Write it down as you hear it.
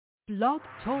Blog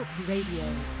Talk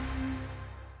Radio.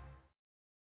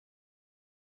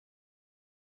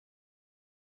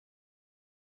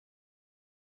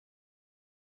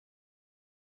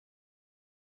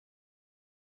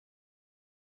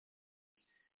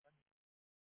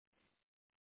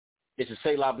 It's a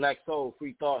Selah Black Soul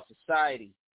Free Thought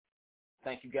Society.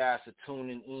 Thank you guys for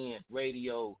tuning in.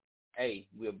 Radio A,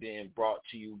 we're being brought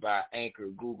to you by Anchor,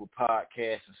 Google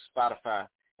Podcasts, and Spotify.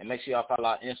 And make sure y'all follow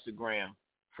our Instagram,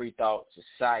 Free Thought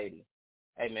Society.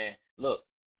 Hey, man, look,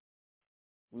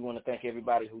 we want to thank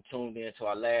everybody who tuned in to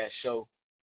our last show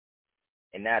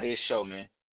and now this show, man.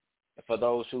 And for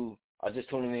those who are just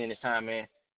tuning in this time, man,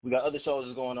 we got other shows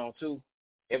that's going on, too.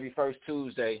 Every first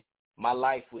Tuesday, My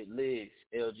Life with Liz,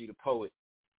 LG the Poet.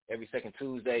 Every second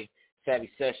Tuesday, Savvy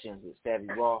Sessions with Savvy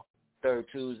Raw. Third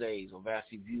Tuesdays,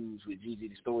 Ovasi Views with Gigi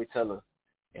the Storyteller.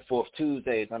 And fourth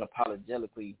Tuesdays,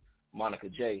 Unapologetically, Monica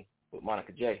J with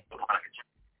Monica J.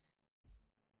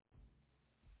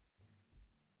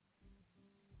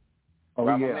 Oh,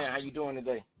 Robert, yeah. man, how you doing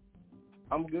today?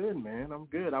 I'm good, man. I'm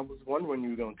good. I was wondering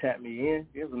you were going to tap me in.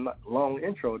 It was a long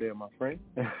intro there, my friend.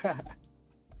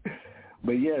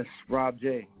 But, yes, Rob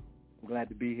J. I'm glad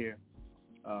to be here.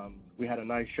 We had a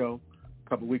nice show a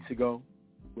couple weeks ago.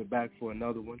 We're back for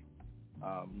another one.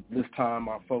 This time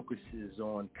our focus is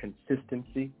on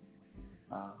consistency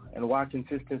and why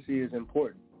consistency is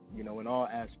important, you know, in all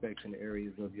aspects and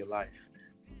areas of your life.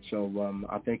 So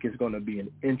I think it's going to be an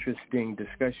interesting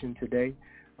discussion today.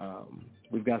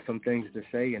 We've got some things to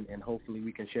say, and hopefully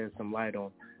we can shed some light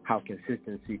on how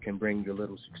consistency can bring you a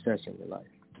little success in your life.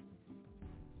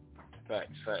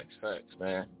 Facts,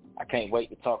 man. I can't wait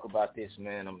to talk about this,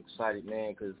 man. I'm excited,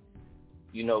 man, because,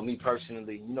 you know, me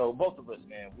personally, you know, both of us,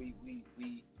 man, we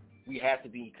have to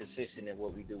be consistent in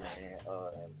what we do, man.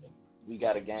 And we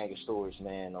got a gang of stories,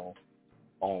 man,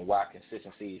 on why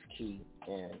consistency is key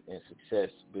in success,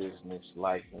 business,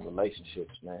 life, and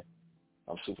relationships, man.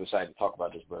 I'm super excited to talk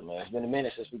about this, brother, man. It's been a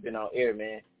minute since we've been on air,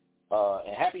 man.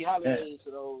 And happy holidays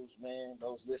to those, man,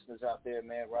 those listeners out there,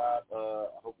 man. Rob,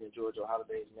 I hope you enjoyed your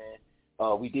holidays,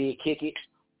 man. We did kick it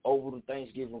over the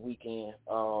Thanksgiving weekend.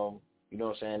 You know what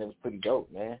I'm saying? It was pretty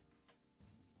dope, man.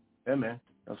 Yeah, man.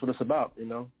 That's what it's about, you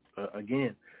know.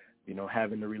 Again, you know,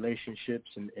 having the relationships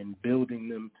and building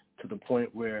them to the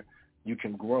point where you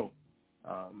can grow.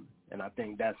 And I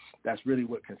think that's really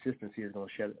what consistency is going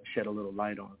to shed a little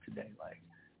light on today.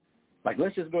 Like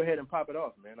let's just go ahead and pop it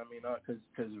off, man. I mean,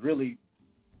 because really,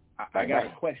 I got a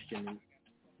question.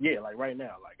 Yeah, like right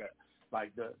now,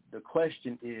 like the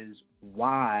question is,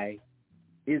 why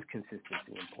is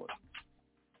consistency important?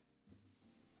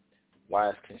 Why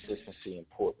is consistency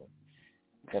important?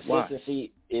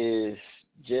 Consistency is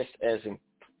just as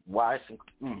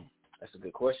that's a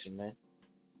good question, man.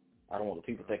 I don't want the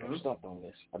people thinking I'm stumped on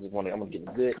this. I'm gonna give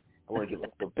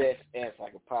the best answer I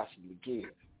could possibly give.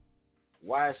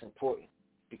 Why it's important?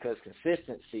 Because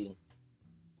consistency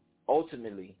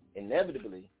ultimately,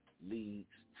 inevitably leads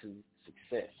to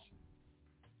success.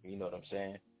 You know what I'm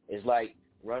saying? It's like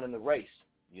running a race.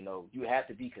 You know, you have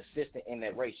to be consistent in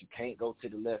that race. You can't go to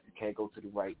the left. You can't go to the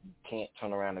right. You can't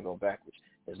turn around and go backwards.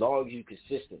 As long as you're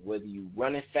consistent, whether you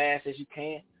running fast as you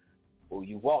can or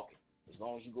you walking, as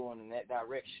long as you're going in that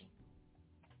direction,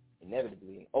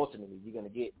 inevitably, ultimately, you're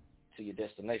going to get to your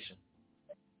destination.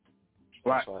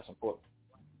 Right. That's why it's important.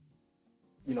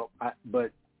 You know,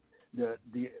 but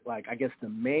I guess the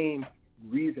main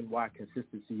reason why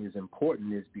consistency is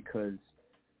important is because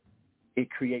it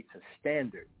creates a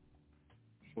standard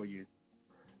for you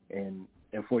and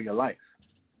for your life.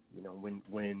 You know,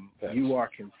 when you are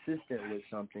consistent with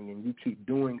something and you keep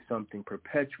doing something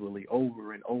perpetually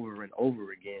over and over and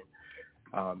over again,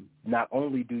 not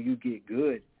only do you get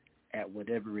good at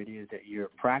whatever it is that you're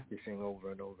practicing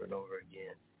over and over and over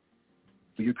again,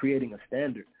 but you're creating a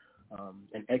standard,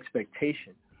 an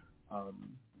expectation.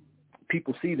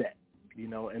 People see that, you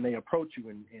know, and they approach you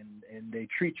and they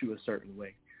treat you a certain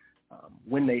way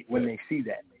when they see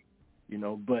that, you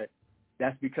know. But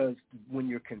that's because when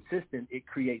you're consistent, it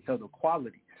creates other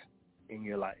qualities in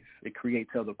your life. It creates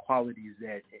other qualities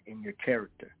that in your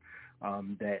character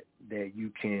that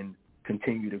you can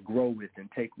continue to grow with and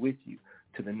take with you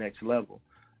to the next level.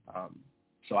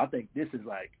 So I think this is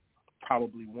like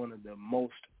probably one of the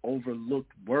most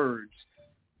overlooked words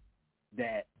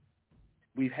that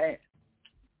we've had.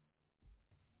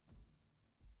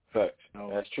 Facts.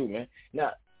 That's true, man.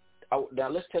 Now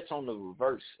let's touch on the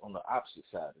reverse, on the opposite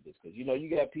side of this, because, you know, you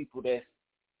got people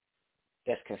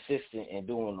that's consistent in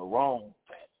doing the wrong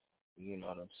thing. You know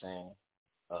what I'm saying?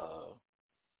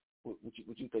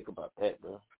 What you think about that,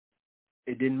 bro?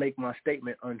 It didn't make my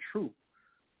statement untrue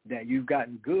that you've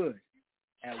gotten good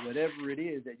at whatever it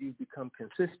is that you've become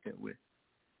consistent with.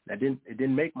 It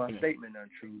didn't make my statement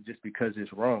untrue just because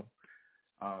it's wrong.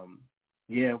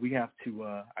 Yeah, we have to,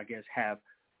 I guess, have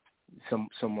some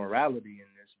morality in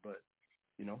this, but,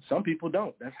 you know, some people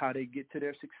don't. That's how they get to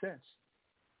their success,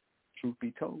 truth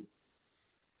be told.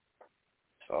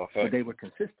 Okay. But they were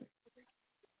consistent.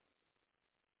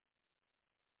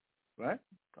 Right?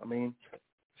 I mean,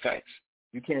 facts.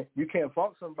 You can't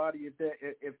fault somebody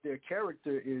if their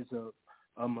character is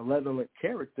a malevolent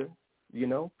character. You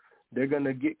know, they're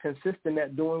gonna get consistent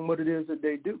at doing what it is that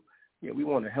they do. Yeah, we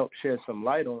want to help shed some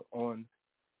light on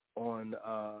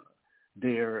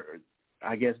their,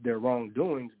 I guess, their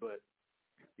wrongdoings, but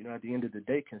you know, at the end of the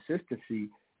day, consistency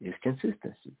is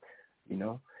consistency. You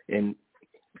know, and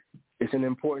it's an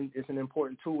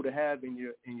important tool to have in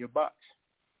your box.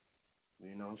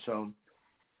 You know, so,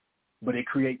 but it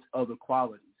creates other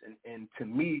qualities. And to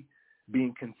me,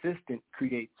 being consistent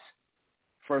creates,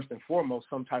 first and foremost,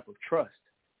 some type of trust.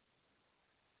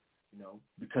 You know,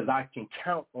 because I can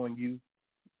count on you,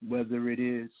 whether it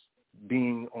is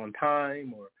being on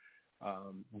time or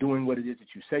doing what it is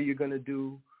that you say you're going to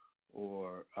do,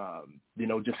 or, you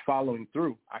know, just following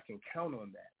through. I can count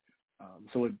on that.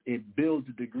 So it builds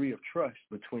a degree of trust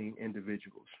between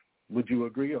individuals. Would you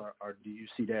agree, or do you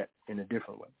see that in a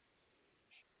different way?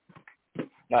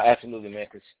 No, absolutely, man.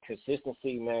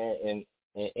 Consistency, man,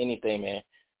 in anything, man.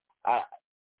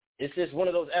 It's just one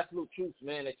of those absolute truths,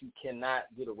 man, that you cannot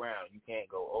get around. You can't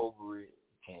go over it.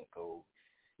 You can't go.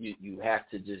 You have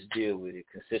to just deal with it.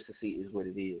 Consistency is what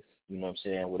it is. You know what I'm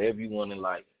saying? Whatever you want in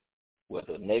life,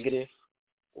 whether negative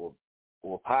or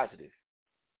positive,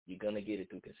 you're gonna get it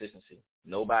through consistency.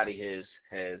 Nobody's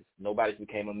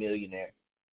became a millionaire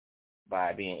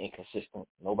by being inconsistent.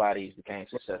 Nobody's became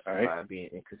successful by being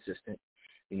inconsistent.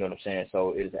 You know what I'm saying?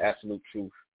 So it is the absolute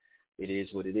truth. It is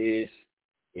what it is.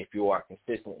 If you are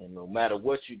consistent, and no matter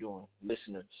what you're doing,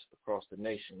 listeners across the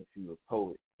nation, if you're a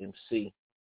poet, MC,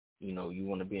 you know, you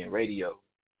want to be in radio,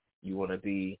 you want to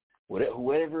be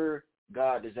whoever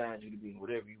God designed you to be,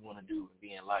 whatever you want to do and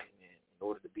be in life, man. In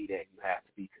order to be that, you have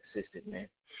to be consistent, man.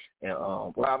 And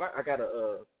Rob,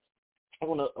 I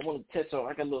want to touch on.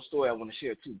 I got a little story I want to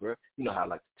share too, bro. You know how I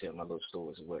like to tell my little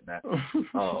stories and whatnot.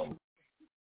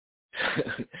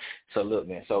 So look,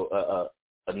 man. So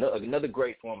another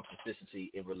great form of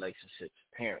consistency in relationships,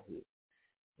 parenthood.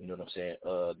 You know what I'm saying?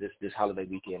 This holiday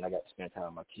weekend, I got to spend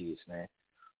time with my kids, man.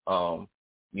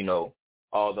 You know,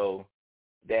 although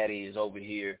Daddy is over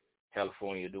here,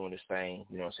 California, doing this thing.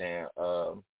 You know what I'm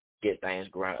saying? Get things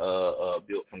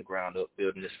built from the ground up,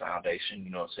 building this foundation,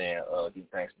 you know what I'm saying, getting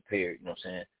things prepared, you know what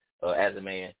I'm saying. As a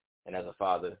man and as a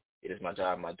father, it is my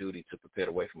job, my duty to prepare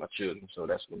the way for my children. So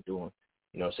that's what I'm doing,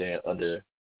 you know what I'm saying, under,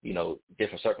 you know,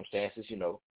 different circumstances. You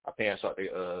know, our parents are,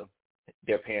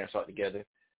 their parents are together,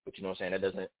 but you know what I'm saying, that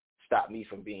doesn't stop me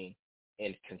from being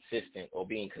inconsistent or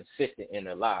being consistent in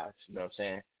their lives, you know what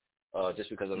I'm saying. Just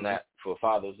because I'm not, for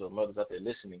fathers or mothers out there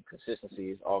listening,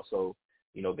 consistency is also,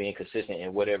 you know, being consistent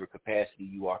in whatever capacity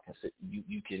you are,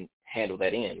 you can handle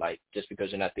that in. Like, just because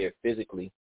you're not there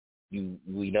physically,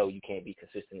 we know you can't be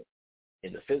consistent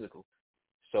in the physical.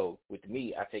 So with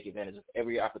me, I take advantage of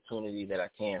every opportunity that I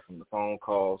can, from the phone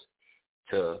calls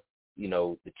to, you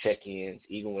know, the check-ins.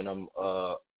 Even when I'm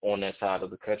on that side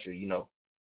of the country, you know,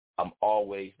 I'm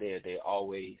always there. They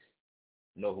always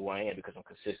know who I am because I'm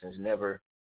consistent. It's never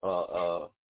a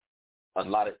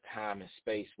lot of time and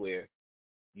space where,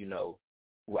 you know,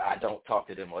 where I don't talk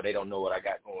to them or they don't know what I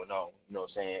got going on. You know what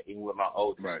I'm saying? Even with my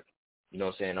oldest, right. You know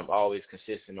what I'm saying? I'm always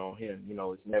consistent on him. You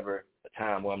know, it's never a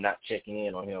time where I'm not checking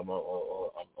in on him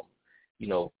or I'm, you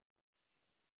know,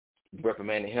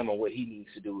 reprimanding him on what he needs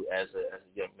to do as a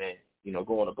young man. You know,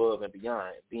 going above and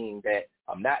beyond. Being that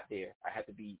I'm not there, I have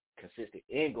to be consistent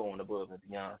in going above and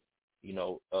beyond, you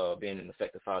know, being an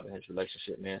effective father in his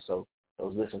relationship, man. So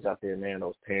those listeners out there, man,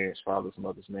 those parents, fathers,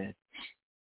 mothers, man,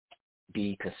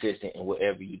 be consistent in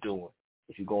whatever you're doing.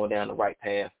 If you're going down the right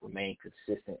path, remain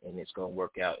consistent, and it's going to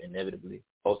work out inevitably.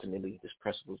 Ultimately, this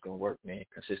principle is going to work, man.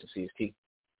 Consistency is key.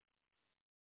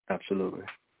 Absolutely.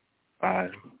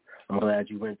 I'm glad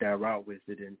you went that route with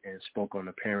it and spoke on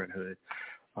the parenthood,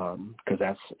 because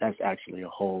that's actually a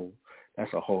whole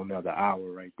nother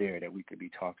hour right there that we could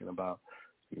be talking about,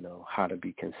 you know, how to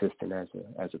be consistent as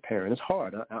a parent. It's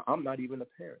hard. I'm not even a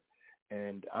parent,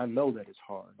 and I know that it's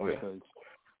hard because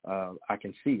I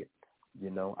can see it. You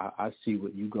know, I see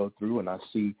what you go through, and I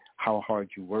see how hard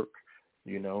you work,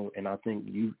 you know, and I think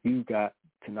you got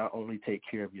to not only take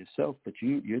care of yourself, but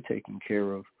you're taking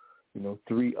care of, you know,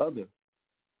 3 other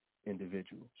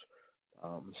individuals.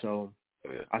 So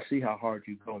I see how hard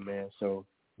you go, man. So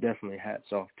definitely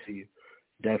hats off to you,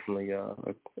 definitely a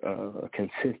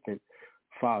consistent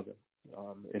father.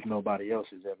 If nobody else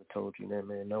has ever told you that,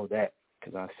 man, know that,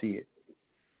 because I see it.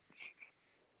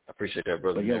 I appreciate that,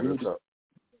 brother. But yeah, man.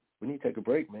 we need to take a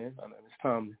break, man. It's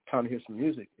time to hear some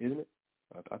music, isn't it?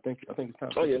 I think it's time.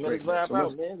 Oh yeah, man, let's vibe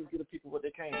out, man. Let's give the people what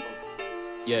they came for.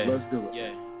 Yeah, let's do it.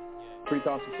 Yeah. Free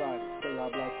Thought Society, Selah,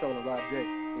 Blak, Soul, Rob J.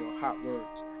 Hot words,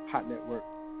 hot network.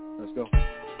 Let's go.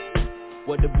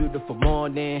 What a beautiful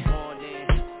morning.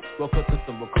 Woke up to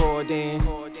some recording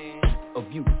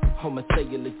of you.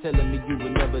 Homicellular telling me you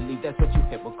would never leave. That's what you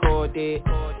had recorded.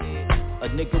 A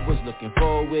nigga was looking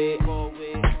forward.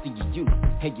 See you,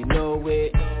 and you know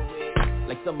it.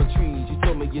 Like summer trees, you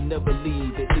told me you never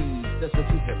leave the leaves. That's what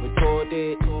you had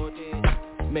recorded.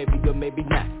 Maybe or maybe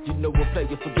not. You know what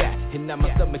player forgot. And now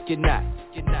my stomach cannot.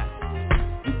 You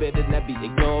better not be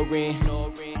ignoring.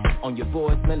 On your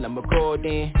voicemail I'm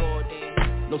recording.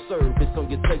 No service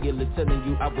on your cellular telling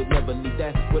you I would never leave.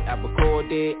 That's what I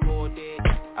recorded.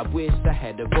 I wish I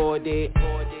had avoided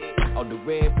all the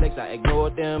red flags, I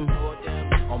ignored them.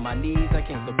 On my knees, I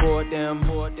can't support them.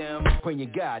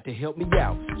 Praying God to help me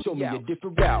out. Show me a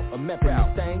different route. I'm mapping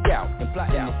this thing out and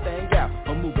plotting this thing out.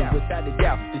 I'm moving without a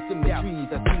doubt. The symmetries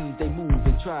I see, they move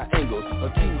in triangles.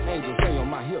 Acute angels stay on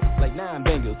my hip like 9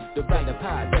 bangles. Divide the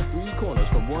pie, that's 3 corners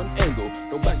from one angle.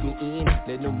 Don't back me in,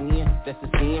 let them win. That's a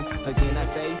sin. Again I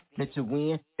say, let you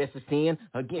win. That's a sin.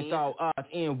 Against all odds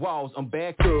and walls, I'm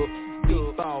back up.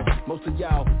 Big balls, most of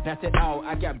y'all, not at all.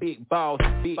 I got big balls,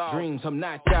 big dreams, I'm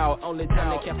not y'all. Only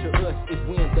time they capture us is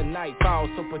when the night falls.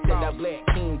 So protect our black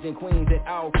kings and queens at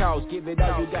all costs. Give it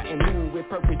all you got and move with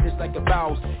purpose just like a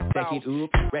boss. Back it up,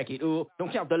 rack it up.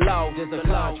 Don't count the laws. There's a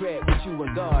contract with you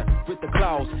and God, with the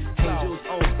clause. Angels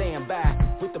on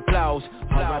standby with the applause.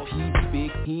 R.I.P.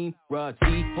 Big Team, Rod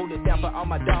T. Hold it down for all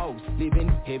my dogs. Living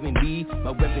heavenly,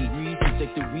 my weaponry,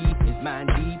 trajectory is mine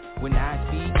deep. When I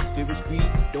see spirits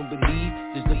breathe, don't believe.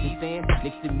 Just look and stand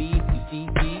next to me. You see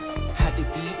me, hot to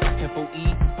be, F-O-E,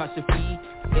 apostrophe,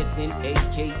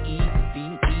 S-N-A-K-E,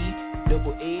 B-E,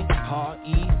 double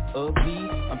A-R-E of me.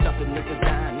 I'm chopping niggas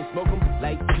down and smoke them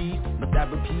like trees. Must I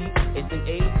repeat?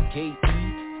 S-N-A-K-E,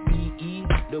 B-E,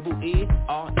 double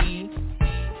A-R-E.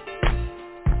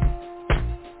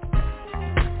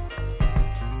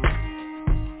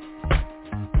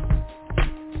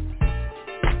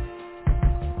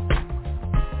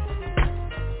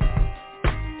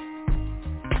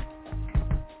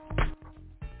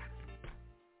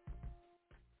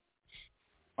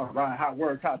 All right, hot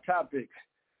words, hot topics.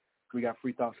 We got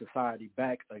Free Thought Society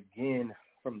back again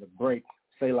from the break.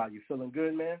 Selah, you feeling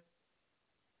good, man?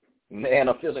 Man,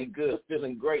 I'm feeling good,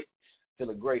 feeling great,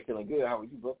 feeling good. How are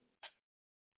you, bro?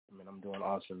 Man, I'm doing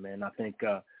awesome, man. I think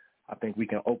we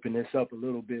can open this up a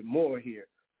little bit more here.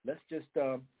 Let's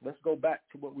go back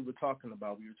to what we were talking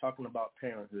about. We were talking about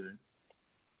parenthood,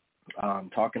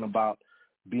 talking about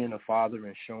being a father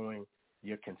and showing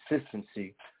your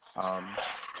consistency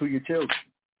to your children.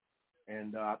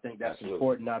 And I think that's Absolutely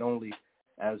important, not only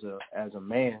as a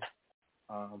man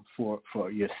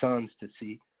for your sons to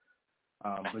see,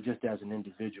 but just as an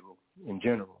individual in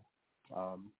general.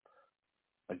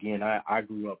 Again, I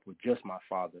grew up with just my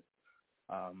father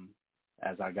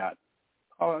as I got,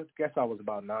 I guess I was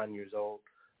about 9 years old,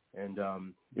 and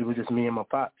it was just me and my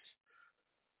pops,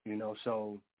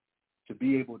 so to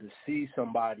be able to see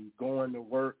somebody going to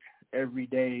work every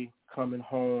day, coming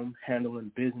home,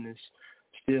 handling business,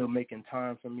 still making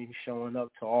time for me, showing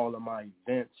up to all of my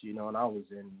events, and I was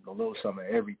in a little some of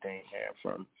everything, man,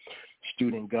 from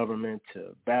student government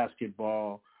to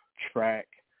basketball, track.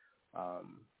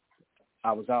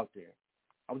 I was out there.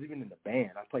 I was even in the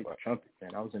band. I played the trumpet,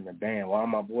 man. I was in the band. While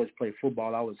my boys played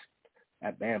football, I was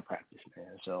at band practice,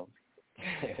 man. So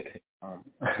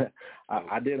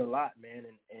I did a lot, man,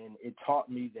 and it taught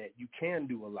me that you can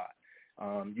do a lot.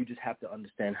 You just have to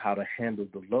understand how to handle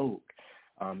the load.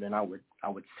 And I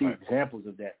would see examples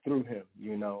of that through him,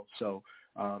 So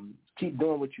keep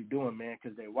doing what you're doing, man,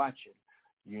 because they're watching,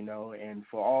 And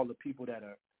for all the people that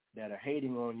are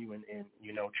hating on you and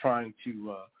trying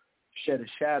to shed a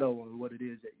shadow on what it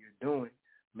is that you're doing,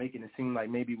 making it seem like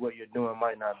maybe what you're doing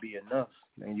might not be enough,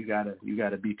 man. You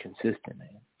gotta be consistent,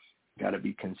 man. You gotta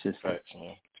be consistent. Facts,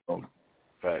 man. So,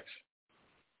 Facts.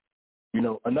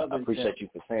 Another. I appreciate you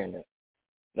for saying that.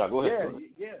 No, go ahead.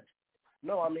 Yeah.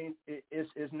 No, I mean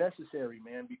it's necessary,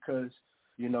 man, because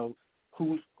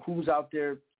who's out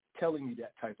there telling you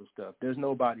that type of stuff? There's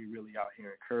nobody really out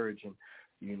here encouraging,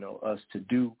 us to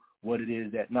do what it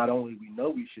is that not only we know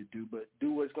we should do, but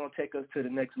do what's going to take us to the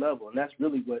next level. And that's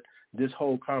really what this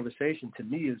whole conversation to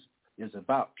me is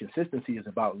about. Consistency is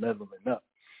about leveling up,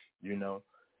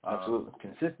 Absolutely.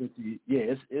 Consistency,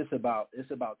 it's about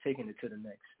taking it to the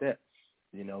next step,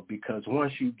 because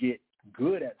once you get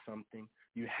good at something,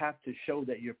 you have to show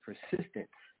that you're persistent.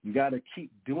 You got to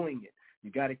keep doing it.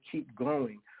 You got to keep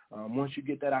going. Once you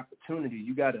get that opportunity,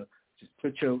 you got to just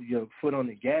put your foot on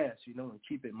the gas, and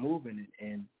keep it moving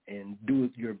and do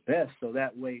your best, so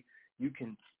that way you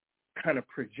can kind of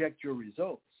project your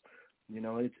results.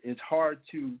 It's hard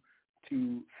to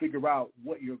figure out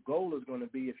what your goal is going to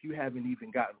be if you haven't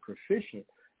even gotten proficient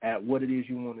at what it is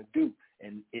you want to do.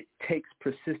 And it takes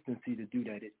persistency to do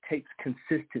that. It takes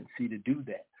consistency to do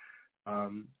that.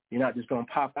 You're not just going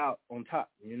to pop out on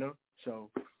top, So,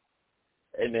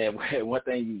 hey man, one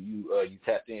thing you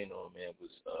tapped in on, man, was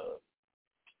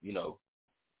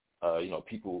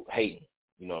people hating.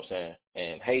 You know what I'm saying?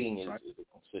 And hating is a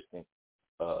consistent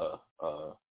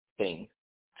thing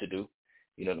to do.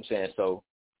 You know what I'm saying? So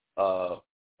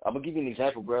I'm gonna give you an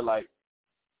example, bro. Like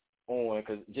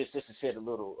because just to shed a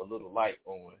little light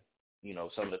on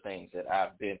some of the things that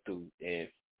I've been through, and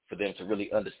for them to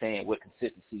really understand what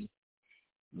consistency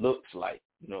looks like.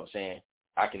 You know what I'm saying?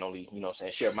 I can only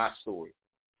share my story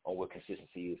on what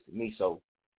consistency is to me. So,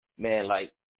 man,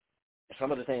 like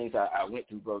some of the things I went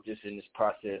through, bro, just in this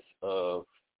process of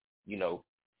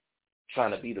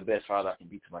trying to be the best father I can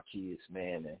be to my kids,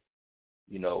 man, and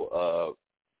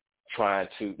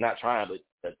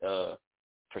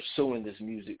pursuing this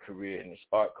music career and this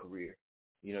art career,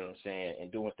 you know what I'm saying,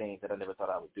 and doing things that I never thought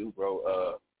I would do,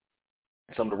 bro.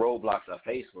 Some of the roadblocks I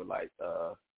faced were like,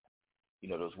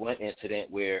 there was one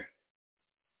incident where,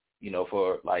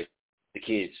 for like the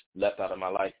kids left out of my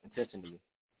life intentionally,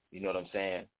 you know what I'm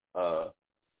saying,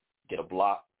 get a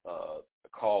block, a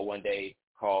call one day,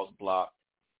 calls blocked,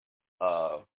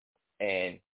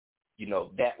 and,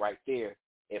 that right there,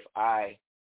 if I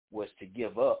was to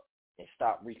give up and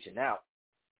stop reaching out,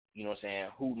 you know what I'm saying,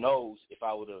 who knows if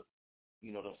I would have,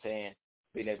 you know what I'm saying,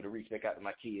 been able to reach back out to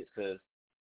my kids, because,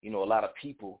 a lot of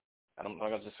people, I'm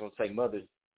not just going to say mothers,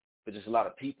 but just a lot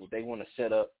of people, they want to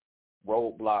set up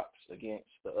roadblocks against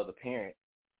the other parent,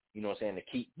 you know what I'm saying, to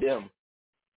keep them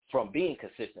from being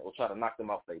consistent or try to knock them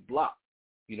off their block.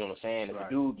 You know what I'm saying? If a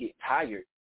dude get tired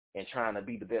and trying to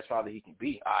be the best father he can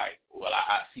be, all right, well,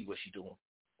 I see what she's doing,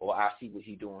 or I see what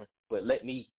he's doing, but let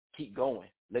me keep going.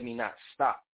 Let me not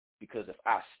stop, because if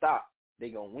I stop, they're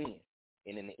going to win.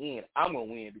 And in the end, I'm going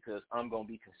to win because I'm going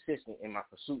to be consistent in my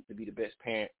pursuit to be the best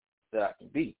parent that I can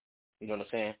be. You know what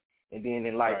I'm saying? And then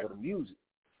in light of the music,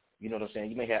 you know what I'm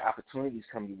saying, you may have opportunities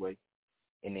come your way,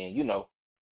 and then,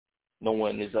 no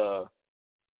one is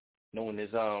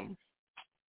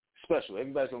special.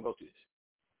 Everybody's going to go through this.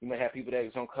 You may have people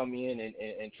that's going to come in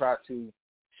and try to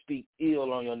speak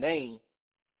ill on your name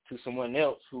to someone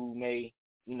else who may,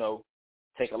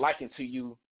 take a liking to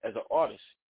you as an artist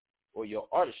or your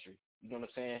artistry. You know what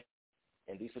I'm saying?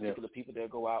 And these particular people, they'll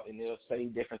go out and they'll say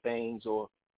different things, or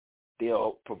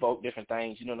they'll provoke different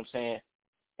things. You know what I'm saying?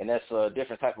 And that's a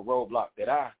different type of roadblock that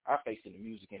I face in the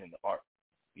music and in the art.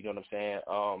 You know what I'm saying?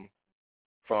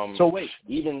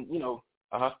 Even,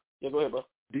 yeah, go ahead, bro.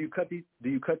 Do you cut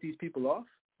these people off?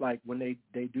 Like when they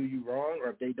do you wrong,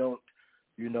 or if they don't,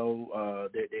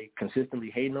 they consistently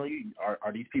hating on you,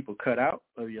 are these people cut out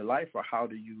of your life, or how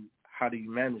do you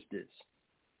manage this?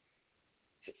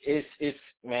 It's a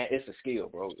skill,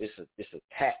 bro. It's a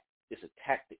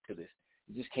tactic to this.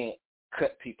 You just can't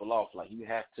cut people off. Like, you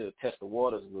have to test the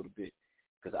waters a little bit,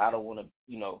 because I don't want to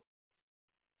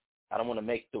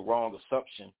make the wrong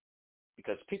assumption,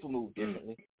 because people move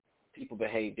differently. People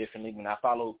behave differently. When I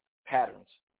follow patterns,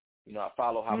 I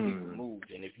follow how people move.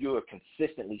 And if you're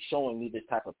consistently showing me this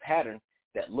type of pattern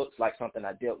that looks like something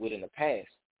I dealt with in the past,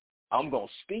 I'm going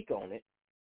to speak on it,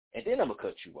 and then I'm going to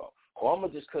cut you off. Or I'm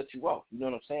going to just cut you off. You know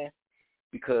what I'm saying?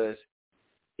 Because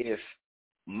if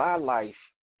my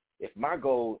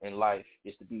goal in life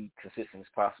is to be consistent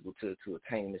as possible to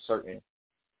attain a certain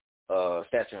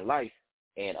stature in life,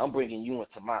 and I'm bringing you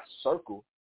into my circle,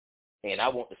 and I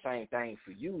want the same thing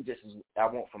for you just as I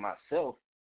want for myself,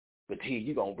 but then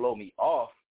you're going to blow me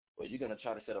off, or you're going to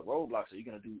try to set up roadblocks, or you're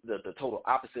going to do the total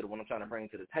opposite of what I'm trying to bring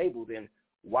to the table, then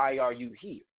why are you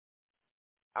here?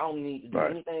 I don't need to do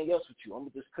anything else with you. I'm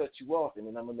going to just cut you off, and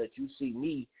then I'm going to let you see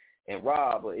me and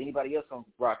Rob or anybody else I'm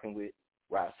rocking with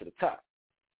rise to the top.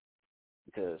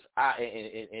 Because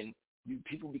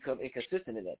people become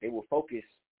inconsistent in that. They will focus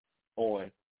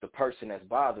on the person that's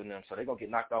bothering them, so they're going to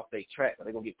get knocked off their track, or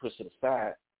they're going to get pushed to the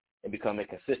side and become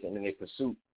inconsistent in their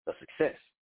pursuit of success.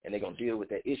 And they're going to deal with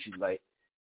that issue like,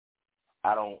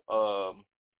 I don't,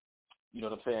 you know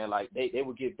what I'm saying? Like, they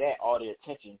will give that all their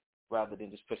attention rather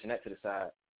than just pushing that to the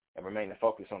side and remaining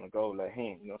focused on the goal at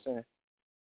hand. You know what I'm saying?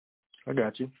 I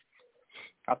got you.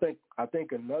 I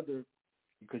think another,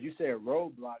 because you said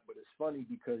roadblock, but it's funny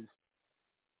because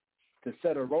to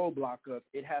set a roadblock up,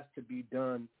 it has to be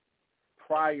done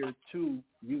prior to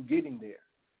you getting there,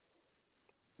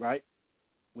 right?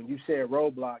 When you said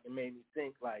roadblock, it made me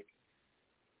think like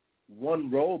one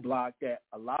roadblock that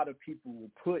a lot of people will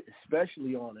put,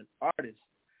 especially on an artist,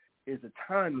 is a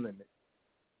time limit.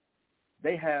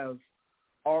 They have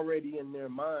already in their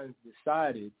minds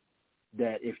decided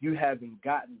that if you haven't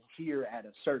gotten here at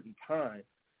a certain time,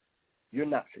 you're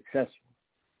not successful.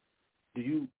 Do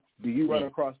you run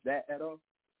across that at all?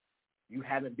 You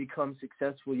haven't become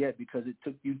successful yet because it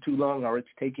took you too long, or it's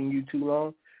taking you too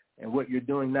long, and what you're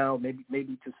doing now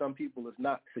maybe to some people is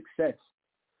not success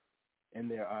in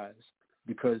their eyes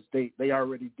because they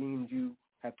already deemed you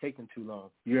have taken too long.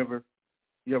 You ever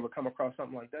come across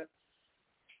something like that?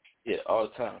 Yeah, all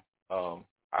the time.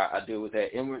 I deal with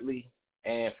that inwardly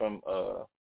and from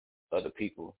other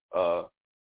people.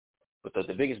 But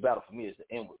the biggest battle for me is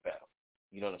the inward battle.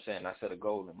 You know what I'm saying? I set a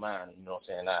goal in mind, you know what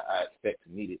I'm saying? I expect to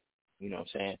meet it, you know what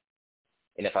I'm saying?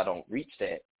 And if I don't reach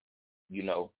that, you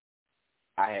know,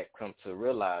 I had come to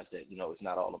realize that, you know, it's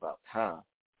not all about time.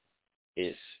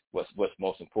 It's what's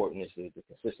most important is the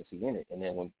consistency in it. And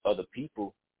then when other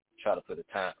people try to put a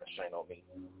time constraint on me,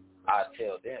 I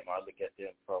tell them, I look at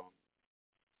them from,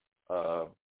 or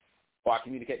I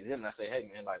communicate to them and I say, hey,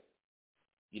 man, like,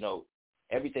 you know,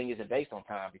 everything isn't based on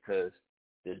time because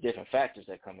there's different factors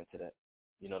that come into that.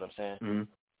 You know what I'm saying?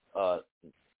 Mm-hmm.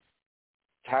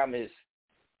 Time is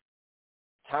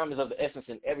of the essence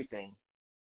in everything,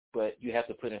 but you have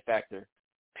to put in factor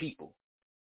people,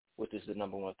 which is the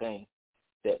number one thing.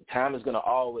 That time is going to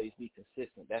always be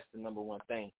consistent. That's the number one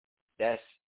thing. That's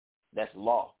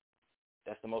law.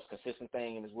 That's the most consistent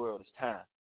thing in this world is time.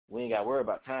 We ain't got to worry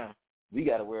about time. We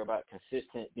got to worry about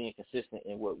being consistent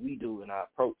in what we do in our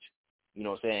approach. You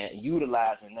know what I'm saying?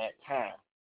 Utilizing that time.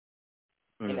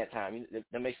 In that time.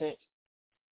 That makes sense?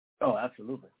 Oh,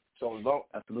 absolutely. So as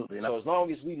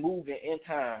long as we move in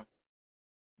time,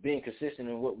 being consistent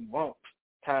in what we want,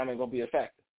 time ain't gonna be a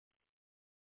factor.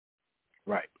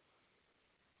 Right.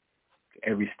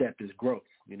 Every step is growth.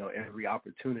 You know, every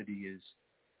opportunity is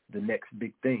the next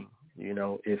big thing. You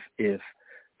know, if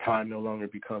time no longer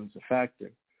becomes a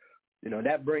factor. You know,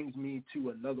 that brings me to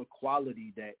another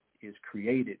quality that is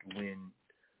created when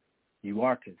you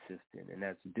are consistent, and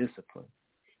that's discipline.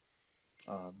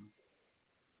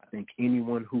 I think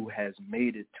anyone who has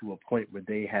made it to a point where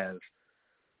they have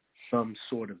some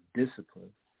sort of discipline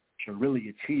can really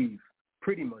achieve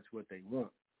pretty much what they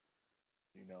want,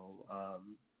 you know,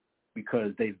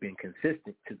 because they've been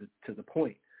consistent to the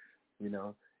point. You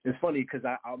know, it's funny because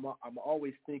I'm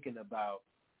always thinking about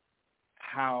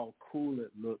how cool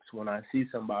it looks when I see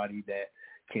somebody that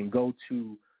can go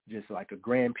to just like a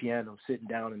grand piano sitting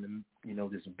down in the, you know,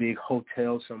 this big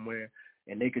hotel somewhere,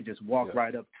 and they could just walk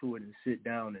right up to it and sit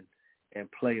down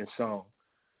and play a song.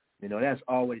 You know, that's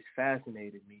always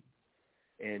fascinated me.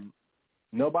 And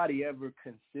nobody ever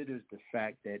considers the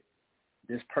fact that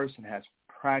this person has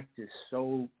practiced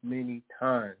so many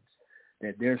times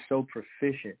that they're so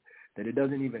proficient that it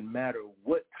doesn't even matter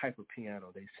what type of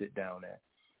piano they sit down at.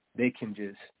 They can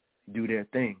just do their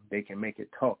thing. They can make it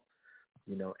talk,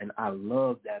 you know. And I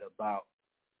love that about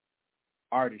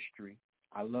artistry.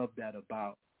 I love that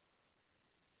about,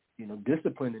 you know,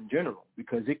 discipline in general,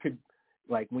 because it could,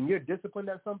 like, when you're disciplined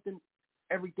at something,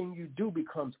 everything you do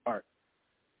becomes art.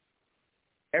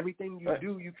 Everything you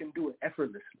do, you can do it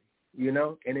effortlessly, you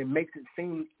know, and it makes it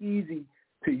seem easy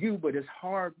to you, but it's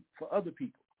hard for other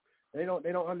people. They don't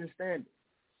understand it.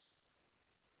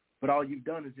 But all you've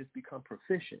done is just become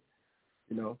proficient,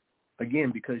 you know,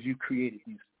 again, because you created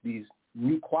these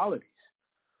new qualities,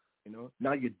 you know.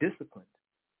 Now you're disciplined,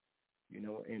 you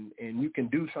know, and you can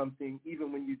do something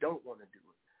even when you don't want to do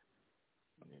it.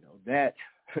 You know,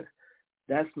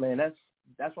 that's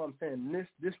what I'm saying.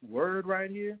 This word right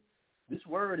here, this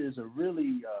word is a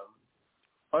really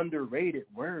underrated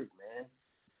word, man.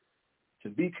 To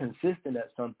be consistent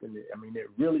at something, I mean, it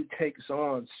really takes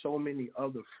on so many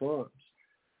other forms,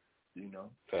 you know.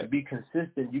 Okay. To be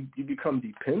consistent, you become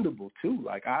dependable too.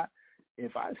 Like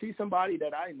if I see somebody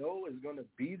that I know is going to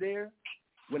be there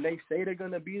when they say they're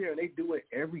going to be there and they do it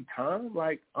every time,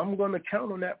 like, I'm going to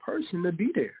count on that person to be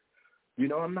there. You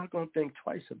know, I'm not going to think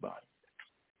twice about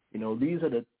it. You know, these are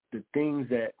the things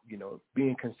that, you know,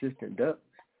 being consistent does.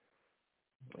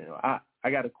 You know, I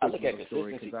got a quick little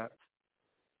story because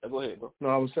go ahead, bro. No,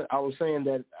 I was saying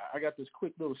that I got this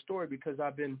quick little story because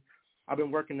I've been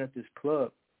working at this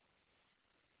club,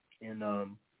 and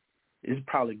it's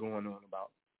probably going on about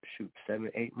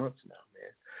 7-8 months now,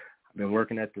 man. I've been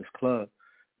working at this club.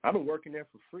 I've been working there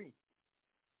for free.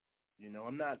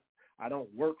 I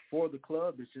don't work for the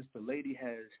club. It's just the lady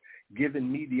has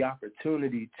given me the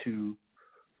opportunity to,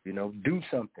 do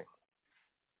something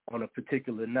on a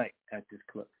particular night at this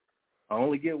club. I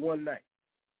only get one night,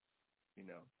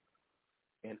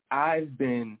 and I've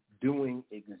been doing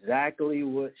exactly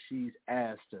what she's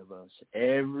asked of us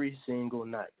every single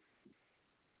night.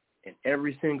 And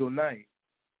every single night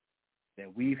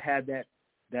that we've had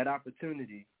that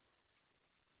opportunity,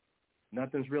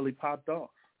 nothing's really popped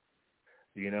off,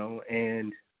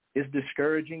 and it's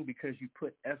discouraging because you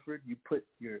put effort, you put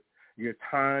your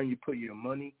time, you put your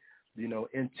money,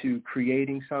 into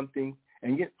creating something.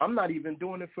 And yet I'm not even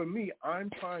doing it for me. I'm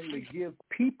trying to give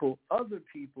other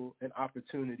people an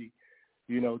opportunity,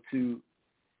 to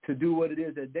do what it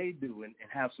is that they do and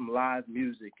have some live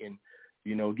music and,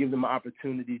 give them an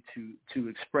opportunity to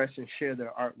express and share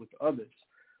their art with others.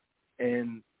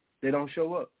 And they don't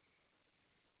show up.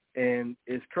 And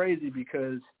it's crazy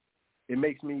because it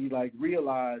makes me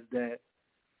realize that,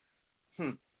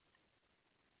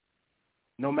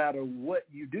 no matter what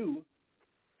you do,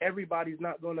 everybody's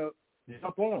not going to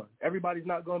jump on. Everybody's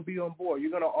not going to be on board.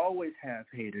 You're going to always have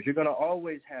haters. You're going to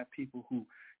always have people who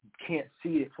can't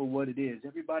see it for what it is.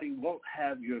 Everybody won't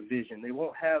have your vision. They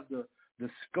won't have the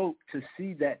scope to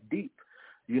see that deep,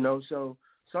 So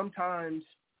sometimes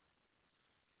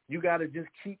you got to just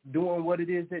keep doing what it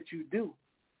is that you do.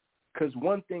 Because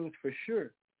one thing's for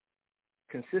sure,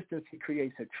 consistency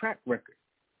creates a track record.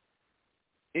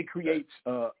 It creates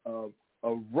a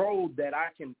road that I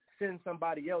can send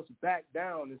somebody else back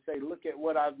down and say, look at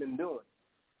what I've been doing.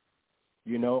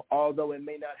 Although it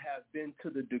may not have been to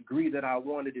the degree that I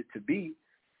wanted it to be,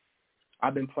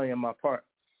 I've been playing my part,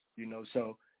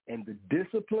 So, and the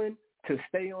discipline to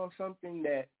stay on something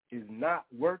that is not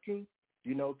working,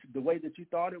 the way that you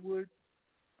thought it would,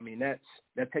 I mean, that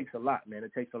takes a lot, man.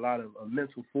 It takes a lot of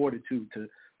mental fortitude to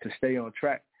stay on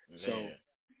track. Man, so,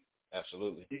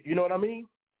 absolutely. You know what I mean?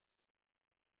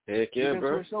 Heck yeah, you been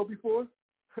bro. to a show before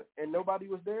and nobody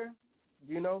was there,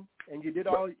 and you did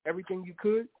everything you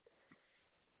could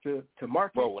to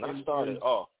market. Bro, when I started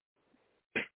off,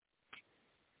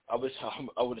 I would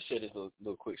have shared this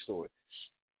little quick story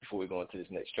before we go into this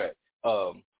next track.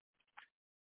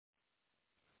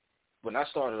 When I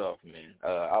started off, man,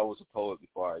 I was a poet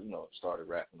before I, started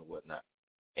rapping and whatnot.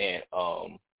 And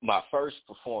my first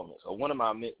performance, or one of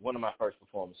my first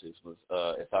performances was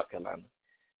in South Carolina,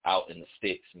 out in the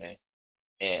sticks, man.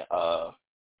 And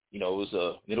it was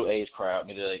a middle-aged crowd,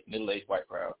 middle-aged white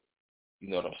crowd. You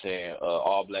know what I'm saying?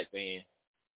 All black band.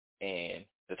 And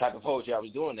the type of poetry I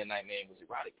was doing that night, man, was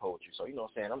erotic poetry. So, you know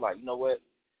what I'm saying? I'm like, you know what?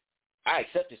 I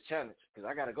accept this challenge because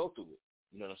I got to go through it.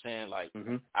 You know what I'm saying?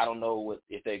 I don't know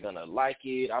if they're going to like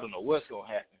it. I don't know what's going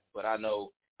to happen. But I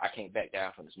know I can't back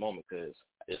down from this moment because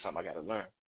it's something I got to learn.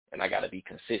 And I got to be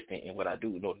consistent in what I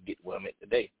do in order to get where I'm at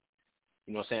today.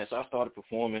 You know what I'm saying? So I started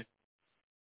performing.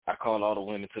 I called all the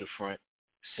women to the front,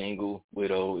 single,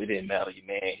 widow. It didn't matter, you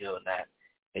man here or not.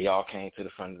 They all came to the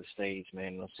front of the stage,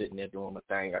 man, and I'm sitting there doing my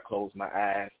thing. I closed my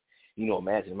eyes,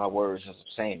 imagine my words as I'm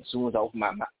saying. As soon as I open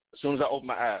my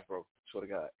eyes, bro, swear to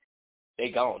God, they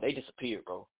gone. They disappeared,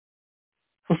 bro.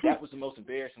 That was the most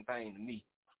embarrassing thing to me,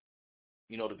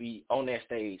 to be on that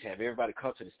stage, have everybody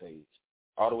come to the stage,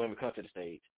 all the women come to the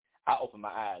stage. I opened my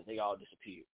eyes. They all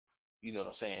disappeared. You know what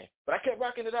I'm saying? But I kept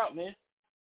rocking it out, man.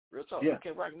 Real talk. Yeah. I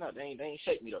kept rocking it out. They ain't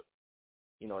shake me, though.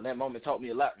 And that moment taught me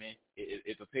a lot, man.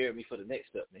 It prepared me for the next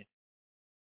step, man.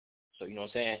 So, you know what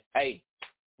I'm saying? Hey,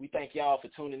 we thank y'all for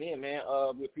tuning in, man.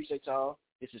 We appreciate y'all.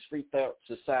 This is Free Thought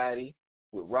Society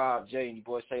with Rob J and your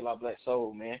boy Selah Black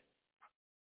Soul, man.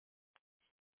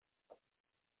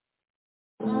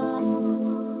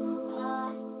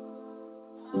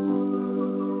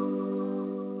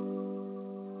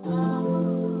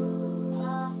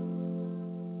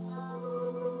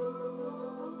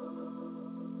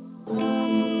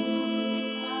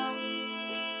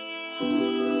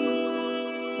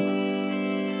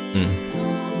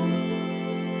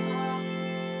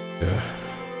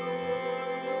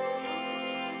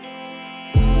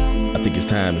 I think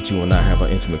it's time that you and I have an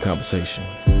intimate conversation,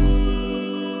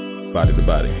 body to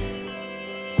body.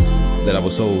 Let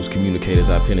our souls communicate as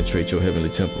I penetrate your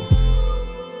heavenly temple,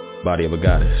 body of a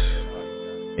goddess.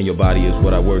 And your body is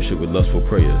what I worship with lustful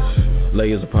prayers.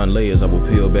 Layers upon layers I will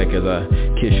peel back as I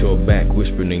kiss your back,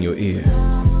 whispering in your ear.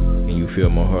 And you feel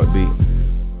my heartbeat.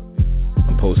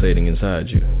 I'm pulsating inside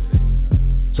you,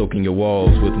 soaking your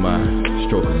walls with my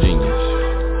stroke of genius.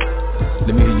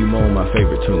 Let me hear you moan my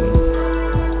favorite tune.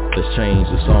 Let's change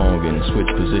the song and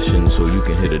switch positions so you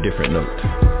can hit a different note.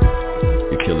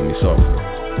 You're killing me softly,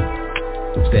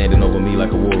 standing over me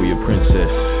like a warrior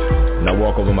princess, and I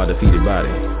walk over my defeated body.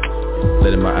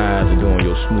 letting my eyes adorn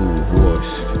your smooth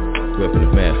voice, weapon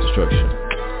of mass destruction.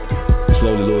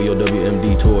 Slowly lower your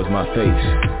WMD towards my face,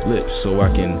 lips, so I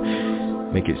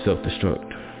can make it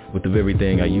self-destruct with the very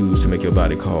thing I use to make your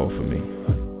body call for me.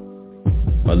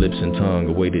 My lips and tongue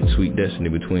awaited sweet destiny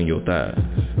between your thighs.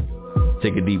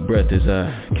 Take a deep breath as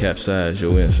I capsize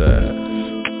your insides.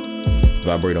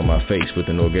 Vibrate on my face with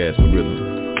an orgasmic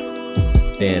rhythm.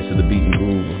 Dance to the beating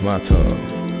groove of my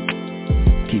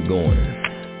tongue. Keep going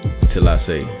till I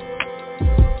say,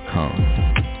 come.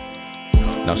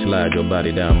 Now slide your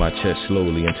body down my chest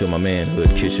slowly until my manhood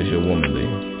kisses your womanly.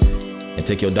 And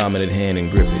take your dominant hand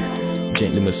and grip it.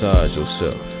 Gently massage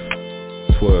yourself.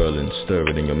 Twirl and stir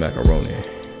it in your macaroni.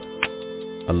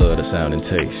 I love the sound and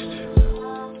taste.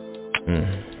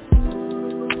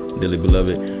 Dearly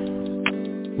beloved,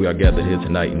 we are gathered here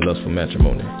tonight in lustful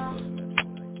matrimony.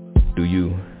 Do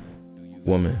you,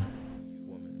 woman,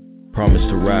 promise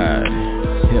to ride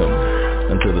him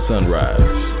until the sunrise,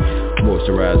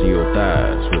 moisturizing your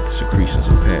thighs with the secretions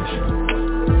of passion?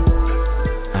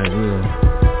 I will.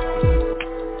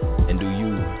 And do you,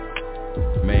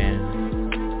 man,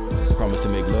 promise to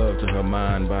make love to her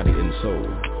mind, body, and soul,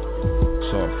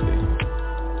 softly,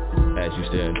 as you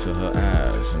stare into her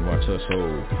eyes and watch her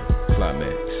soul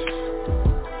climax?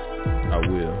 I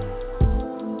will.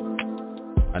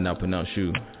 I now pronounce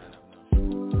you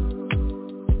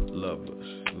lovers,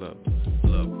 lovers, lovers,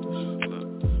 lovers,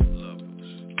 lovers,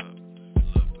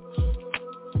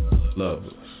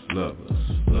 lovers, lovers,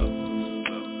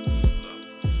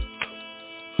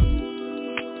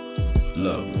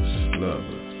 lovers,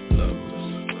 lovers, lovers.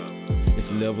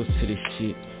 It's levels to this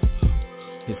shit.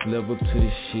 It's levels to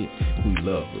this shit. We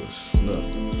lovers,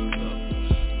 lovers,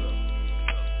 lovers.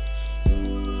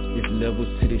 It's levels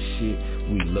to this shit.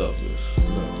 We lovers,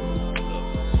 lovers.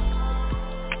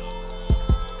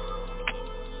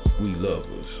 We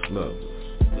lovers, lovers.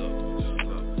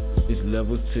 It's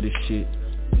levels to this shit.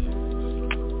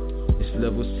 It's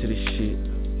levels to this shit.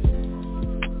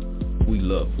 We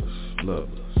lovers,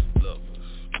 lovers, lovers.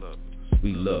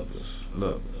 We lovers,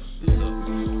 lovers.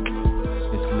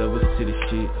 It's levels to the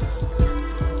shit.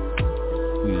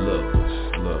 We lovers,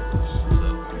 lovers.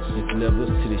 It's levels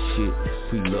to the shit.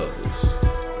 We lovers.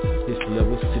 It's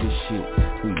levels to the shit.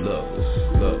 We lovers,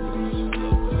 lovers.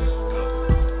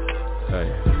 Hey,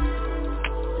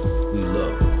 we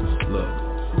lovers,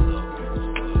 lovers.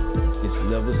 It's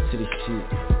levels to the shit.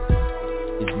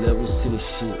 It's levels to the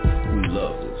shit. We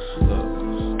lovers,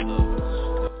 lovers.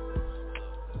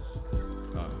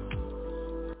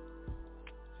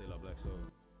 Selah, Black Soul.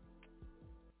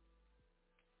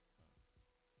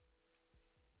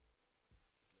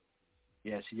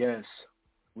 Yes, yes.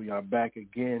 We are back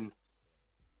again.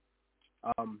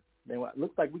 It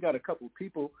looks like we got a couple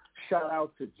people. Shout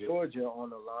out to Georgia on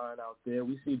the line out there.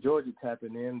 We see Georgia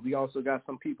tapping in. We also got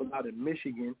some people out in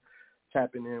Michigan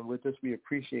tapping in with us. We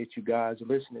appreciate you guys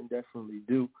listening. Definitely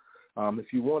do.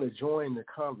 If you want to join the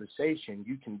conversation,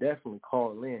 you can definitely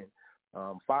call in.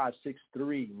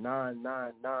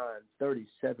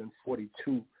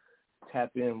 563-999-3742.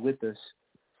 Tap in with us.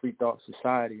 Free Thought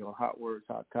Society on Hot Words,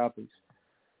 Hot Topics.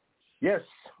 Yes,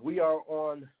 we are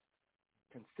on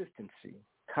consistency,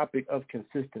 topic of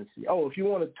consistency. Oh, if you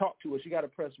want to talk to us, you got to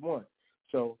press 1.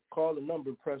 So call the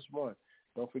number, press 1.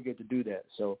 Don't forget to do that.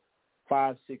 So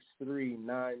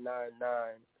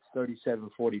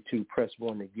 563-999-3742. Press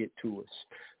 1 to get to us.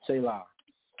 Selah.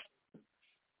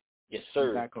 Yes, sir.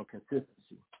 We're back on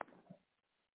consistency.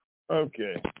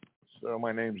 Okay. So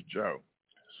my name's Joe.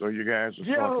 So you guys are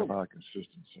talking about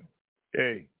consistency.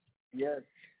 Hey. Yes.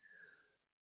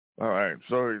 All right.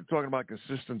 So you're talking about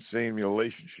consistency in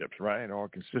relationships, right? Or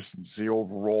consistency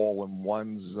overall in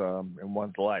one's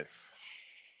life.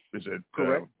 Is it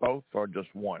both or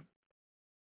just one?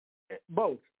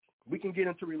 Both. We can get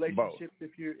into relationships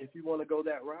if you want to go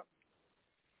that route.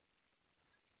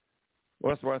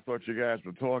 Well, that's what I thought you guys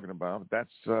were talking about.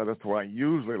 That's what I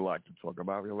usually like to talk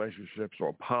about, relationships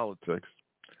or politics.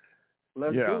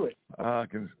 Let's do it.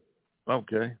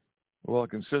 Okay. Well,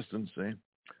 consistency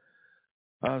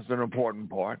is an important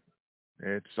part.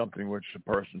 It's something which a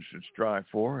person should strive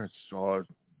for.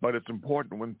 But it's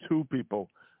important when two people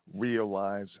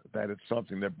realize that it's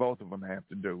something that both of them have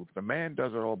to do. If the man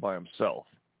does it all by himself,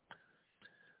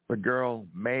 the girl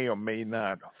may or may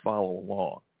not follow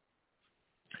along.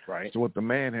 Right. So what the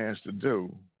man has to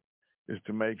do is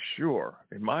to make sure,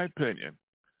 in my opinion,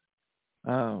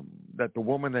 that the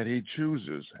woman that he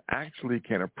chooses actually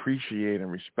can appreciate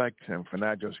and respect him for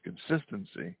not just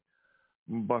consistency,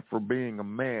 but for being a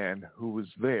man who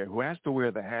is there, who has to wear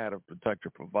the hat of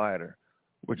protector, provider,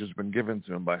 which has been given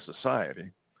to him by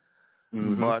society.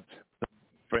 Mm-hmm. But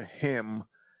for him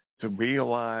to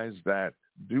realize that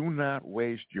do not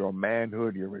waste your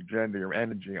manhood, your agenda, your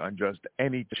energy on just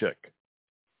any chick.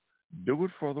 Do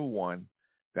it for the one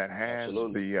that has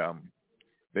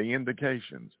the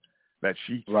indications that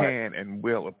she can and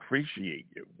will appreciate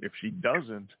you. If she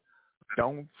doesn't,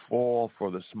 don't fall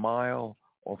for the smile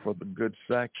or for the good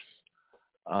sex.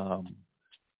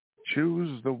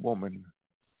 Choose the woman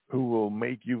who will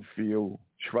make you feel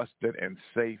trusted and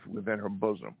safe within her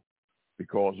bosom,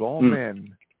 because all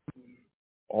men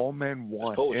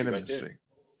want intimacy. Right.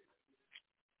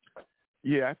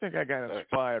 Yeah, I think I got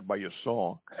inspired by your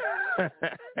song. And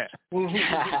I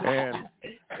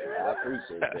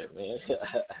appreciate that, man.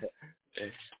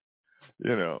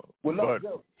 You know, well, no, but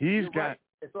Joe, he's got,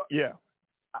 right.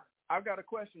 I've got a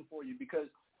question for you, because,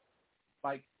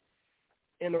 like,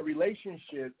 in a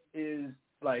relationship, is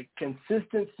like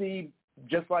consistency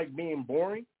just like being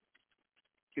boring?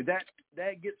 Because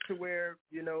that gets to where,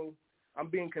 you know, I'm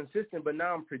being consistent, but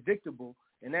now I'm predictable,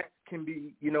 and that can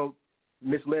be, you know,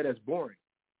 misled as boring.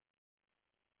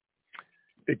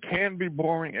 It can be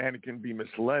boring and it can be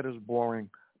misled as boring,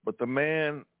 but the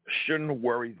man shouldn't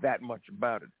worry that much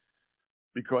about it,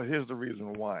 because here's the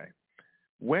reason why.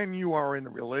 When you are in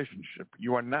a relationship,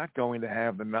 you are not going to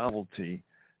have the novelty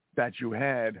that you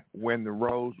had when the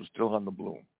rose was still on the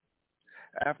bloom.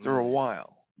 After a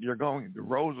while, the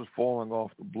rose is falling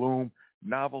off the bloom,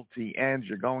 novelty ends,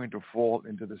 you're going to fall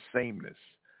into the sameness.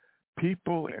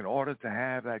 People, in order to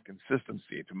have that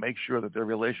consistency, to make sure that their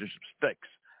relationship sticks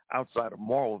outside of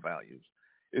moral values,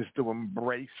 is to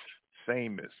embrace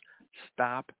sameness.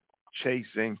 Stop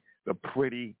chasing the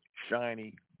pretty,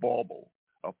 shiny bauble.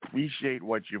 Appreciate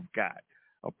what you've got.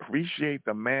 Appreciate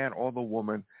the man or the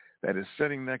woman that is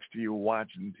sitting next to you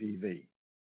watching TV.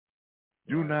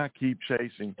 Do not keep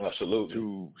chasing to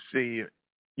see it.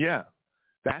 Yeah,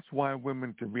 that's why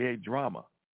women create drama,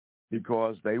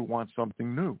 because they want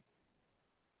something new.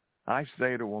 I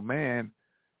say to a man,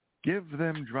 give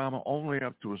them drama only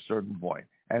up to a certain point.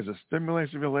 As it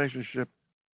stimulates the relationship,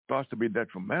 starts to be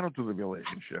detrimental to the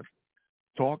relationship,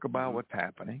 talk about what's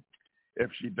happening. If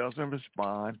she doesn't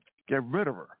respond, get rid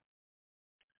of her.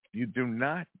 You do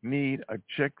not need a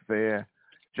chick there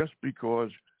just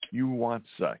because you want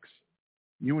sex.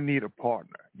 You need a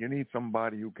partner. You need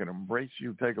somebody who can embrace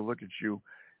you, take a look at you,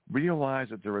 realize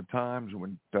that there are times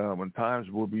when times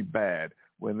will be bad,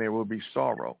 when there will be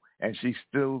sorrow, and she's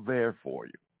still there for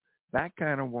you. That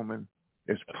kind of woman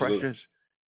is precious.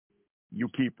 You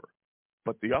keep her.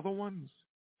 But the other ones,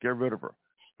 get rid of her.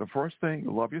 The first thing,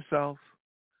 love yourself.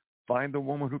 Find a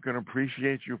woman who can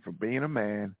appreciate you for being a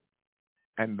man,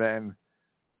 and then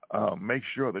make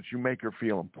sure that you make her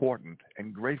feel important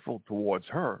and grateful towards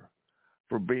her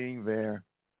for being there,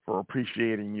 for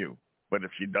appreciating you. But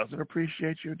if she doesn't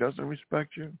appreciate you, doesn't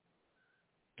respect you,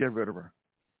 get rid of her.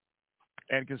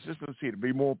 And consistency, to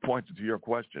be more pointed to your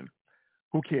question,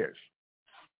 who cares?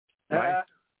 Right?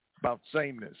 About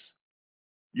sameness.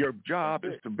 Your job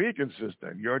is to be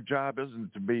consistent. Your job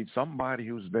isn't to be somebody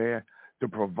who's there to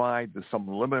provide some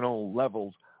liminal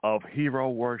levels of hero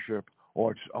worship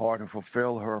or to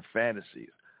fulfill her fantasies.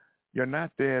 You're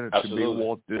not there to be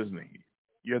Walt Disney.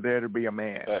 You're there to be a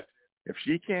man. If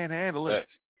she can't handle it,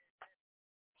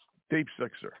 deep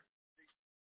six her.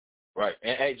 Right.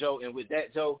 And hey, Joe, and with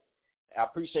that, Joe, I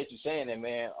appreciate you saying that,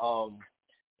 man.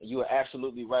 You are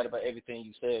absolutely right about everything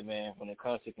you said, man. When it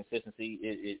comes to consistency,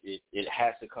 it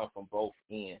has to come from both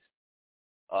ends.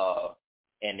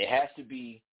 And it has to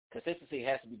be, consistency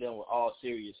has to be done with all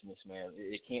seriousness, man.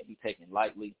 It can't be taken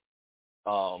lightly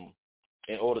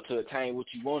in order to attain what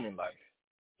you want in life,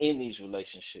 in these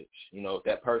relationships. You know, if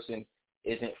that person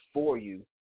isn't for you,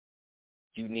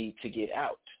 you need to get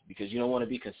out, because you don't want to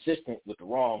be consistent with the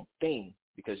wrong thing,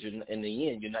 because in the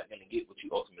end, you're not going to get what you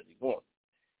ultimately want.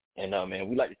 And, man,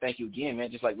 we'd like to thank you again,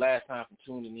 man, just like last time, for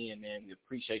tuning in, man. We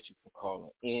appreciate you for calling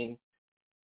in.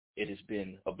 It has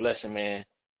been a blessing, man.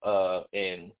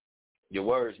 And your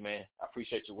words, man, I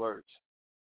appreciate your words.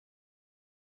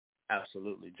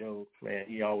 Absolutely, Joe, man,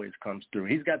 he always comes through.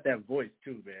 He's got that voice,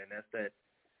 too, man.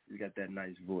 He's got that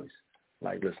nice voice.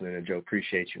 Like listening to Joe.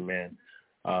 Appreciate you, man.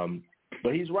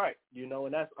 But he's right, you know,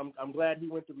 and I'm glad he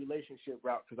went the relationship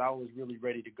route, because I was really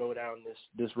ready to go down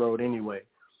this road anyway.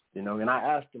 You know, and I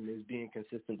asked him, is being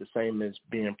consistent the same as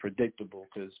being predictable?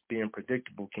 Because being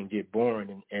predictable can get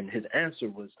boring. And his answer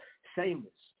was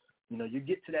sameness. You know, you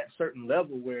get to that certain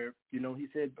level where, you know, he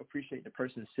said, appreciate the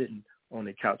person sitting on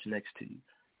the couch next to you.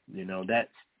 You know,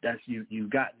 that's you've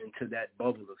gotten into that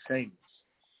bubble of sameness,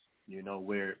 you know,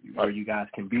 where you guys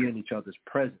can be in each other's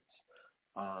presence.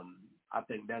 I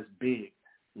think that's big,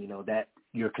 you know, that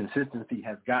your consistency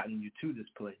has gotten you to this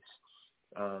place.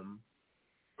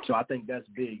 So I think that's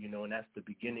big, you know, and that's the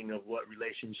beginning of what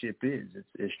relationship is.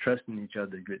 It's trusting each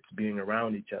other. It's being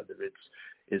around each other.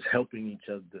 It's helping each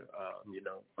other, you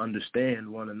know,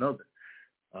 understand one another.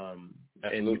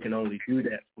 And you can only do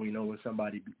that, you know, when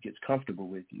somebody gets comfortable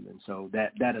with you. And so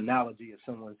that analogy of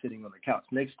someone sitting on the couch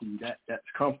next to you, that's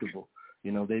comfortable.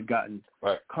 You know, they've gotten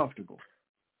comfortable.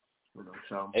 You know,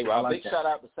 so hey, Rob, big shout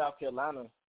out to South Carolina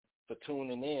for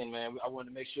tuning in, man. I want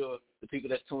to make sure the people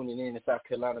that's tuning in South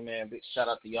Carolina, man, big shout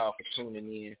out to y'all for tuning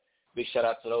in. Big shout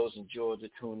out to those in Georgia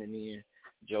tuning in.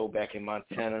 Joe back in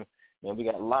Montana. Man, we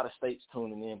got a lot of states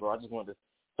tuning in, bro. I just wanted to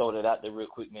throw that out there real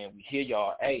quick, man. We hear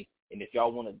y'all. Hey, and if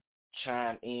y'all want to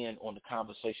chime in on the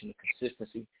conversation of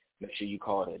consistency, make sure you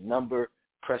call that number.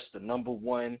 Press the number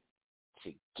 1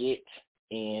 to get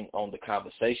in on the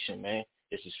conversation, man.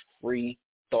 This is Free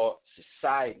Thought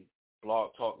Society,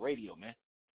 Blog Talk Radio, man.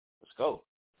 Let's go.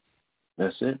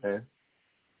 That's it, man.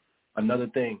 Another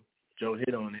thing, Joe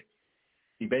hit on it.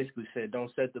 He basically said,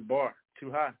 don't set the bar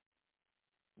too high.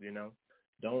 You know,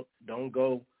 don't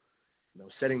go, you know,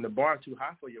 setting the bar too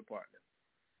high for your partner.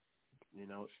 You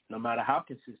know, no matter how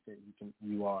consistent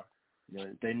you are, you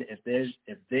know,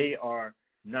 if they are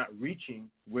not reaching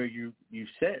where you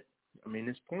set, I mean,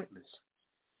 it's pointless.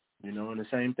 You know, and the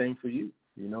same thing for you.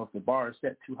 You know, if the bar is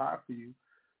set too high for you,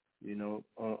 you know,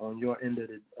 on your end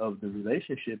of the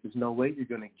relationship, there's no way you're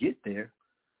going to get there.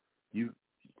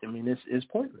 It's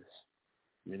pointless.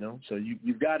 You know, so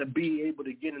you've got to be able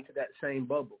to get into that same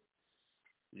bubble.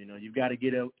 You know, you've got to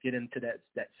get into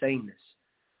that sameness.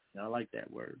 And I like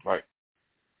that word. Right.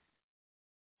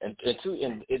 And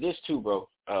it is too, bro.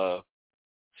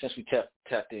 Since we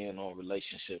tapped in on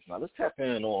relationships, now let's tap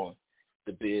in on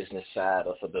the business side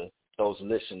of those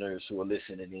listeners who are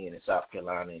listening in South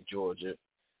Carolina and Georgia,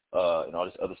 and all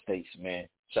these other states, man.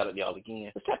 Shout out to y'all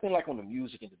again. Let's tap in like on the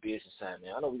music and the business side,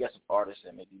 man. I know we got some artists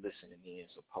that may be listening in,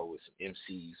 some poets, some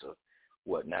MCs or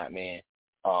whatnot, man.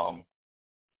 I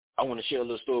want to share a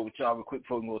little story with y'all real quick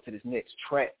before we go to this next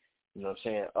track. You know what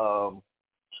I'm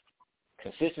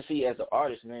saying? Consistency as an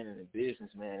artist, man, and in business,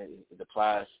 man, it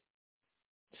applies.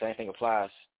 The same thing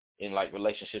applies in like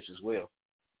relationships as well.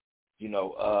 You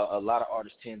know, a lot of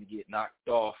artists tend to get knocked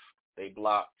off, they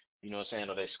block, you know what I'm saying,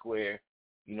 or they square,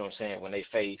 you know what I'm saying, when they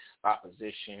face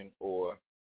opposition or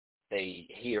they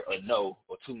hear a no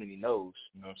or too many no's,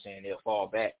 you know what I'm saying, they'll fall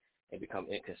back and become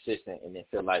inconsistent and then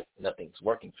feel like nothing's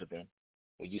working for them.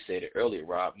 When you said it earlier,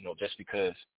 Rob, you know, just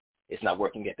because it's not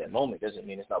working at that moment doesn't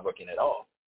mean it's not working at all.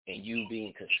 And you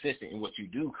being consistent in what you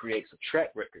do creates a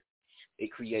track record.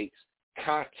 It creates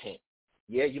content.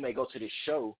 Yeah, you may go to this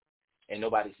show and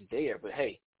nobody's there, but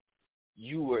hey,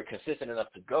 you were consistent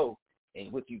enough to go,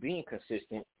 and with you being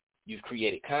consistent, you've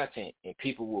created content, and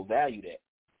people will value that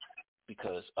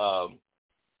because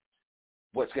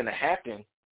what's going to happen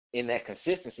in that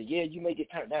consistency, yeah, you may get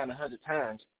turned down 100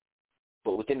 times,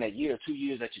 but within that year or 2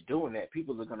 years that you're doing that,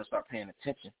 people are going to start paying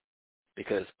attention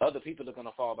because other people are going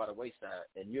to fall by the wayside,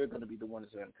 and you're going to be the one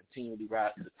that's going to continually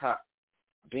rise to the top,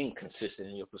 being consistent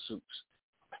in your pursuits.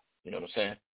 You know what I'm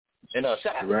saying? And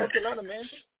shout out to North Carolina, man.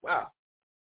 Wow.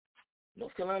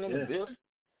 North Carolina in the building.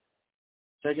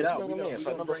 Check it out. We're going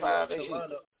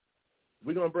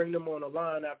to bring them on the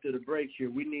line after the break here.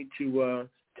 We need to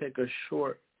take a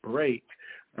short break.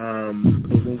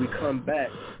 When we come back,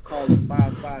 call it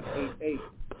 5588.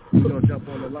 We're going to jump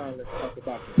on the line. Let's talk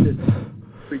about consistency.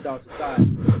 Free Thought Society.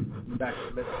 I'm back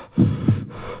in a minute.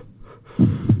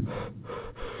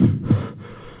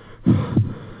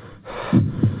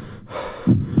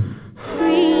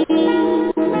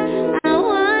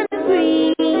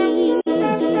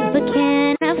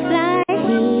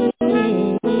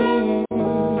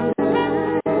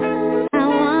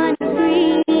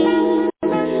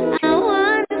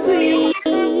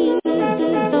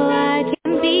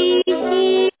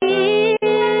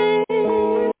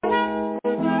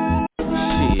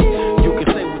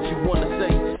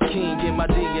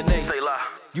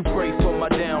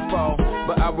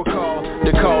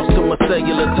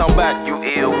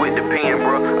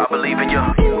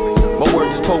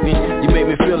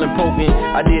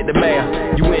 I did the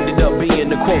math, you ended up being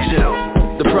the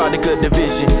quotient, the product of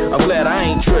division. I'm glad I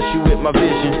ain't trust you with my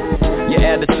vision. Your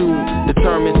attitude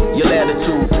determines your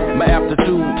latitude. My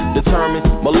aptitude determines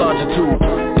my longitude.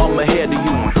 I'm ahead of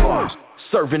you,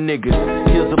 serving niggas.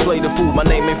 Here's a plate of food, my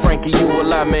name ain't Frankie, you a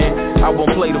lie, man. I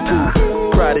won't play the fool.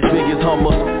 Pride as big as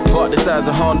Hummers, heart the size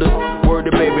of Hondas. Word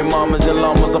to baby mamas and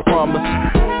llamas, I promise.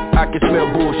 I can smell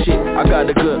bullshit, I got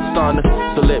a good sinus,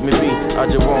 so let me be, I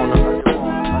just wanna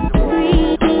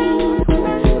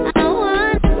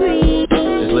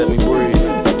let me breathe.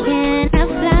 I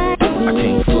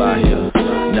can't fly here,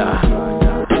 nah.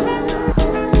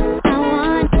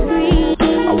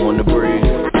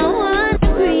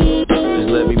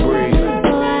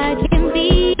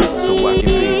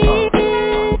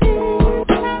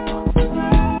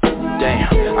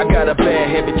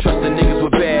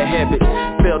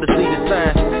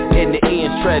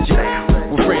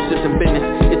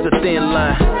 thin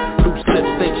line. Loose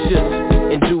lips think shits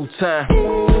in due time.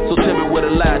 So tell me what a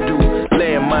lie do,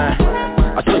 landmine.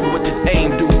 I'll show you what this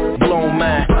aim do, blown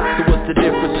mind. So what's the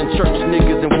difference in church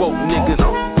niggas and woke niggas?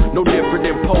 No different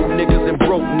than poor niggas and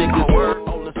broke niggas.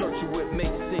 All the search you what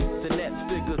makes sense and that's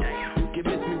figures. You can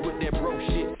miss me with that bro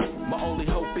shit. My only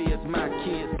hope is my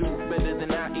kids do better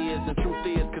than I is. And truth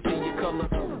is, cause see your color,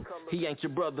 he ain't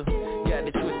your brother. Got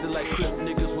it twisted like crip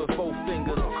niggas with 4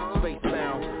 fingers.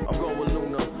 Spacebound, I'm going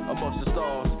lunar amongst the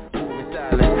stars. Moving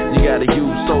silent, you gotta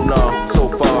use sonar. So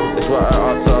far, that's why I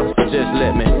alter. So just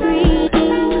let me breathe.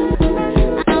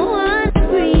 I wanna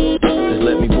breathe. Just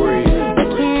let me breathe.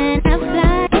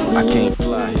 I can't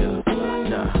fly here,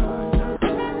 nah.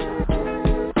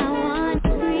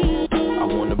 I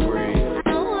wanna breathe.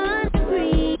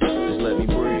 Just let me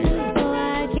breathe. So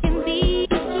I can be.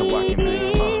 I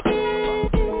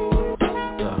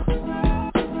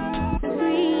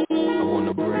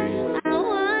wanna breathe.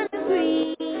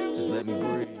 Just let me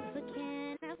breathe.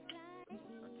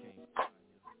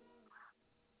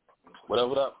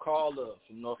 What up, caller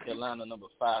from North Carolina, number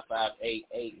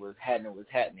 5588. What's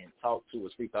happening? Talk to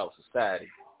us, Free Thought Society.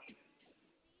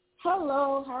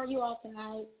 Hello, how are you all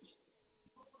tonight?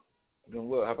 Doing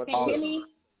well. How about you? Can you hear me?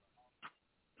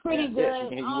 Pretty good. Yeah,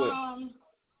 can hear you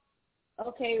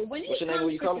Okay, when What's it your name?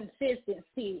 Where you comes to calling?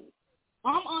 consistency,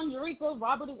 I'm Andrika.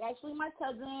 Robert is actually my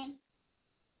cousin.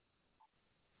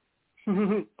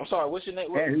 I'm sorry, what's your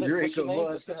name? What's your name?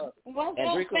 What's up? What's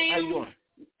Andrika, up, fam? how you doing?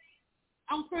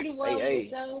 I'm pretty well. Hey.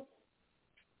 Yourself?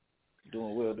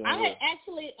 Doing well. I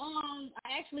actually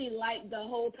like the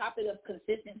whole topic of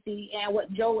consistency, and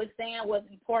what Joe was saying was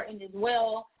important as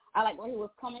well. I like where he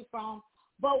was coming from.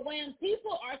 But when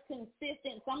people are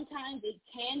consistent, sometimes it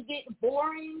can get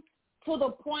boring to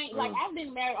the point, like I've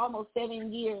been married almost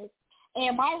 7 years,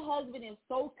 and my husband is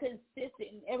so consistent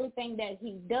in everything that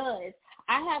he does.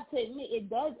 I have to admit, it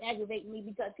does aggravate me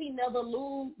because he never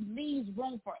leaves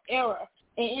room for error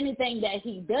in anything that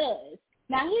he does.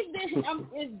 Now,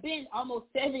 it's been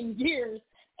almost 7 years,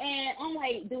 and I'm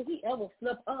like, do he ever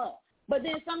slip up? But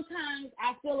then sometimes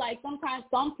I feel like sometimes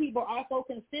some people are so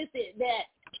consistent that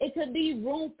it could be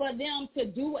room for them to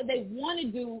do what they want to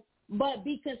do, but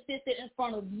be consistent in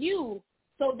front of you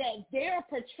so that they're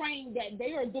portraying that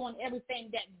they are doing everything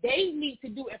that they need to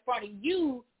do in front of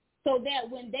you so that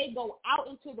when they go out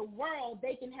into the world,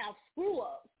 they can have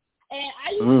screw-ups. And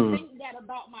I used to think that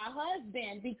about my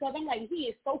husband because I'm like, he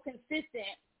is so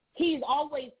consistent. He's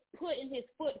always putting his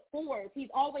foot forward. He's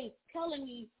always telling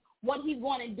me what he's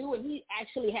going to do, and he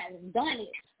actually has done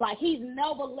it. Like, he's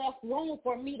never left room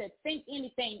for me to think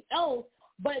anything else.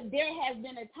 But there has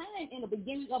been a time in the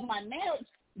beginning of my marriage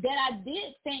that I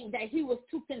did think that he was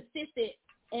too consistent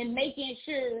in making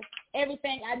sure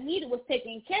everything I needed was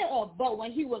taken care of. But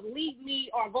when he would leave me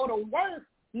or go to work,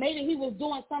 maybe he was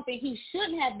doing something he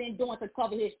shouldn't have been doing to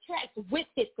cover his tracks with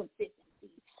his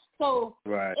consistency. So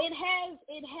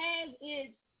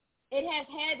it has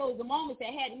had those moments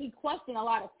that had me question a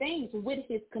lot of things with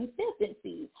his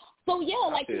consistency. So, yeah,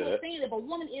 like you were saying, if a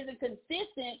woman isn't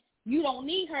consistent, you don't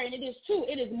need her, and it is true.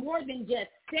 It is more than just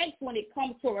sex when it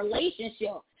comes to a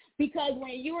relationship, because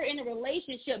when you're in a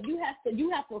relationship, you have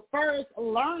to first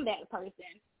learn that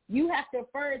person. You have to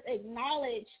first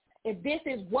acknowledge if this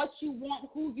is what you want,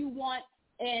 who you want,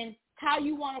 and how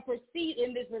you want to proceed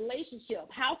in this relationship.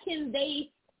 How can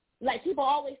they, like people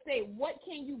always say, what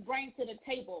can you bring to the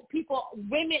table? People,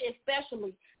 women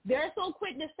especially, they're so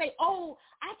quick to say, oh,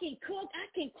 I can cook, I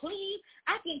can clean,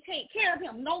 I can take care of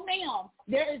him. No, ma'am.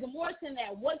 There is more to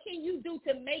that. What can you do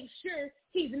to make sure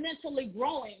he's mentally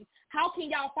growing? How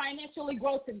can y'all financially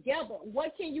grow together?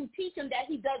 What can you teach him that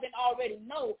he doesn't already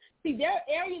know? See, there are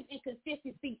areas in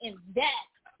consistency in that.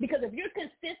 Because if you're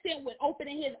consistent with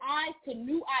opening his eyes to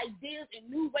new ideas and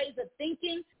new ways of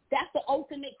thinking, that's the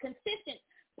ultimate consistent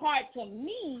part to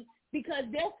me, because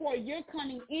therefore you're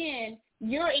coming in,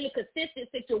 you're in a consistent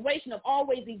situation of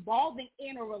always evolving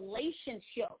in a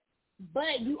relationship.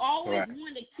 But you always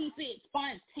want to keep it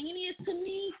spontaneous to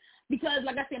me because,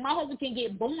 like I said, my husband can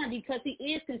get bored because he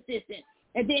is consistent.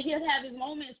 And then he'll have his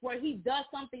moments where he does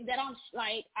something that I'm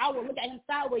like, I will look at him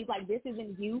sideways like, this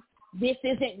isn't you. This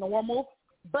isn't normal.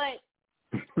 But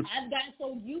I've gotten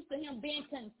so used to him being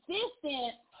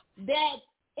consistent that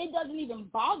it doesn't even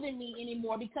bother me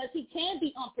anymore because he can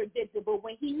be unpredictable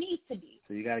when he needs to be.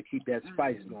 So you got to keep that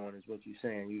spice going is what you're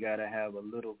saying. You got to have a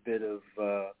little bit of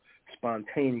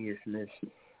spontaneousness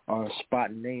or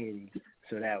spontaneity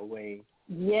so that way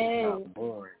it's not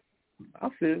boring. I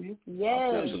feel you.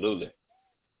 Yes. Absolutely.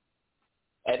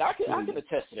 And I can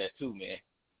attest to that too, man.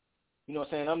 You know what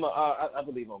I'm saying? I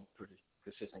believe I'm a pretty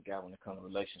consistent guy when it comes to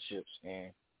relationships,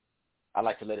 and I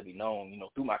like to let it be known,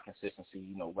 through my consistency,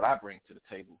 what I bring to the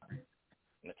table and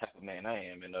the type of man I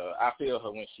am. And I feel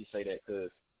her when she say that,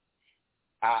 because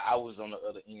I was on the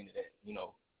other end of that,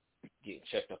 getting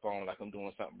checked up on like I'm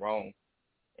doing something wrong.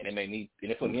 And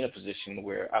it put me in a position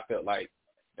where I felt like,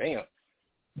 damn,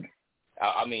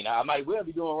 I might well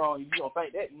be doing wrong. You don't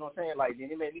think that, you know what I'm saying? Like,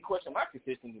 then it made me question my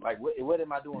consistency. Like, what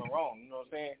am I doing wrong? You know what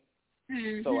I'm saying?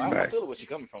 Mm-hmm. So I feel where she's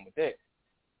coming from with that.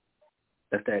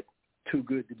 That's that too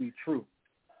good to be true.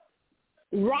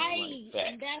 Right,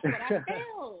 and that's what I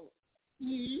felt.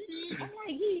 Mm-hmm.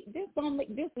 I'm like,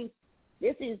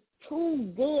 this is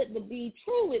too good to be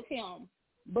true with him.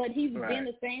 But he's been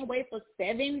the same way for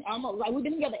we've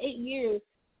been together 8 years.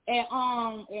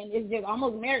 And it's just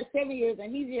almost married 7 years,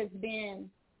 and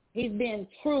he's been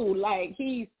true. Like,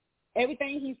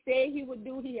 everything he said he would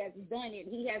do, he has done it.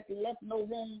 He has left no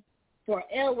room for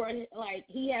error. Like,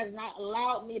 he has not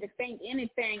allowed me to think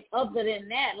anything other than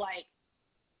that. Like,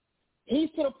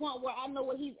 he's to the point where I know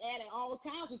where he's at all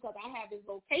times because I have his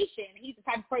location. He's the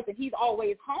type of person, he's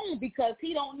always home because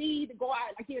he don't need to go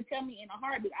out. Like, he'll tell me in a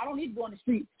heartbeat, I don't need to go on the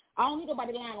street. I don't need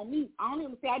nobody lying on me. I don't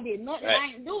even say I did nothing. Right.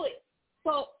 I didn't do it.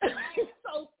 So that's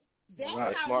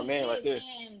how smart man right there.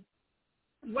 And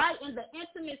in the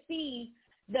intimacy,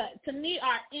 to me,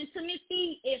 our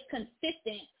intimacy is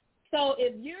consistent. So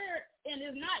if and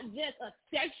it's not just a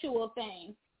sexual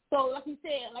thing. So like you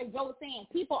said, like Joe was saying,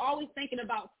 people are always thinking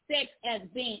about sex as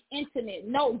being intimate.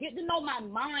 No, get to know my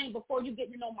mind before you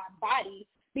get to know my body.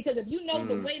 Because if you know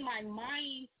the way my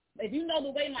mind, if you know the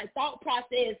way my thought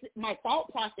process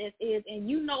is, and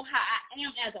you know how I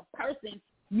am as a person,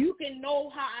 you can know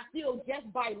how I feel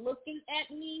just by looking at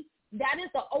me. That is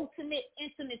the ultimate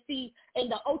intimacy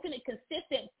and the ultimate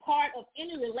consistent part of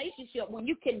any relationship when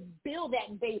you can build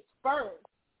that base first.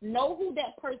 Know who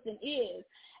that person is.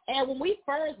 And when we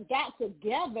first got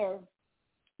together,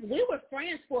 we were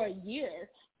friends for a year.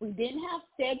 We didn't have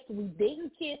sex, we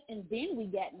didn't kiss, and then we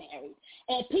got married.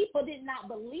 And people did not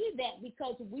believe that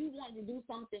because we wanted to do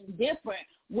something different.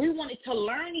 We wanted to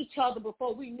learn each other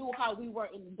before we knew how we were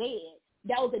in bed.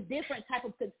 That was a different type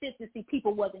of consistency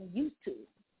people wasn't used to.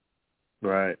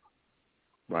 Right.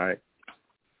 And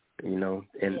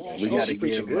we got to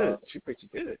give she pretty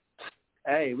good.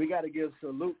 Hey, we got to give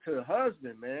salute to the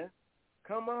husband, man.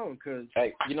 Come on, cause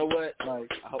hey, you know what? Like,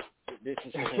 I hope this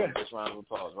is him. This round of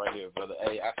applause right here, brother.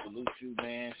 Hey, I salute you,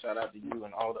 man. Shout out to you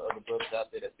and all the other brothers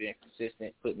out there that's being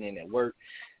consistent, putting in that work,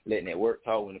 letting that work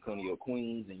talk when it comes to your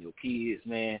queens and your kids,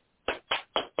 man.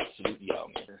 Salute y'all,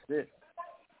 man. That's it.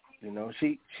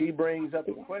 She brings up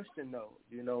a question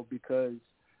though, because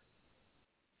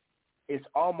it's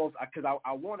almost, because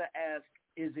I want to ask,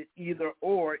 is it either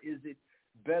or? Is it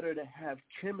better to have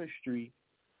chemistry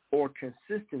or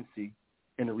consistency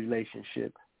in a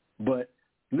relationship? But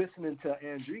listening to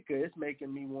Andrika, it's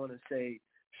making me want to say,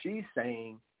 she's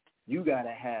saying you got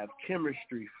to have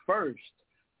chemistry first,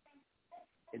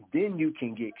 and then you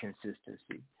can get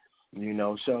consistency.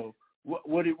 So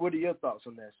what are your thoughts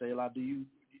on that, Selah? Is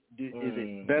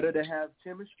it better to have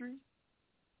chemistry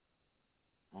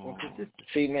or consistency?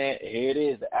 See, man, here it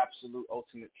is, the absolute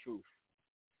ultimate truth.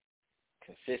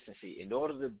 Consistency. In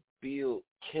order to build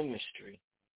chemistry,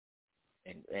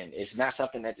 and it's not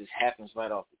something that just happens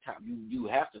right off the top. You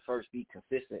have to first be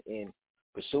consistent in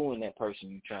pursuing that person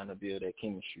you're trying to build that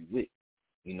chemistry with.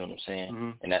 You know what I'm saying?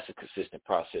 Mm-hmm. And that's a consistent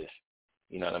process.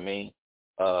 You know what I mean?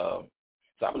 So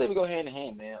I believe we go hand in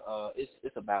hand, man.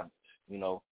 It's a balance.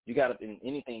 You got to, in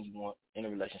anything you want in a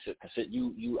relationship,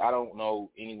 I don't know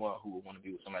anyone who would want to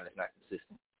be with somebody that's not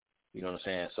consistent. You know what I'm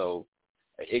saying? So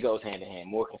it goes hand in hand.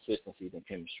 More consistency than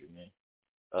chemistry, man.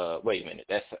 Wait a minute.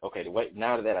 That's okay.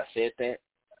 Now that I said that,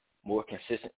 more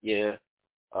consistent. Yeah.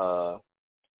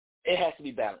 It has to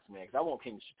be balanced, man. Because I want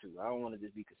chemistry too. I don't want to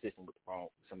just be consistent with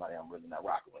somebody I'm really not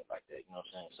rocking with like that. You know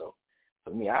what I'm saying? So for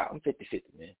me, I'm 50-50,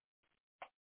 man.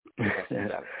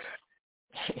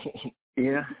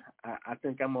 Yeah, I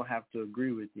think I'm gonna have to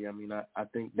agree with you. I mean, I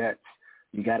think that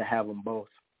you got to have them both.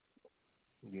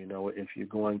 If you're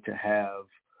going to have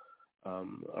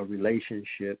a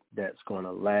relationship that's going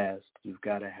to last, you've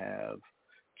got to have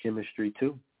chemistry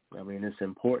too. I mean, it's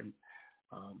important.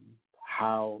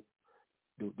 How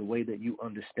the way that you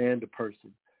understand the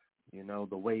person,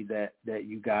 the way that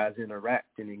you guys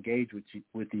interact and engage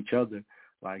with each other,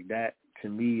 like that to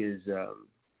me is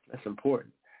that's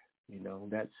important.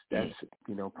 That's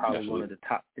probably Absolutely. one of the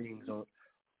top things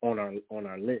on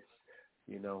our list.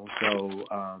 So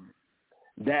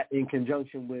that in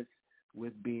conjunction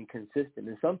with being consistent,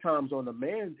 and sometimes on the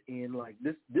man's end, like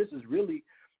this is really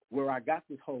where I got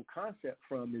this whole concept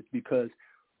from, is because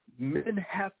men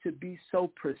have to be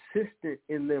so persistent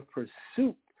in their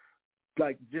pursuit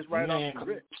Like, just right off the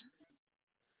rip.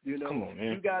 You know, come on,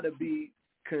 man. You got to be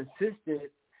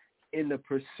consistent in the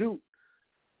pursuit.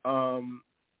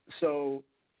 So,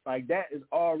 like, that is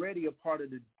already a part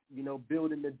of the, you know,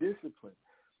 building the discipline.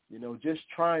 You know, just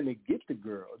trying to get the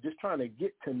girl, just trying to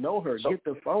get to know her, get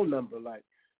the phone number. Like,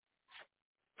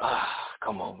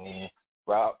 come on, man.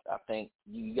 Rob, I think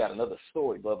you got another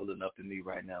story bubbling up in me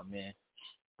right now, man.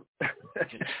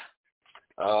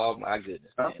 Oh my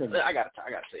goodness, man. I gotta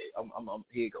say it. I'm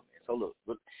here you go, man. So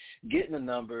look, getting a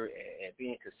number and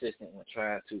being consistent and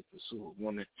trying to pursue a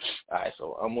woman. All right,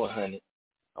 so I'm 100.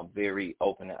 I'm very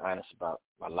open and honest about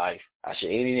my life. I share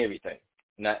any and everything,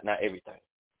 not everything,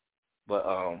 but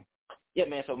yeah,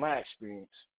 man. So my experience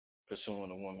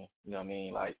pursuing a woman, you know what I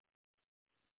mean, like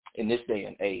in this day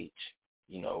and age,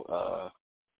 you know,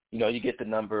 you get the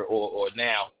number, or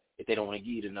now. If they don't want to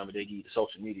give you the number, they give you the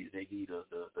social media, they give you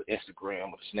the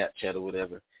Instagram or the Snapchat or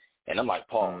whatever. And I'm like,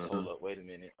 pause, hold up, wait a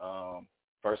minute.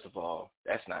 First of all,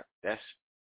 that's not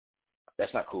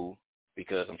cool,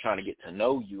 because I'm trying to get to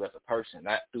know you as a person,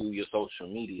 not through your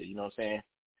social media. You know what I'm saying?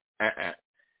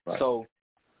 Right. So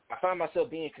I find myself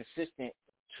being consistent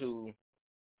to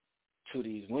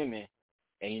these women,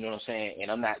 and you know what I'm saying,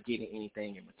 and I'm not getting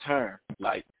anything in return.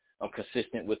 Like, I'm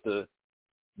consistent with the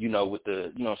you know what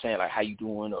I'm saying, like, how you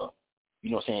doing, or, you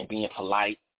know what I'm saying, being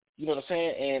polite, you know what I'm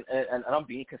saying, and I'm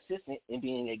being consistent in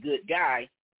being a good guy,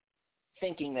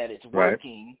 thinking that it's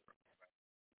working,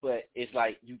 but it's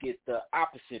like you get the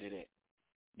opposite of that.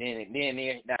 Then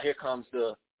now here comes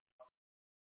the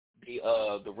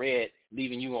red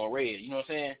leaving you on red, you know what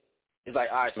I'm saying? It's like,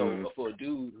 all right, so for a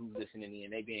dude who's listening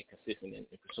in, they being consistent in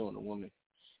pursuing a woman,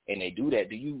 and they do that,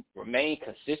 do you remain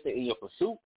consistent in your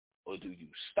pursuit, or do you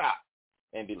stop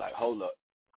and be like, hold up,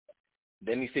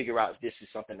 let me figure out if this is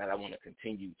something that I want to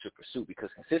continue to pursue? Because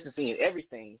consistency in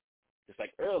everything, just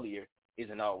like earlier,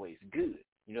 isn't always good.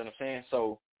 You know what I'm saying?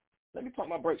 So let me pump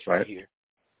my brakes right here.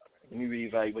 Let me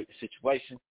reevaluate the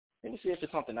situation. Let me see if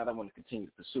it's something that I want to continue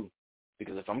to pursue.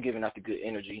 Because if I'm giving out the good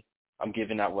energy, I'm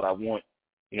giving out what I want,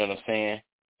 you know what I'm saying,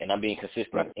 and I'm being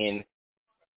consistent in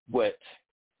what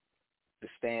the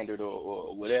standard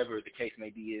or whatever the case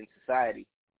may be in society,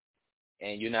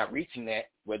 and you're not reaching that,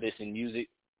 whether it's in music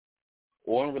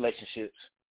or in relationships,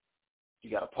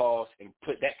 you got to pause and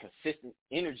put that consistent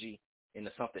energy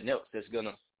into something else that's going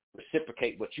to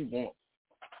reciprocate what you want.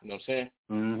 You know what I'm saying?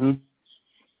 Mm-hmm.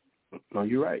 No,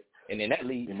 you're right. And then that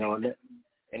leads, go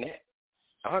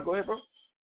ahead, bro.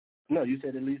 No, you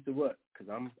said it leads to what?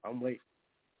 Because I'm waiting.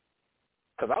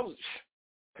 Because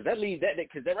that leads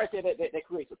because that right there, that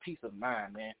creates a peace of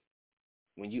mind, man.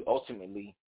 When you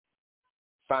ultimately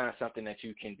find something that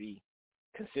you can be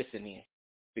consistent in,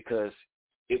 because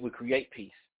it would create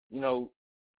peace. You know,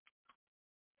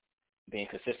 being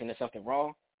consistent in something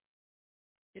wrong,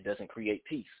 it doesn't create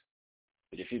peace.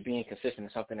 But if you're being consistent in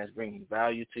something that's bringing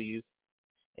value to you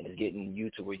and is getting you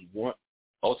to where you want,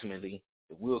 ultimately,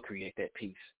 it will create that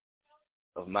peace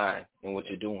of mind in what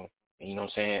you're doing. And you know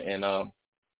what I'm saying?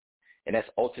 And that's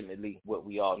ultimately what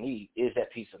we all need, is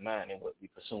that peace of mind in what we're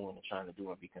pursuing and trying to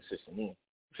do and be consistent in. You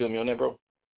feel me on that, bro?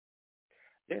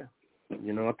 Yeah.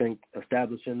 You know, I think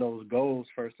establishing those goals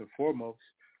first and foremost,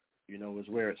 you know, is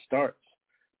where it starts.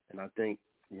 And I think,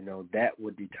 you know, that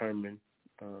would determine,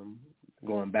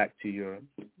 going back to your,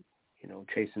 you know,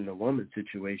 chasing the woman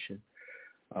situation,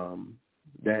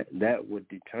 that would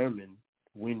determine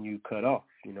when you cut off.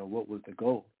 You know, what was the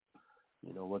goal?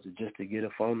 You know, was it just to get a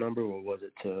phone number, or was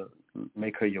it to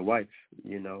make her your wife?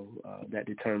 You know, that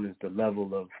determines the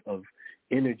level of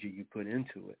energy you put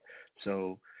into it.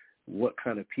 So what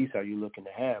kind of peace are you looking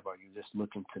to have? Are you just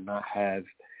looking to not have,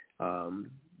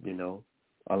 you know,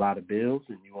 a lot of bills,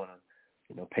 and you want to,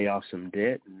 you know, pay off some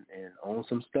debt and own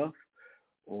some stuff?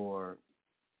 Or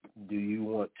do you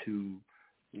want to,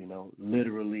 you know,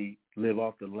 literally live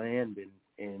off the land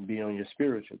and be on your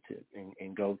spiritual tip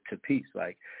and go to peace?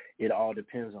 Like, it all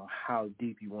depends on how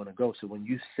deep you want to go. So when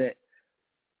you set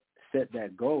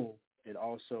that goal, it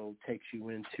also takes you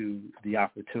into the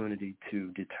opportunity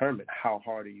to determine how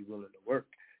hard are you willing to work.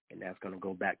 And that's going to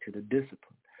go back to the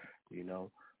discipline, you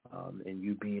know, and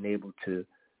you being able to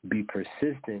be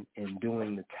persistent in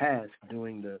doing the task,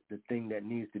 doing the thing that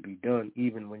needs to be done,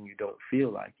 even when you don't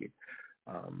feel like it.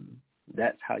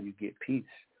 That's how you get peace.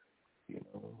 You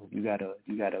know, you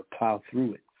gotta plow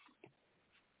through it.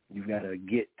 You gotta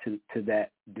get to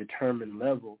that determined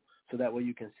level, so that way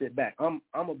you can sit back. I'm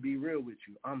gonna be real with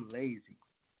you. I'm lazy,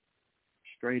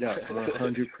 straight up,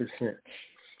 100%.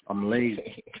 I'm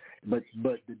lazy. But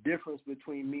the difference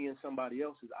between me and somebody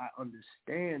else is I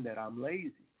understand that I'm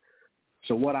lazy.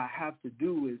 So what I have to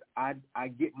do is I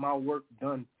get my work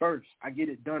done first. I get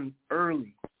it done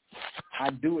early. I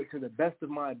do it to the best of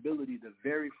my ability the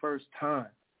very first time.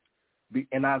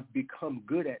 And I've become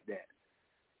good at that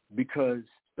because.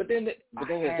 But then is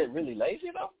it really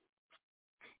lazy though?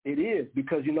 It is,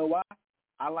 because you know why?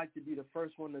 I like to be the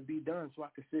first one to be done so I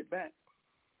can sit back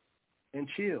and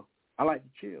chill. I like to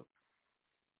chill.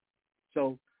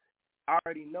 So I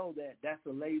already know that that's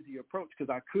a lazy approach,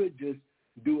 because I could just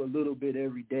do a little bit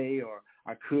every day, or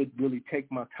I could really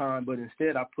take my time, but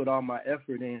instead I put all my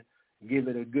effort in, give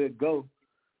it a good go,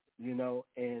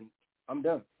 and I'm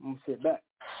done. I'm going to sit back.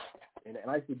 And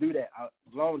I used to do that.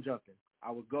 Long jumping.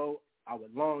 I would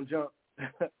long jump,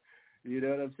 you know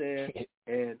what I'm saying?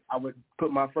 And I would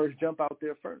put my first jump out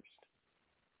there first.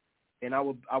 And I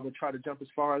would try to jump as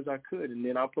far as I could, and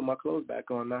then I'll put my clothes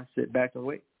back on and I sit back and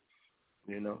wait,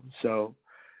 So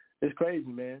it's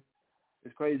crazy, man.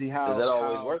 It's crazy how, does that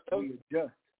always work, though? we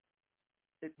adjust.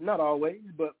 It's not always,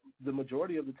 but the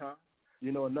majority of the time,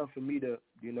 enough for me to,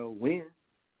 win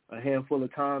a handful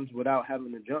of times without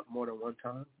having to jump more than one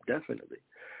time, definitely.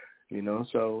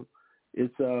 So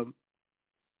it's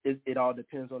it all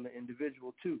depends on the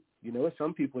individual too. There's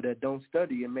some people that don't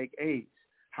study and make A's.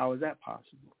 How is that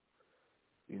possible?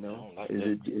 Is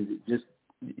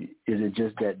it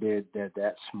just that they're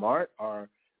that smart, or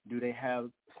do they have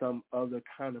some other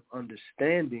kind of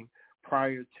understanding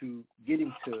prior to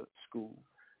getting to school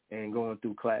and going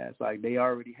through class? Like, they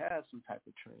already have some type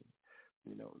of training,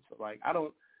 So like, I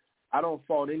don't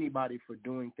fault anybody for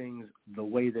doing things the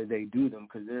way that they do them,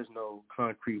 because there's no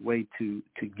concrete way to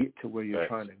get to where you're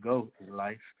trying to go in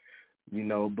life,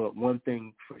 But one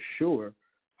thing for sure,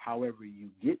 however you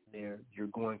get there, you're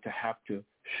going to have to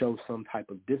show some type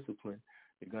of discipline.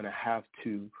 You're going to have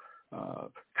to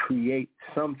create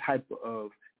some type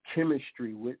of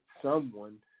chemistry with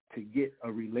someone to get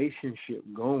a relationship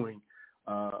going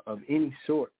of any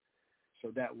sort,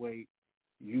 so that way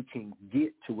you can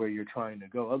get to where you're trying to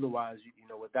go. Otherwise,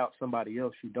 without somebody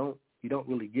else, you don't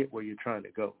really get where you're trying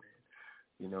to go,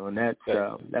 man. And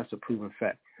that's a proven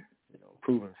fact.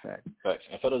 Proven fact. Facts.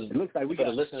 And for those, it looks like we got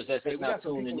the listeners that's not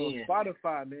tuning in. On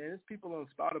Spotify, man. There's people on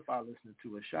Spotify listening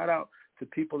to us. Shout out to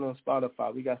people on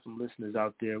Spotify. We got some listeners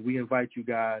out there. We invite you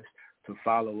guys to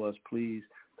follow us. Please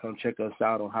come check us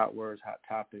out on Hot Words, Hot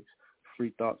Topics,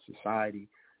 Free Thought Society.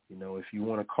 If you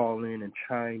want to call in and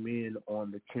chime in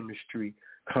on the chemistry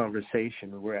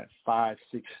conversation, we're at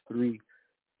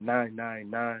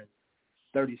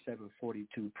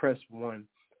 563-999-3742. Press 1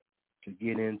 to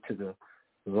get into the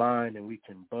line, and we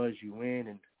can buzz you in,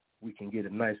 and we can get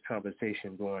a nice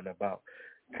conversation going about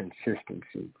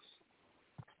consistencies.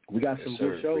 We got some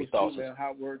good shows too, man.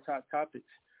 Hot Words, Hot Topics.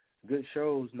 Good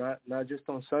shows, not just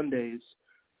on Sundays.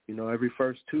 Every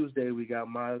first Tuesday we got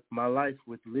My Life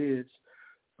with Liz.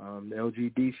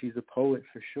 LGD, she's a poet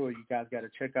for sure. You guys got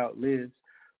to check out Liz.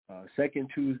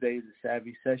 Second Tuesdays is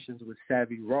Savvy Sessions with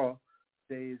Savvy Raw.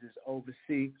 Days is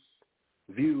Overseas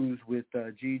Views with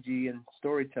Gigi and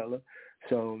Storyteller.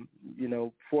 So,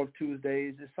 fourth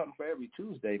Tuesdays is something for every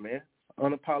Tuesday, man.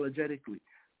 Unapologetically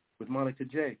with Monica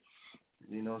J.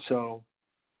 So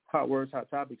Hot Words, Hot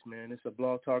Topics, man. It's a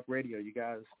blog talk radio. You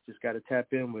guys just got to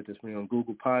tap in with us. We're on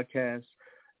Google Podcasts,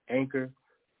 Anchor,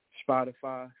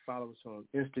 Spotify. Follow us on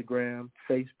Instagram,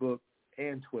 Facebook,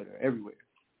 and Twitter, everywhere.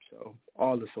 So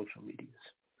all the social medias.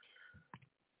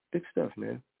 Big stuff,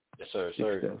 man. Yes, sir.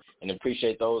 And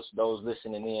appreciate those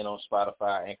listening in on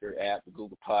Spotify, Anchor app, the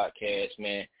Google Podcasts,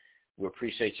 man. We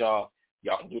appreciate y'all.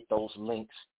 Y'all can get those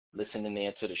links listening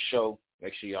in to the show.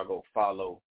 Make sure y'all go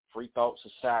follow Free Thought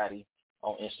Society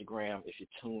on Instagram. If you're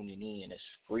tuning in, it's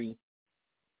Free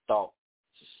Thought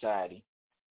Society.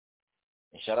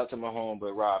 And shout out to my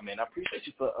homeboy Rob, man. I appreciate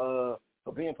you for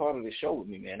being part of the show with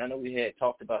me, man. I know we had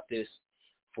talked about this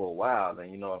for a while, and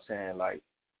you know what I'm saying, like,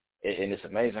 and it's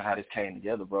amazing how this came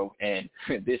together, bro. And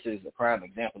this is a prime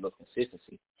example of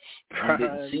consistency. We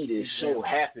didn't see this show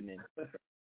happening.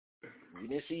 We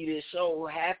didn't see this show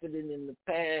happening in the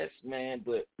past, man,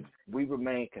 but we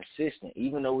remained consistent.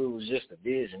 Even though it was just a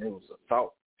vision, it was a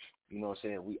thought. You know what I'm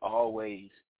saying? We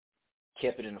always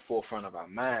kept it in the forefront of our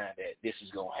mind that this is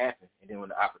going to happen. And then when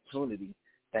the opportunity,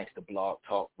 thanks to Blog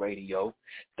Talk Radio,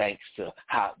 thanks to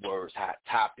Hot Words, Hot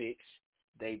Topics,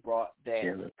 they brought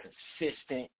that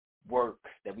consistent work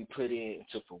that we put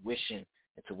into fruition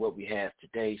into what we have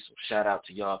today. So shout out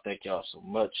to y'all. Thank y'all so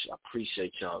much. I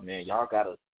appreciate y'all, man. Y'all got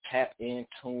to tap in,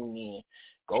 tune in.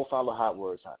 Go follow Hot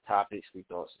Words, Hot Topics, Free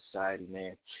Thought Society,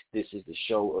 man. This is the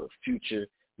show of the future.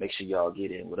 Make sure y'all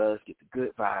get in with us, get the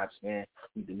good vibes, man.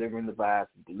 We delivering the vibes,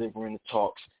 we delivering the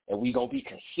talks, and we going to be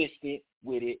consistent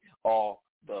with it all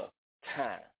the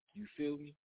time. You feel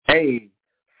me? Hey,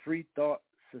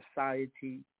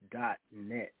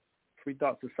 freethoughtsociety.net.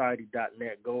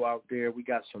 freethoughtsociety.net. Go out there. We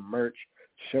got some merch,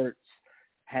 shirts,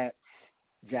 hats,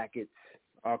 jackets,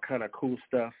 all kind of cool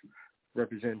stuff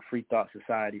representing Free Thought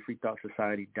Society,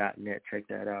 freethoughtsociety.net. Check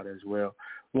that out as well.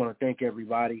 I want to thank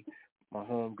everybody. My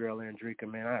homegirl, Andrika,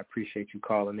 man, I appreciate you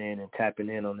calling in and tapping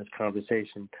in on this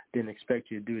conversation. Didn't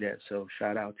expect you to do that, so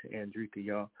shout out to Andrika,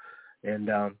 y'all. And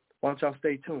why don't y'all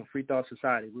stay tuned? Free Thought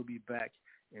Society. We'll be back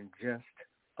in just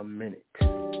a minute. You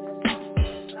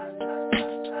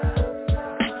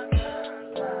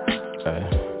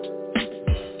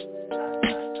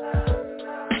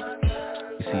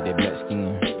see that black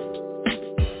skin?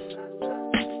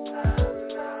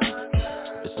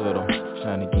 That's what I'm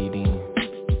trying to get in.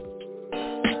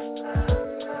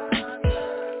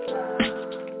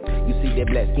 You see that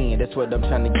black skin? That's what I'm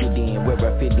trying to get in. Where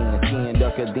I fit in, skin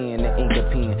darker than the ink of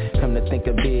pen. Come to think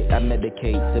of it, I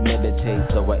medicate to meditate.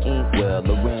 So I ink well,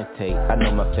 orientate. I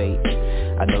know my fate,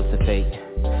 I know it's a fate.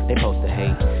 They supposed to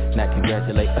hate, not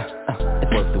congratulate.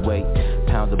 It's worth the wait.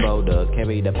 Pounds of boulders,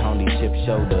 carry the pound these chip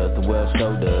shoulders. The world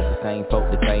showed us the same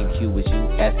folk, the same hue as you.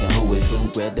 Asking who is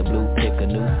who, red the blue, pick a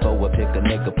noose. Forward, pick a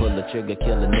nigga, pull a trigger,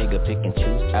 kill a nigga, pick and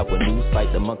choose. I will lose,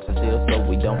 fight amongst ourselves so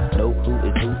we don't know who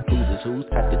is who, who's is who's.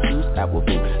 How to choose, I will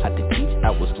boo. How to teach,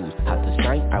 I will schools. How to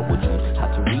strike, I will use.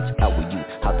 How to reach, I will use.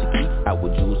 How to keep, I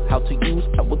will use. How to use,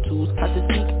 I will choose. How to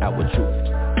speak, I will truth.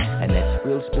 And that's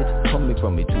real spit coming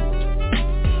from me too.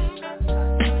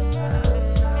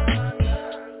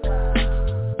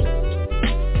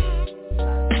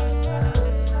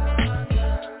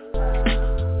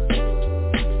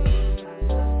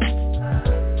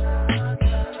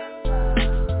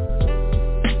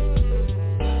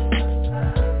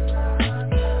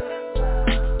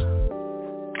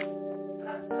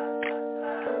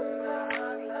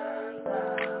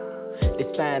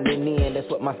 In, that's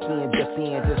what my skin just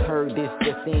in. Just heard this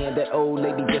just in. That old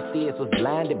lady just is was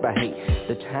blinded by hate.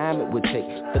 The time it would take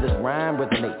for this rhyme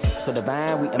resonate. So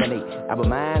divine we emanate, our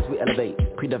minds we elevate.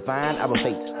 Predefine our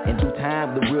fates. In due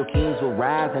time the real kings will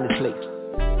rise in this place.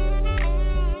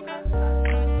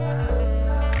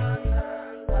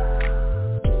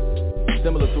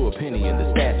 Similar to a penny in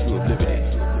the Statue of Liberty.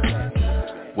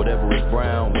 Whatever is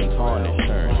brown when tarnished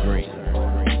turns green.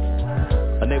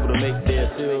 Unable to make their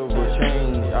silver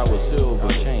change, our silver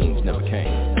change never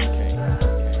came.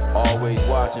 Always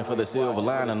watching for the silver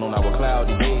lining on our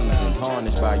cloudy days and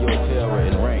tarnished by your terror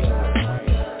and rain.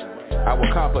 Our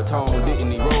copper tone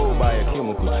didn't erode by a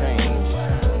chemical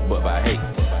change, but by hate.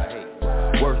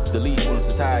 Worth the least in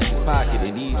society's pocket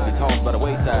and easily tossed by the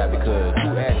wayside because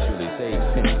who actually saves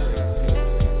pennies?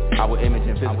 Our image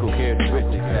and physical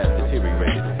characteristics have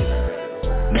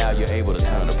deteriorated. Now you're able to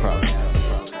turn a profit.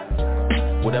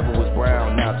 Whatever was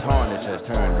brown, now tarnished, has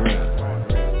turned green.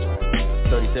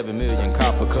 37 million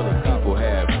copper-colored people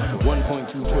have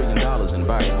 $1.2 trillion in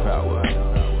buying power.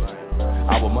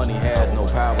 Our money has no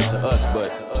power to us,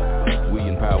 but we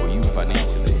empower you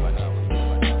financially.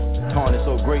 Tarnished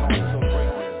so greatly,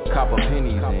 copper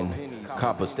pennies and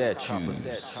copper statues.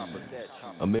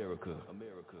 America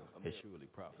has surely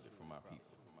profited from our people.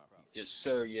 Yes,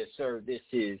 sir. Yes, sir. This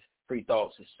is Free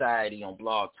Thought Society on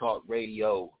Blog Talk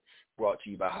Radio. Brought to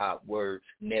you by Hot Words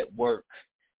Network.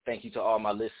 Thank you to all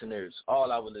my listeners,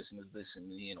 all our listeners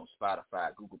listening in on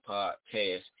Spotify, Google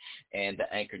Podcasts, and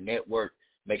the Anchor Network.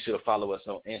 Make sure to follow us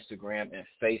on Instagram and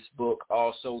Facebook,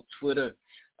 also Twitter,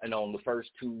 and on the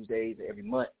first Tuesdays of every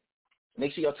month.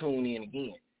 Make sure y'all tune in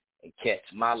again and catch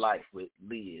My Life with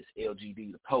Liz,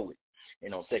 LGD the Poet.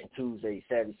 And on second Tuesdays,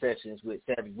 Savvy Sessions with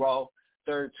Savvy Raw.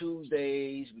 Third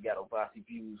Tuesdays, we got Obasi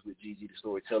Views with Gigi the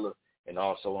Storyteller. And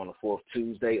also on the fourth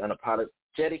Tuesday,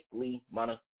 Unapologetically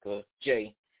Monica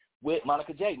J with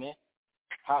Monica J, man.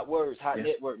 Hot Words, Hot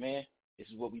Network, man. This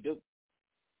is what we do.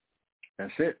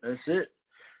 That's it.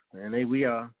 And we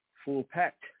are full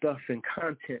packed stuff and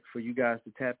content for you guys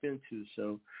to tap into.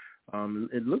 So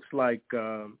it looks like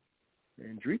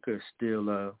Andrika is still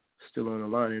on the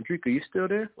line. Andrika, you still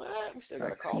there? Well, we still got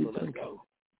to call her. Let's go.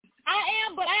 I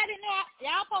am, but I didn't know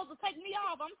y'all supposed to take me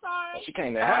off. I'm sorry. Well, she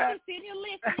came in I hot. was sitting here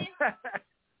listening.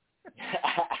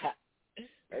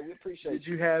 Hey, we appreciate Did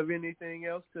you have anything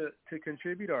else to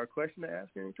contribute or a question to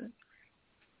ask or anything?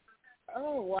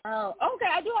 Oh, wow. Okay,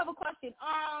 I do have a question.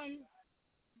 I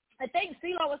think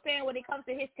Selah was saying when it comes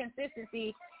to his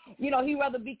consistency, he'd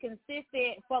rather be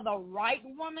consistent for the right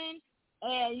woman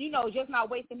and, just not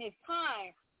wasting his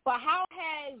time. But how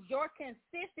has your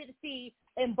consistency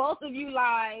in both of you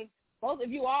guys'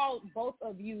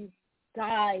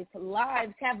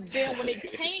 lives have been when it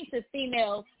came to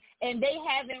females and they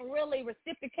haven't really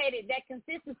reciprocated that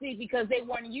consistency because they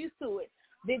weren't used to it.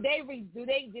 Did they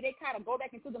kind of go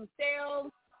back into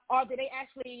themselves, or did they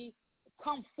actually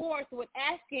come forth with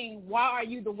asking, why are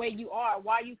you the way you are?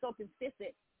 Why are you so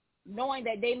consistent? Knowing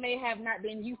that they may have not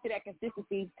been used to that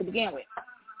consistency to begin with.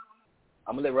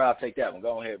 I'm going to let Rob take that one.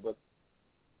 Go ahead, brother.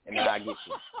 And then I get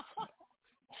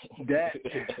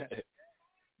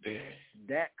you.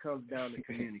 That comes down to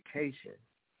communication,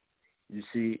 you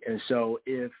see. And so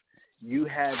if you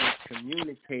haven't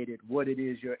communicated what it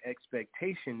is your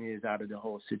expectation is out of the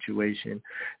whole situation,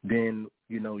 then,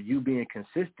 you being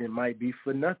consistent might be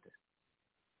for nothing.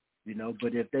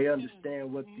 But if they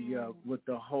understand what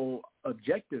the whole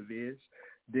objective is,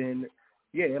 then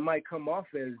yeah, it might come off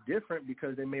as different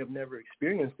because they may have never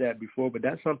experienced that before. But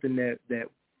that's something that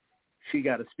she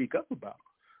got to speak up about.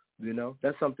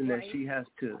 That's something that she has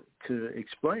to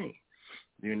explain.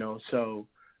 So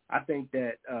I think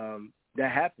that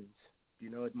that happens.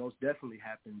 It most definitely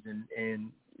happens,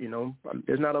 and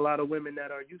there's not a lot of women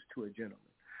that are used to a gentleman.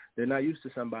 They're not used to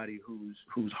somebody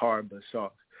who's hard but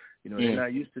soft. They're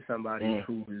not used to somebody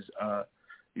who is,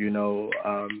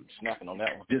 snapping on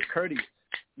that one, just courteous.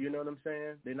 You know what I'm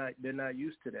saying? They're not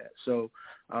used to that. So,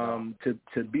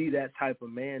 to be that type of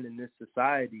man in this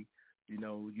society,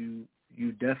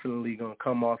 you definitely gonna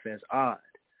come off as odd.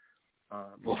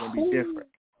 You're gonna be different.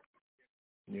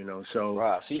 So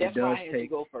right. See, that's why I had to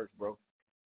go first, bro.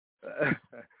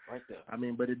 Right there. I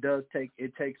mean, but it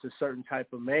takes a certain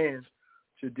type of man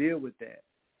to deal with that.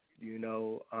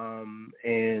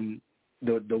 And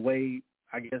the way,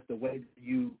 I guess, the way that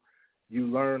you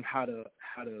learn how to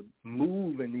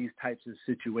move in these types of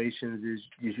situations is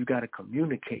you got to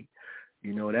communicate.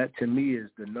 That to me is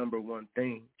the number one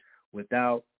thing.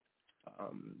 Without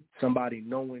somebody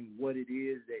knowing what it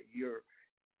is that you're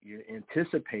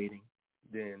anticipating,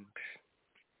 then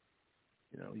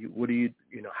what do you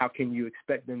how can you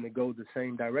expect them to go the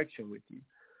same direction with you?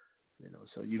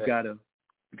 So you gotta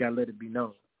let it be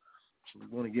known. We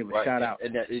want to give a shout out.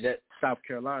 And that South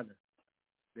Carolina,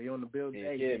 they on the building.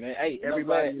 Yeah, man. Hey,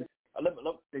 everybody,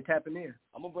 they tapping in.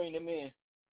 I'm gonna bring them in.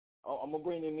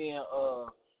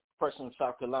 Person from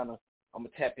South Carolina. I'm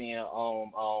gonna tap in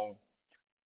on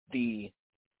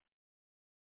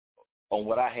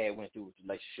what I had went through with the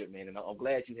relationship, man. And I'm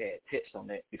glad you had touched on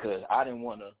that because I didn't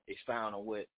want to expound on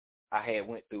what I had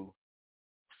went through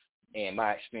and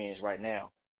my experience right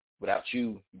now without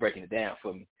you breaking it down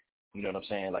for me. You know what I'm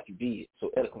saying? Like you did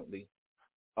so eloquently.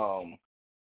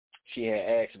 She had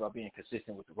asked about being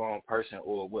consistent with the wrong person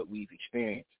or what we've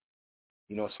experienced.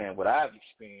 You know what I'm saying? What I've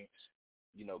experienced,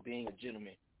 being a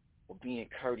gentleman or being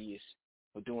courteous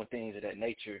or doing things of that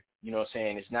nature, you know what I'm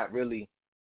saying? It's not really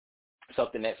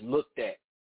something that's looked at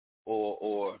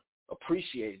or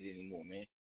appreciated anymore, man.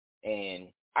 And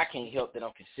I can't help that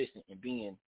I'm consistent in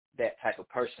being that type of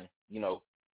person,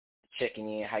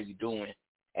 checking in, how you doing,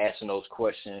 asking those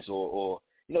questions or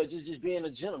just being a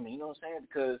gentleman, you know what I'm saying?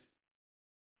 Because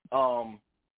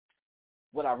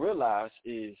what I realize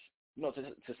is,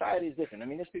 society is different. I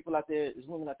mean, there's people out there, there's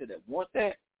women out there that want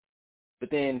that, but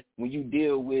then when you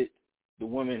deal with the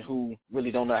women who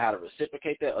really don't know how to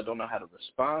reciprocate that or don't know how to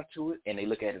respond to it, and they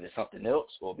look at it as something else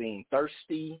or being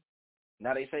thirsty,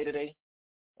 now they say today,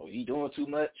 oh, he doing too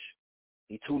much,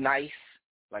 he too nice.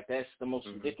 Like, that's the most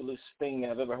ridiculous thing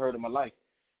I've ever heard in my life.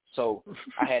 So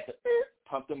I had to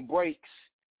pump them brakes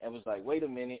and was like, wait a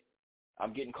minute,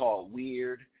 I'm getting called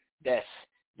weird. That's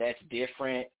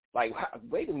different. Like,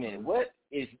 wait a minute, what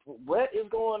is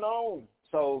going on?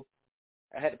 So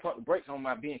I had to pump the brakes on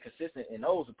my being consistent in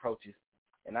those approaches,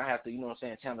 and I have to,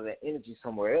 channel that energy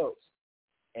somewhere else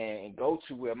and go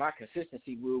to where my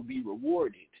consistency will be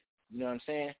rewarded. You know what I'm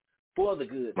saying? For the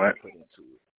good that I put into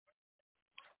it.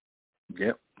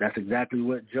 Yep, that's exactly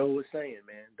what Joe was saying,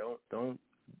 man. Don't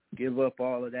give up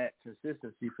all of that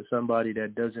consistency for somebody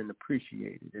that doesn't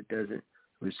appreciate it, that doesn't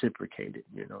reciprocate it,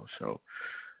 So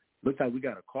looks like we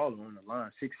got a caller on the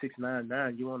line.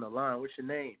 6699, you on the line. What's your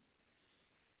name?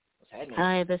 What's happening?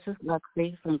 Hi, this is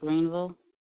Lexi from Greenville.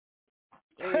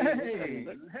 Hey,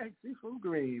 Lexi from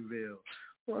Greenville.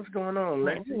 What's going on,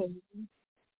 Lexi?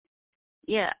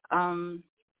 Yeah,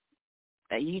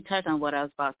 you touched on what I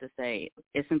was about to say.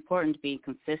 It's important to be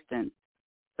consistent,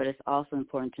 but it's also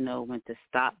important to know when to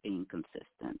stop being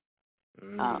consistent.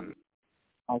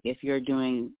 Like if you're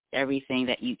doing everything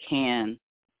that you can,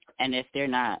 and if they're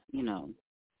not,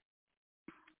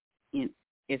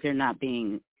 if they're not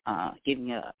being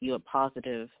giving you a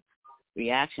positive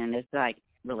reaction, it's like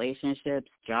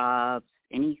relationships, jobs,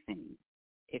 anything.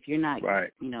 If you're not,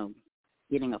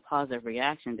 getting a positive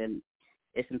reaction, then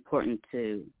it's important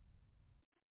to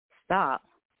stop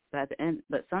But at the end,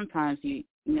 but sometimes you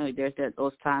know, there's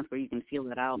those times where you can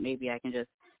feel it out. Maybe I can just,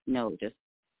 just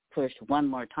push one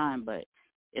more time. But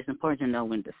it's important to know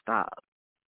when to stop,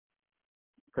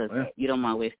 because you don't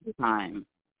want to waste your time.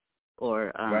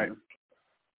 Or right.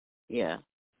 Yeah.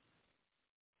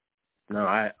 No,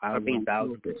 I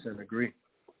 1,000% agree.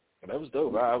 That was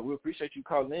dope. We appreciate you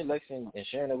calling in, Lex, and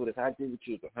sharing that with us. I agree with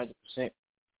you 100%,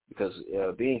 because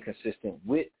being consistent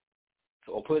with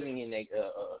or putting in a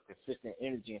consistent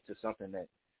energy into something that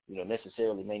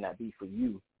necessarily may not be for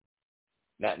you,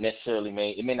 it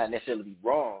may not necessarily be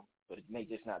wrong, but it may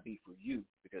just not be for you,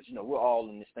 because we're all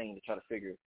in this thing to try to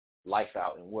figure life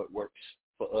out and what works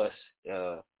for us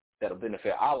that'll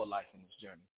benefit our life in this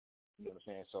journey. You know what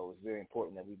I'm saying? So it's very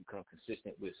important that we become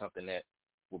consistent with something that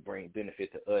will bring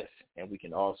benefit to us, and we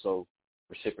can also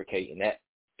reciprocate, and that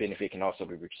benefit can also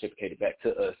be reciprocated back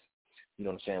to us, you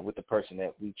know what I'm saying, with the person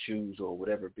that we choose, or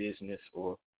whatever business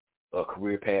or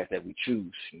career path that we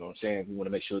choose. You know what I'm saying? We want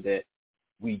to make sure that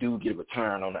we do get a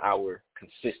return on our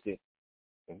consistent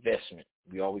investment.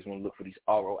 We always want to look for these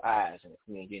ROIs, and if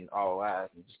we ain't getting ROIs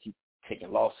and just keep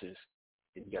taking losses,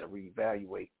 then you got to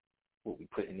reevaluate what we're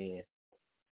putting in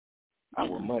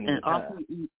our money and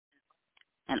time.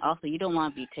 And also, you don't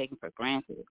want to be taken for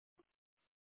granted,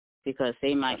 because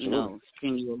they might,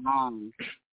 string you along.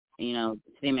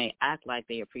 They may act like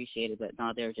they appreciate it, but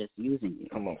no, they're just using you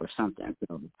for something.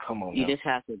 So you just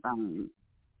have to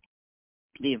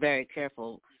be very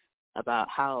careful about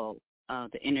how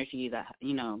the energy that,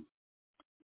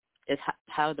 is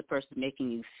how the person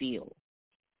making you feel.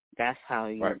 That's how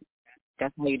you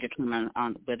determine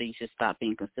on whether you should stop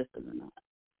being consistent or not.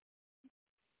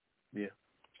 Yeah,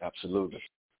 absolutely.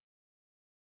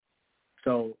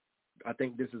 So I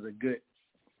think this is a good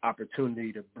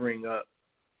opportunity to bring up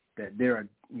that there are,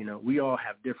 we all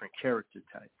have different character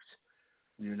types,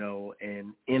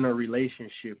 and in a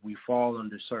relationship, we fall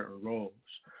under certain roles.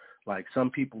 Like,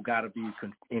 some people got to be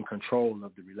in control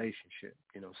of the relationship.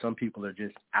 Some people are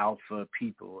just alpha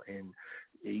people, and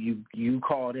you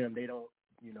call them, they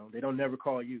don't never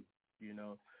call you,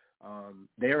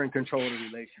 they're in control of the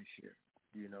relationship.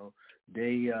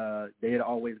 They had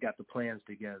always got the plans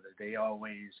together. They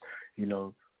always,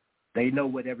 they know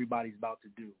what everybody's about to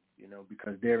do,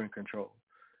 because they're in control.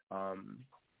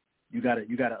 You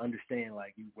gotta understand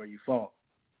where you fall.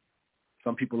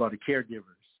 Some people are the caregivers.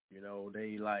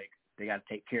 They gotta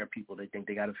take care of people. They think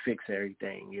they gotta fix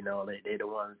everything. They're the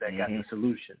ones that got the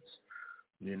solutions.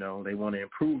 They want to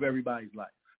improve everybody's life.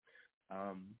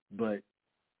 But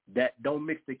that don't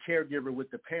mix the caregiver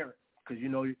with the parent, because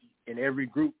in every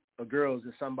group of girls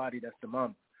there's somebody that's the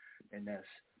mama, and that's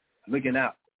looking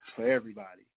out for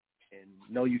everybody. And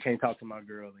no, you can't talk to my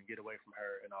girl and get away from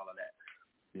her and all of that,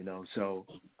 So,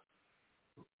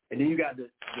 and then you got this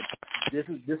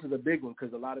is a big one,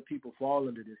 because a lot of people fall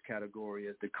into this category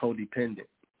as the codependent.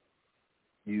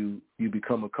 You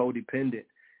become a codependent,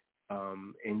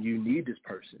 and you need this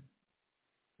person.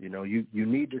 You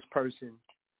need this person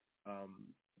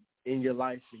in your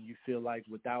life, and you feel like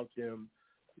without them,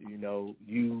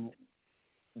 you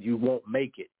won't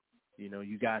make it.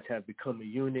 You guys have become a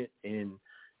unit, and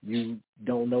you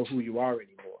don't know who you are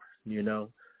anymore,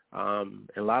 and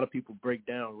a lot of people break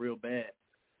down real bad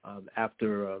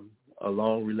after a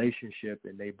long relationship,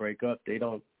 and they break up. They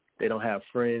don't have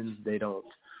friends. They don't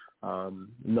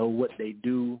know what they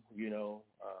do,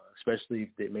 especially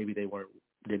if maybe they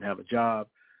didn't have a job,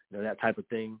 that type of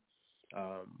thing.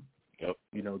 Yep.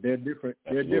 They're different.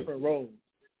 They're different roles,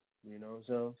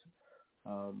 so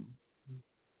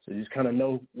just kind of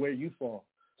know where you fall.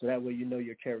 So that way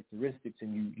your characteristics,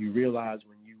 and you realize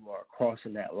when you are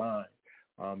crossing that line,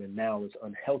 and now it's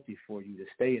unhealthy for you to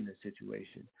stay in this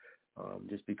situation,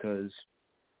 just because,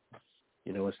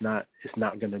 it's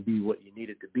not going to be what you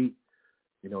need it to be,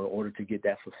 in order to get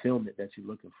that fulfillment that you're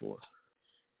looking for.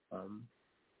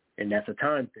 And that's a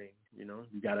time thing, you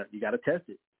gotta test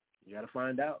it. You gotta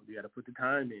find out. You gotta put the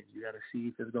time in. You gotta see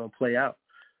if it's gonna play out.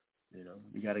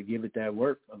 You gotta give it that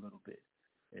work a little bit,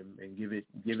 and give it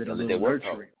a little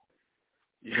nurturing.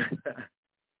 You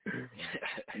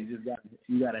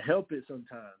gotta help it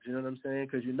sometimes. You know what I'm saying?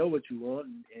 Because you know what you want,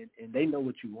 and they know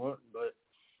what you want, but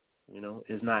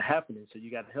it's not happening. So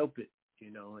you gotta help it.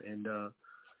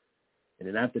 And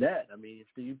then after that, I mean, if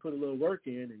you put a little work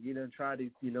in, and you done try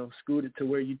to scoot it to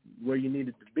where you need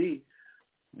it to be,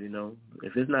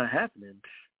 if it's not happening,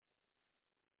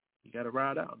 you gotta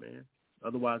ride out, man.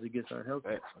 Otherwise, it gets unhealthy.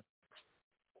 Excellent.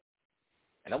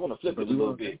 And I want to flip it a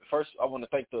little bit. First, I want to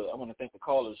thank the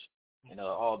callers and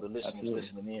all the listeners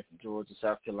listening in from Georgia,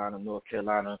 South Carolina, North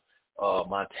Carolina,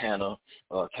 Montana,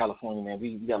 California. Man,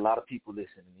 we got a lot of people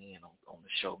listening in on the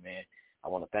show, man. I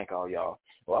want to thank all y'all.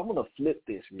 Well, I want to flip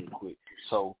this real quick.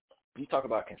 So you talk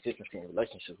about consistency in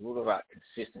relationships. What about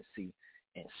consistency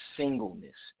and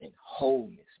singleness and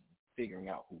wholeness and figuring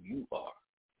out who you are?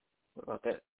 What about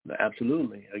that?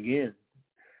 Absolutely. Again,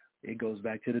 it goes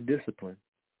back to the discipline.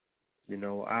 You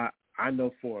know, I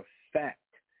know for a fact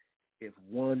if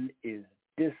one is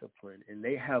disciplined and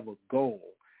they have a goal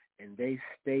and they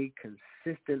stay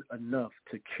consistent enough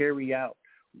to carry out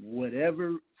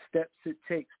whatever steps it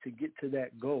takes to get to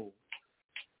that goal,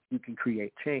 you can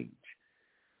create change.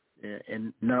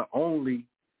 And not only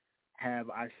have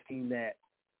I seen that,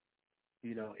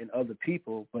 you know, in other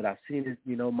people, but I've seen it,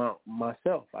 you know,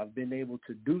 myself. I've been able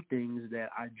to do things that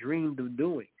I dreamed of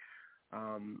doing,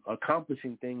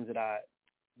 accomplishing things that I,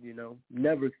 you know,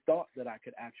 never thought that I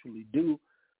could actually do,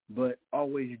 but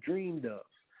always dreamed of.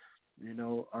 You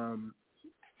know,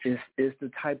 it's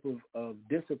the type of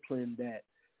discipline that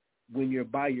when you're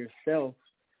by yourself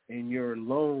and you're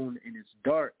alone and it's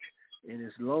dark and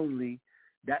it's lonely,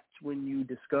 that's when you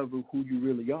discover who you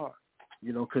really are.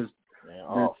 You know, because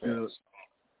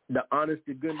the honest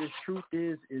to goodness truth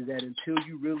is that until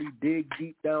you really dig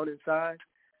deep down inside,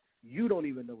 you don't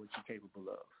even know what you're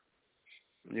capable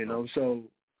of. You know, so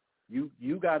you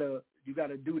gotta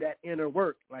do that inner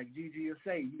work, like Gigi will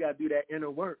say. You gotta do that inner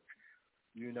work.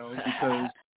 You know, because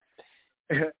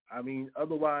I mean,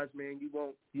 otherwise, man, you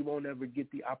won't ever get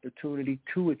the opportunity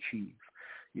to achieve.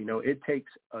 You know, it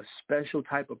takes a special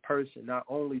type of person not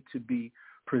only to be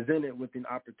presented with an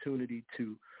opportunity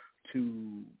to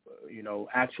you know,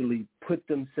 actually put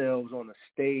themselves on a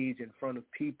stage in front of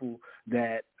people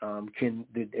that and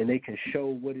they can show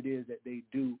what it is that they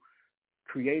do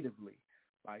creatively.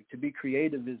 Like, to be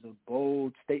creative is a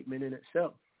bold statement in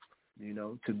itself. You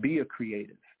know, to be a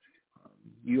creative,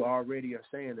 you already are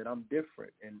saying that I'm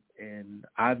different and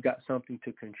I've got something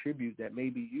to contribute that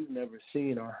maybe you've never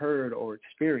seen or heard or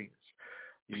experienced.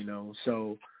 You know,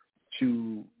 so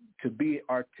to be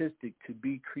artistic, to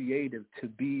be creative, to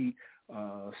be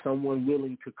someone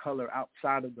willing to color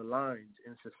outside of the lines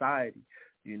in society.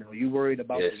 You know, you're worried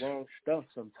about the wrong stuff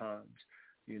sometimes.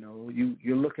 You know,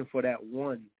 you're looking for that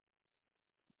one.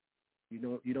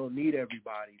 You don't need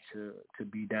everybody to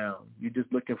be down. You're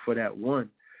just looking for that one.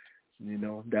 You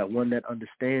know, that one that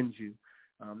understands you,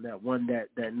 that one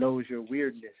that knows your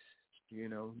weirdness. You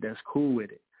know, that's cool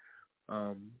with it.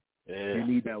 You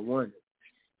need that one.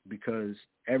 Because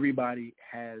everybody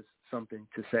has something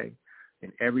to say,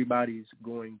 and everybody's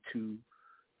going to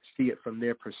see it from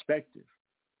their perspective,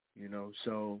 you know.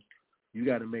 So you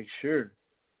got to make sure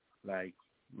that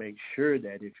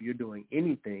if you're doing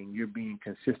anything, you're being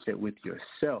consistent with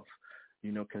yourself,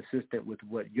 you know, consistent with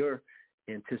what your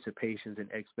anticipations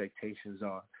and expectations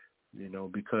are, you know,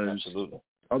 because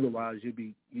otherwise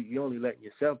you're only letting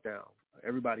yourself down.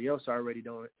 Everybody else already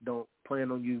don't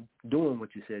plan on you doing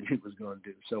what you said you was going to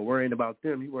do. So worrying about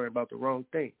them, you worrying about the wrong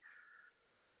thing.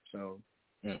 So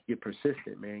get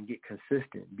persistent, man. Get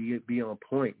consistent. Be on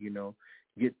point, you know.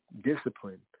 Get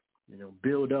disciplined, you know.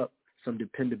 Build up some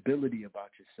dependability about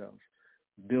yourself.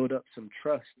 Build up some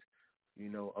trust, you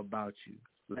know, about you.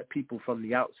 Let people from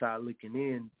the outside looking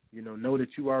in, you know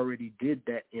that you already did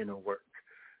that inner work.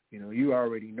 You know, you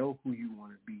already know who you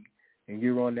want to be. And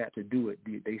you're on that to do it.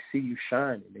 They see you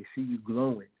shining. They see you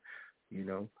glowing. You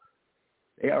know,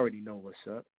 they already know what's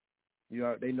up.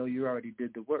 They know you already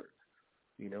did the work.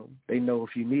 You know, they know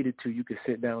if you needed to, you could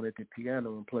sit down at the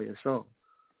piano and play a song.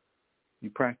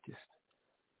 You practiced.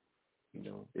 You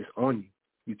know, it's on you.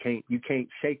 You can't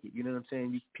shake it. You know what I'm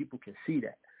saying? People can see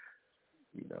that.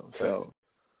 You know, so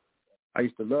I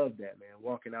used to love that, man.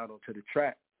 Walking out onto the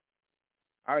track,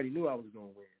 I already knew I was gonna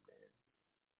win.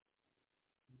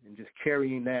 And just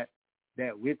carrying that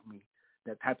with me,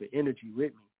 that type of energy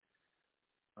with me,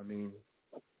 I mean,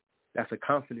 that's a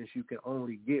confidence you can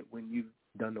only get when you've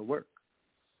done the work.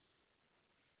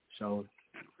 So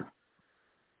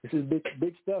this is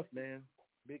big stuff, man.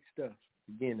 Big stuff.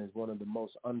 Again, is one of the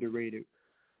most underrated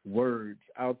words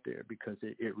out there because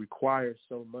it requires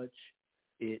so much.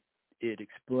 It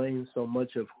explains so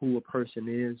much of who a person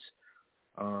is.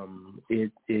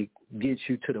 It gets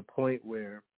you to the point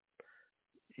where,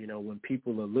 you know, when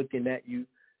people are looking at you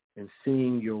and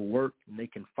seeing your work and they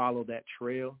can follow that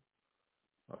trail,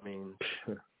 I mean,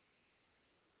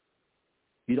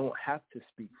 you don't have to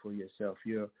speak for yourself.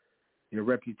 Your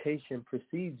reputation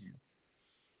precedes you.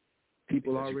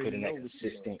 People because already know that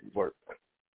consistent work.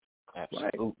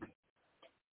 Absolutely. Right.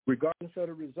 Regardless of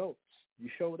the results, you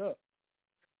showed up.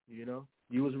 You know,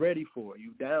 you was ready for it.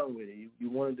 You down with it. You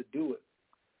wanted to do it.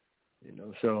 You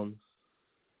know, so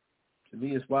to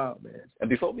me, it's wild, man. And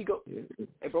before we go,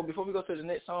 hey, bro, before we go to the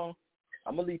next song,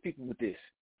 I'm going to leave people with this.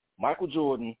 Michael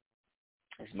Jordan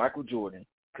is Michael Jordan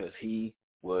because he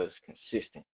was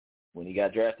consistent. When he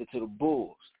got drafted to the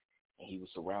Bulls and he was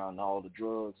surrounding all the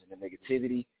drugs and the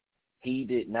negativity, he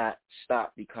did not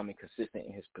stop becoming consistent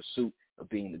in his pursuit of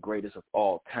being the greatest of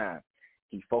all time.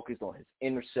 He focused on his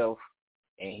inner self,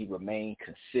 and he remained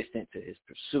consistent to his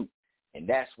pursuit. And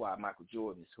that's why Michael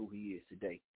Jordan is who he is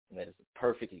today. And that is a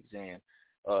perfect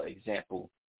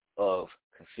example of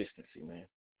consistency, man.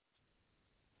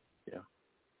 Yeah.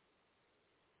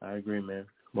 I agree, man.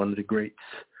 One of the greats.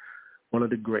 One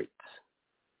of the greats.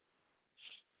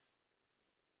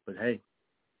 But, hey,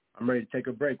 I'm ready to take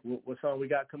a break. What song we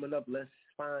got coming up? Let's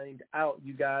find out,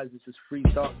 you guys. This is Free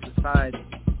Thought Society.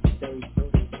 Stay tuned.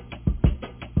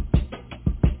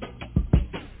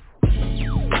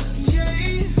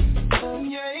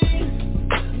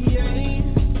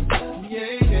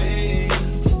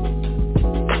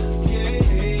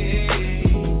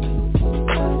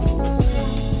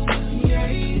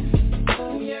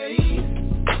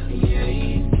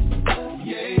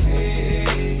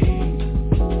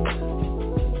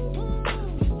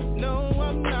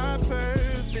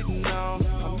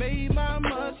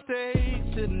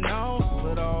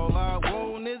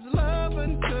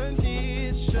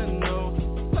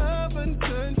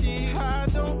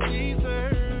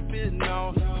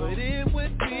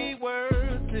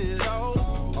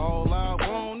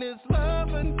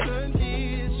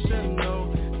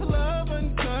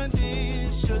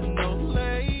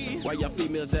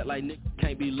 That like niggas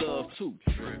can't be loved too.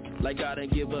 Like God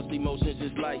didn't give us emotions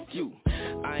just like you.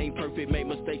 I ain't perfect, made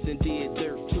mistakes and did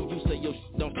dirt too. You say your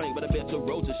shit don't stink, but I bet your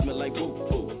roses smell like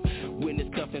woo-woo. When it's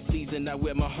cuffing season, I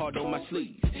wear my heart on my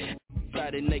sleeve.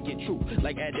 Started naked true,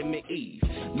 like Adam and Eve.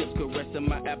 Lips caressing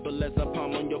my apple as I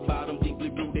palm on your bottom. Deeply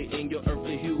rooted in your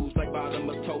earthly hues, like bottom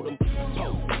of totem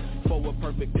pole. For a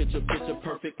perfect picture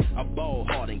perfect. I ball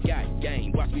hard and got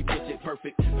game, watch me pitch it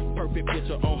perfect. Perfect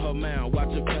picture on her mound, watch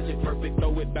her catch it perfect.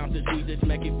 Throw it, bounce it, squeeze it,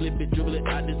 smack it, flip it, dribble it,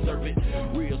 I deserve it.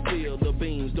 Real steel, the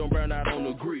beans don't burn out on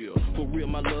the grill. For real,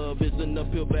 my love is an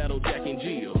uphill battle, Jack and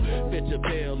Jill. Fetch a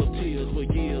pail of tears for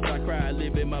years. I cry,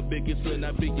 living my biggest sin,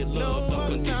 I beat your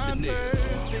love, unconditional.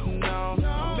 No,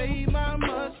 I made my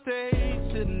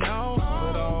mistakes and no,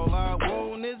 but all I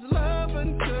want is love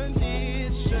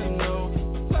unconditional.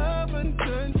 Love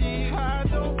unconditional. I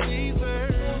don't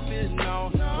deserve it,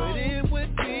 no, but it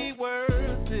would be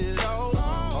worth it all.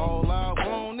 All I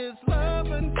want is love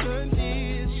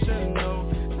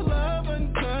unconditional. Love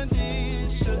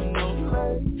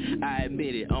unconditional. I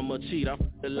admit it, I'm a cheat, I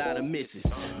f***ed a lot of misses.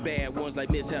 Bad ones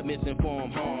like mishap,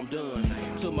 misinformed, harm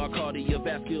done. To my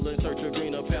cardiovascular in search of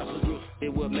greener pastures.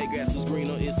 It would make grasses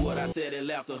greener is what I said in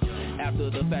laughter.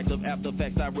 After the fact of after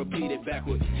facts, I repeat it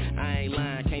backwards. I ain't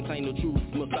lying, can't claim the truth,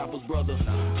 Mustafa's brother.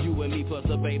 You and me plus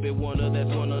a baby wonder, that's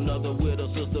one another. With a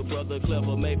sister, brother,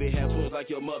 clever, maybe have twins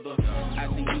like your mother. I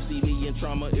see you see me in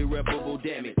trauma, irreparable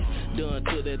damage. Done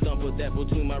to that thumper that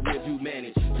between my ribs you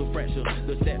manage. To fracture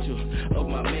the stature of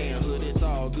my manhood, it's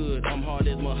all good. I'm hard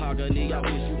as mahogany, I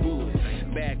wish you would.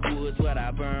 Backwoods, what I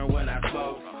burn when I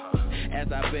smoke. As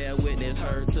I bear witness,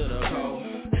 hurt to the core.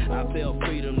 I felt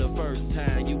freedom the first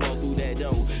time you walked through that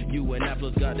door. You and I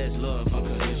plus God, that's love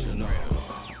unconditional.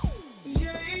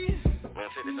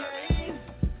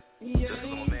 Just a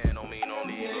man don't mean on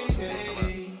the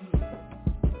unconditional.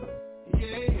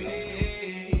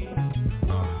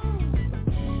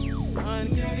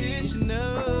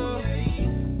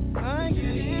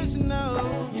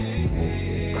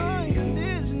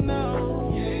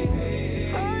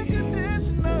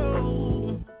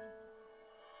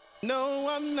 No,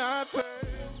 I'm not perfect.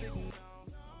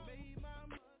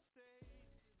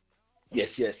 Yes.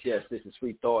 This is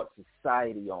Free Thought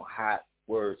Society on Hot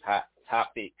Words, Hot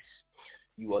Topics.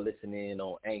 You are listening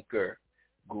on Anchor,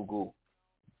 Google,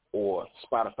 or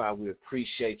Spotify. We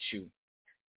appreciate you,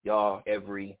 y'all,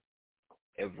 every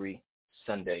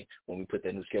Sunday when we put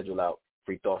that new schedule out.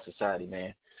 Free Thought Society,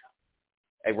 man.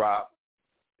 Hey, Rob.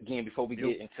 Again, before we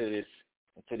get into this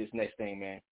next thing,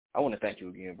 man, I want to thank you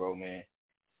again, bro, man.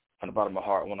 From the bottom of my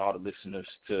heart, I want all the listeners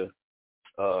to,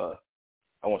 I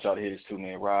want y'all to hear this too,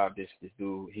 man. Rob, this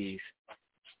dude, he's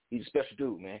a special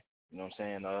dude, man. You know what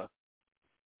I'm saying?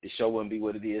 This show wouldn't be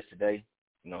what it is today.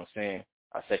 You know what I'm saying?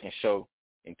 Our second show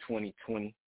in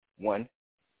 2021.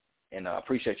 And I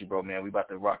appreciate you, bro, man. We about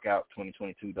to rock out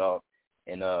 2022, dog.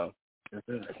 And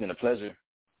it's been a pleasure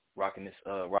rocking this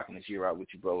year out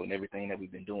with you, bro, and everything that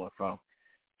we've been doing from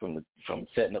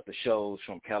setting up the shows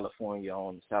from California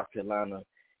on to South Carolina.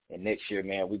 And next year,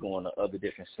 man, we're going to other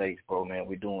different states, bro, man.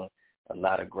 We're doing a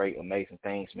lot of great, amazing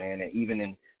things, man. And even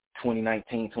in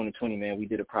 2019, 2020, man, we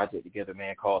did a project together,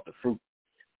 man, called The Fruit.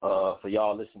 For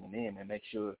y'all listening in, and make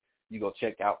sure you go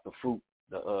check out The Fruit,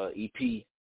 the EP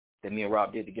that me and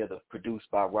Rob did together, produced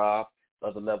by Rob,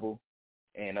 Other Level.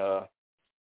 And,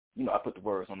 you know, I put the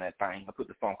words on that thing. I put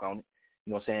the funk on it.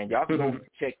 You know what I'm saying? Y'all can go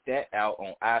check that out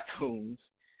on iTunes,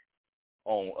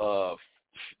 on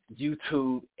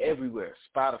YouTube, everywhere,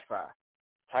 Spotify.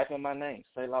 Type in my name,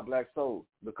 Selah Black Soul.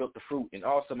 Look up The Fruit. And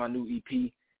also my new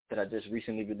EP that I just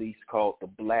recently released called The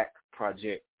Blak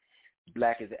Project.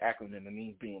 Black is an acronym. It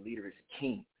means being leader is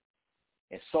king.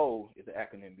 And soul is an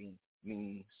acronym,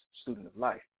 means student of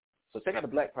life. So check out The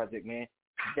Blak Project, man.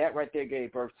 That right there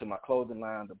gave birth to my clothing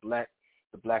line, The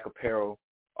Blak Apparel.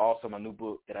 Also my new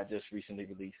book that I just recently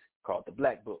released called The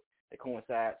Blak Book. That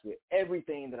coincides with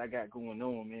everything that I got going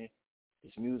on, man.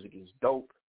 This music is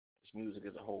dope. This music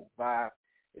is a whole vibe.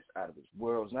 It's out of this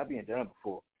world. It's not being done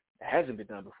before. It hasn't been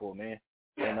done before, man.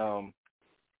 And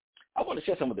I want to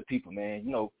share some with the people, man.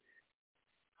 You know,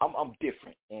 I'm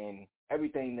different, and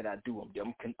everything that I do,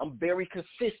 I'm very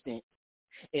consistent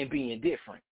in being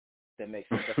different. That makes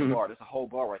sense. That's a bar. That's a whole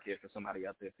bar right there for somebody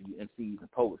out there, for you MCs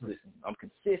and poets listening. I'm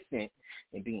consistent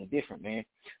in being different, man.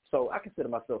 So I consider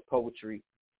myself poetry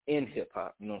in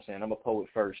hip-hop. You know what I'm saying? I'm a poet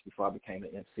first before I became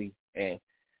an MC, and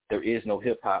there is no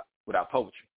hip-hop without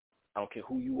poetry. I don't care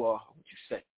who you are or what you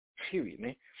say, period,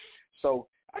 man. So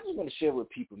I just want to share with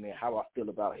people, man, how I feel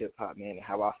about hip-hop, man, and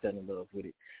how I fell in love with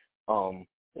it.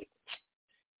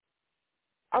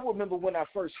 I remember when I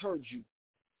first heard you,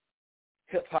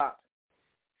 hip-hop,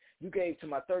 you gave to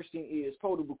my thirsting ears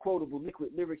potable, quotable, liquid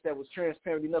lyrics that was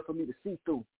transparent enough for me to see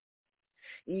through.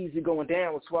 Easy going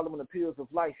down with swallowing the pills of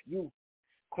life, you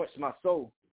quenched my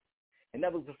soul. And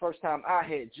that was the first time I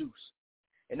had juice.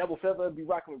 And I will forever be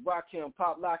rocking with Rakim,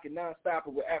 Pop Lock, and Non-Stopper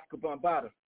with Africa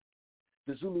Bambaataa.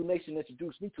 The Zulu Nation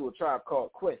introduced me to a tribe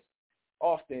called Quest.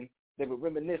 Often, they would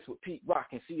reminisce with Pete Rock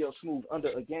and CL Smooth under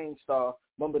a Gang Star,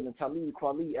 mumbling Talib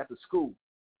Kweli after school.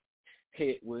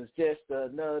 It was just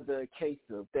another case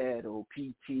of that old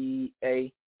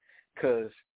PTA.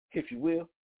 Because, if you will,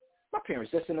 my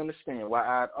parents just didn't understand why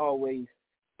I'd always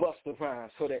bust a rhyme,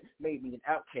 so that made me an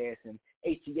outcast and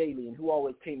alien who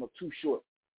always came up too short.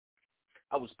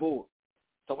 I was bored.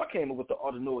 So I came up with the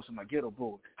auto noise on my ghetto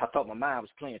board. I thought my mind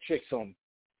was playing tricks on me.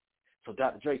 So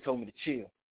Dr. Dre told me to chill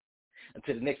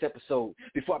until the next episode,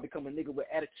 before I become a nigga with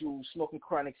attitude, smoking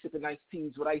chronic, sipping iced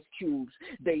teas with ice cubes,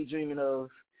 daydreaming of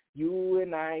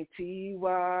UNITY.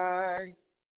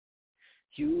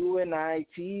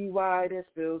 UNITY, that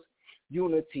spells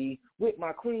unity with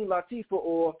my Queen Latifah,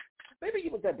 or maybe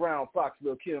it was that brown fox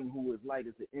Lil Kim who was light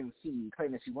as an MC,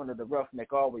 claiming she wanted the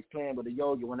roughneck, always playing with a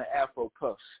yo-yo and an afro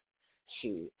puff.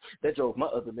 Shit, that drove my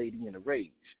other lady in a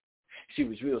rage. She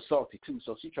was real salty too,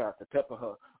 so she tried to pepper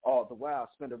her. All the while,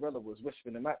 Cinderella was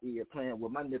whispering in my ear, playing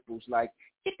with my nipples like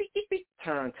hippie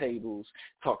turntables,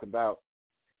 talking about,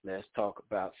 let's talk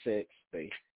about sex,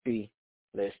 baby.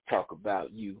 Let's talk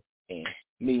about you and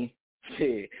me.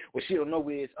 Yeah. What she don't know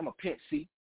is I'm a pimp, see?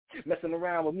 Messing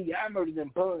around with me, I murder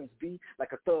them buns, B,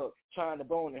 like a thug, trying to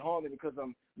bone and harm me because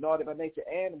I'm naughty by nature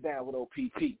and I'm down with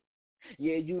OPP.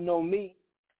 Yeah, you know me.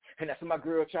 And that's when my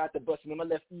girl tried to bust me on my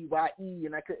left EYE,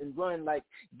 and I couldn't run like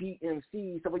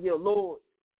DMC. So I yelled, Lord,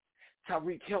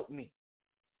 Tariq, help me.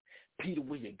 Peter,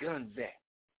 where your guns at?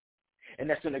 And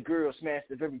that's when the girl smashed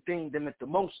the very thing that meant the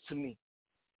most to me.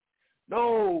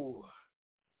 No,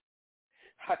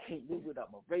 I can't live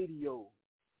without my radio.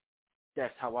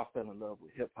 That's how I fell in love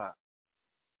with hip-hop.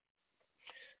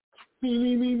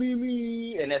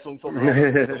 Me. And that's when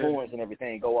the horns and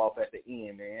everything go off at the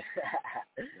end, man.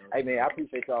 Hey, man, I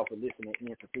appreciate y'all for listening in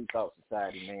to Free Thought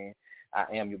Society, man. I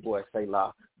am your boy,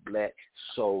 Selah Black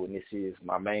Soul, and this is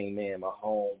my main man, my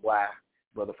home wife,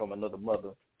 brother from another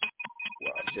mother,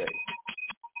 Jay.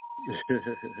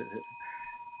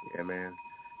 Yeah, man.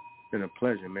 It's been a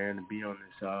pleasure, man, to be on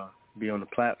this, be on the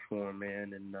platform,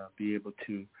 man, and be able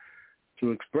to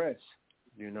express.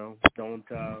 You know, don't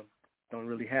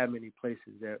really have many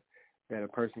places that a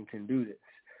person can do this.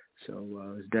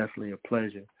 So it's definitely a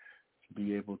pleasure to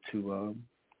be able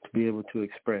to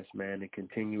express, man, and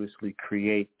continuously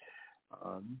create.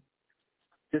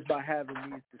 Just by having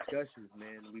these discussions,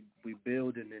 man, we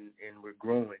build and we're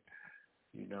growing.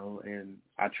 You know, and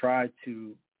I try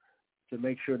to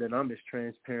make sure that I'm as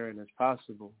transparent as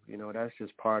possible. You know, that's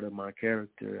just part of my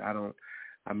character.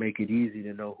 I make it easy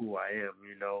to know who I am.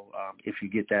 You know, if you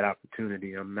get that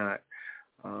opportunity, I'm not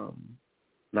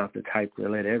the type to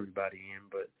let everybody in,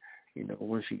 but you know,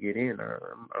 once you get in,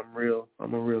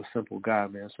 I'm a real simple guy,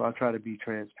 man. So I try to be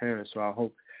transparent. So I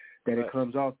hope that it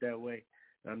comes off that way.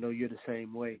 I know you're the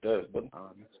same way.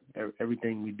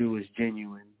 Everything we do is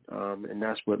genuine, and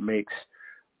that's what makes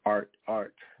art,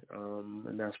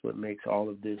 and that's what makes all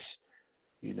of this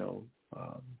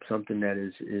something that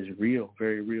is real,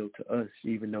 very real to us,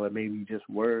 even though it may be just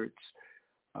words.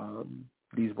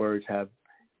 These words have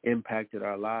impacted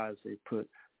our lives. They put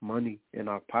money in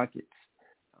our pockets.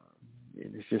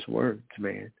 And it's just words,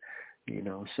 man.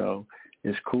 So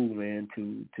it's cool, man,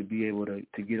 to be able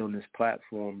to get on this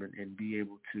platform and be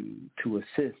able to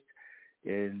assist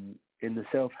in the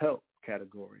self-help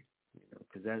category,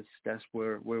 because that's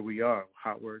where we are.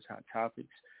 Hot words, hot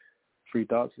topics, Free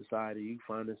Thought Society. You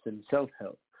find us in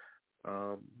self-help.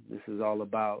 This is all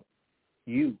about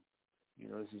you.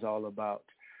 This is all about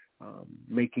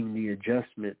making the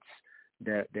adjustments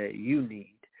that you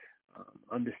need,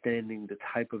 understanding the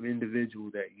type of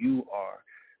individual that you are,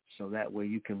 so that way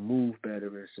you can move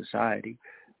better in society.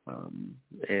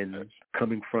 And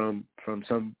coming from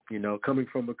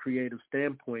a creative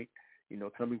standpoint,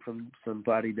 coming from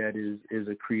somebody that is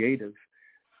a creative,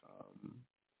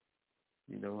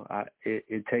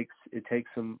 it takes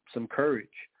some courage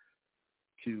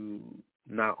to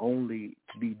not only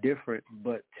be different,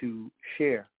 but to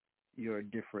share your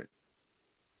differentness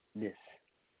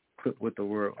with the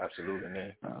world. Absolutely,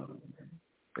 man.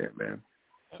 Yeah, man.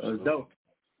 That was dope.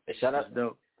 Hey, shout out.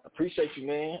 Dope. Appreciate you,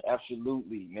 man.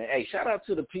 Absolutely, man. Hey, shout out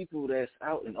to the people that's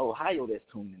out in Ohio that's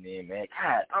tuning in, man.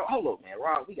 God, hold up, man.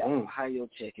 Rob, we got Ohio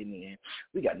checking in.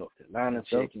 We got North Carolina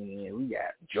checking in. We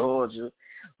got Georgia.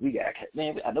 We got,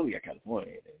 man, I know we got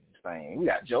California in this thing. We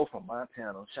got Joe from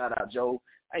Montana. Shout out, Joe.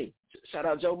 Hey, shout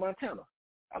out, Joe Montana.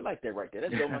 I like that right there.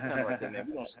 That's Joe Montana right there, man.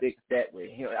 We're going to stick that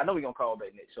way. I know we're going to call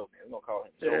back next show, man. We're going to call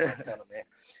him Joe Montana, man.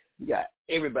 We got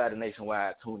everybody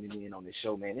nationwide tuning in on this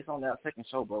show, man. It's on our second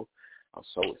show, bro. I'm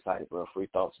so excited, bro. Free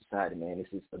Thought Society, man.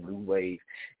 This is a new wave.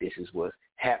 This is what's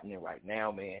happening right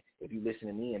now, man. If you're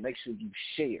listening in, make sure you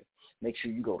share. Make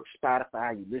sure you go to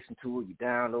Spotify, you listen to it, you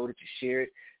download it, you share it.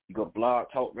 You go to Blog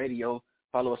Talk Radio.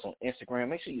 Follow us on Instagram.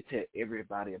 Make sure you tell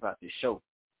everybody about this show.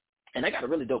 And I got a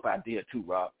really dope idea, too,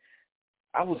 Rob.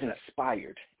 I was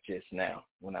inspired just now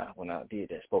when I did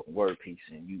that spoken word piece,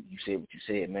 and you said what you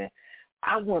said, man.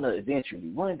 I want to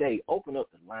eventually, one day, open up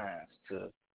the lines for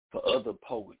other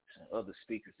poets and other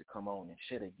speakers to come on and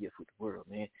share their gift with the world,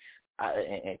 man.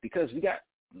 And because we got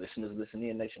listeners listening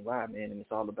in nationwide, man, and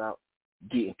it's all about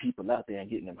getting people out there and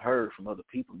getting them heard from other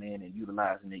people, man, and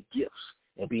utilizing their gifts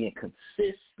and being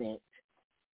consistent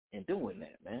in doing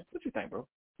that, man. What you think, bro?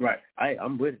 Right.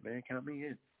 I'm with it, man. Count me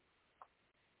in.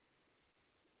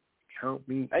 Count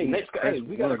me in. Hey,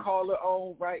 we got a caller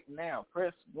on right now.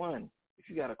 Press 1. If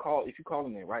you got a call, if you're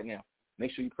calling in right now,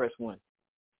 make sure you press 1.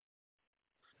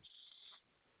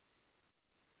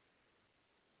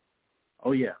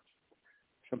 Oh, yeah.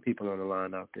 Some people on the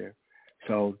line out there.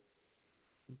 So,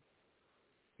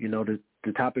 the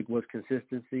topic was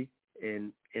consistency.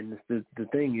 And the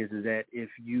thing is that if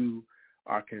you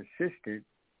are consistent,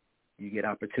 you get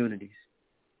opportunities.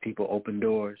 People open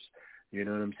doors. You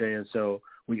know what I'm saying? So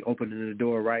we opening the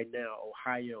door right now.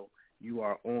 Ohio, you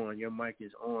are on. Your mic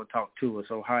is on. Talk to us,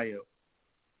 Ohio.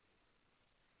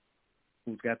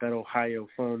 Who's got that Ohio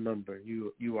phone number?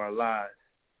 You are live.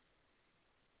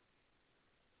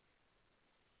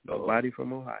 Nobody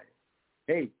from Ohio.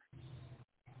 Hey.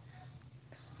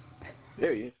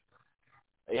 There he is.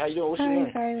 Hey, how you doing? What's your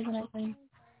name? Sorry, was another thing.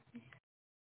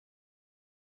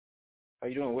 How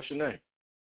you doing? What's your name?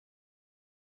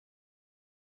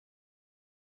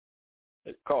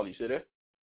 Hey, call, you see there?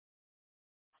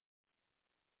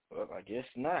 Well, I guess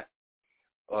not.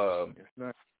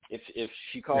 If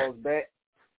she calls back,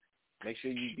 make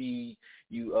sure you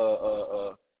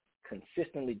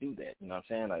consistently do that. You know what I'm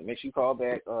saying? Like, make sure you call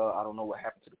back. I don't know what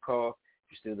happened to the call.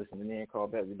 If you're still listening in, call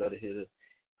back. We'd love to hear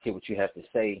what you have to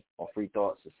say on Free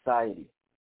Thought Society.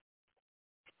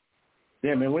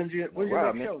 Yeah, man. When's your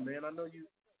next show, man?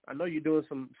 I know you're doing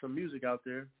some music out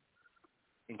there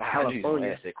in California. I knew you was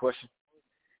gonna ask that question.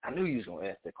 I knew you was gonna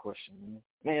ask that question,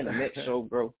 man. The next show,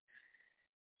 bro,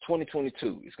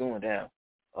 2022. It's going down.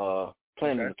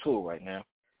 Planning a tour right now.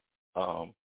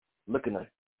 Looking to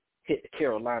hit the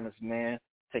Carolinas, man.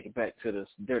 Take it back to the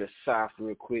dirty South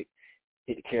real quick.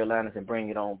 Hit the Carolinas and bring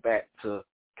it on back to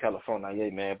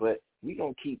California, man. But we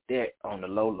gonna keep that on the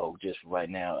low just right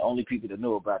now. The only people that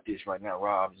know about this right now,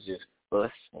 Rob, is just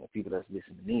us and the people that's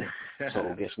listening in.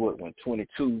 So guess what? When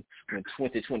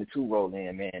 2022 roll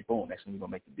in, man, boom, that's when we're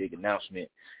gonna make the big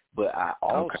announcement. But I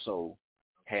also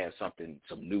have some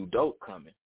new dope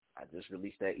coming. I just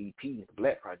released that EP, the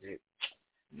Blak Project.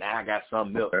 Now I got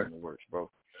something else in the works, bro.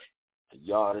 So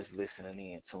y'all that's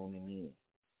listening in, tuning in,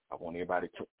 I want everybody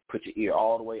to put your ear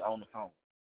all the way on the phone.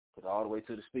 Put it all the way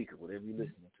to the speaker, whatever you're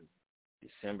listening to.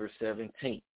 December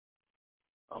 17th,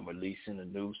 I'm releasing a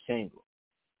new single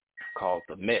called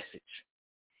The Message.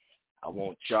 I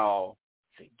want y'all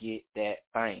to get that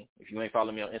thing. If you ain't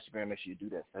following me on Instagram, make sure you do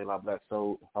that. Selah Black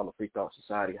Soul. Follow Free Thought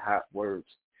Society, Hot Words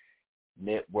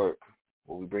Network,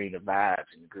 where we bring the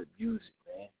vibes and the good music,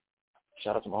 man.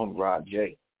 Shout out to my homie Rod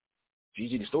J.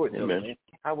 GG the Storyteller, man.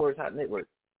 Hot Words, Hot Network.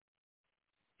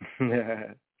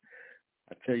 I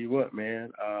tell you what,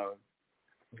 man,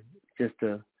 just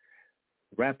to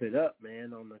wrap it up,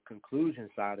 man, on the conclusion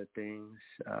side of things,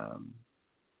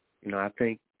 I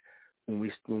think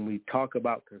when we talk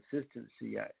about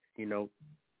consistency,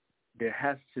 there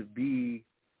has to be,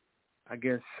 I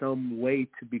guess, some way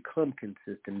to become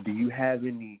consistent. Do you have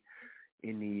any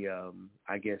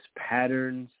I guess,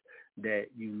 patterns that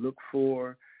you look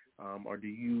for, or do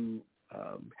you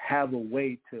have a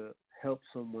way to help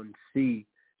someone see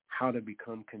how to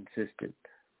become consistent?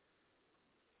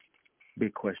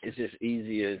 Big question. It's just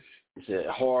easy as it's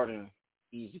a hard and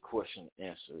easy question to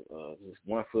answer. Just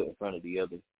one foot in front of the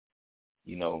other.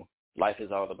 Life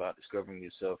is all about discovering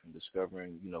yourself and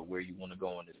discovering, where you want to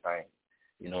go in this thing,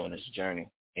 in this journey.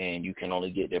 And you can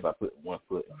only get there by putting one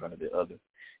foot in front of the other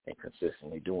and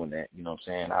consistently doing that. You know what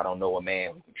I'm saying? I don't know a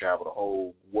man who can travel the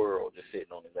whole world just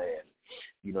sitting on his ass.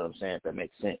 You know what I'm saying? If that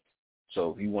makes sense.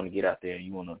 So if you want to get out there and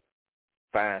you want to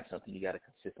find something, you got to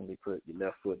consistently put your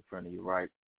left foot in front of your right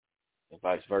and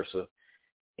vice versa.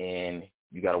 And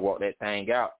you got to walk that thing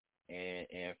out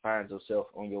and find yourself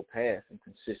on your path and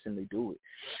consistently do it.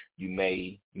 You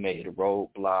may hit a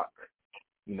roadblock.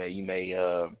 You may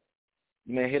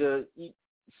hit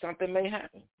something may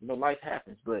happen. Life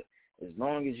happens, but as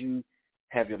long as you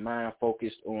have your mind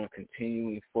focused on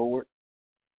continuing forward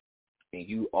and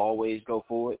you always go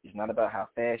forward, it's not about how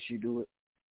fast you do it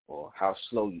or how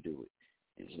slow you do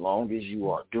it. As long as you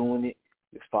are doing it,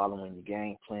 you're following your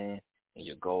game plan and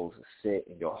your goals are set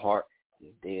and your heart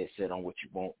is dead set on what you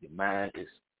want. Your mind is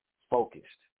focused.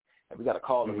 And we got a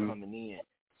caller coming in,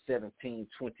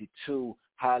 1722.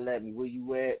 Holla at me. Where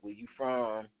you at? Where you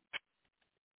from?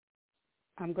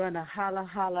 I'm going to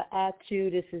holla at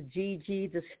you. This is Gigi,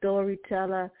 the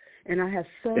storyteller, and I have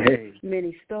so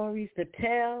many stories to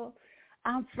tell.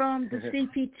 I'm from the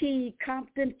CPT,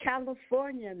 Compton,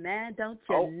 California, man. Don't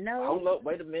you know? Hold up.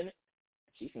 Wait a minute.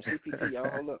 She's from CPT, y'all.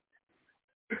 Hold up.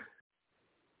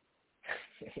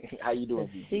 How you doing,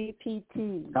 Gigi?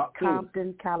 CPT,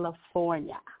 Compton,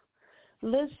 California.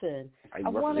 Listen, I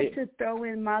wanted to throw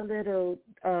in my little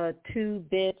 2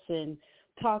 bits and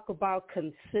talk about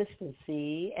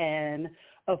consistency, and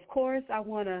of course I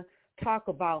want to talk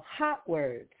about hot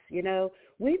words.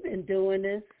 We've been doing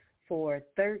this for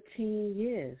 13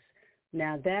 years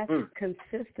now. That's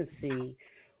consistency.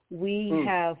 We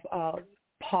have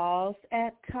paused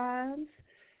at times.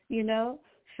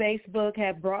 Facebook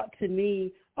had brought to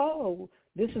me,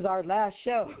 this is our last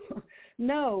show.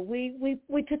 No, we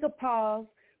took a pause,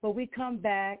 but we come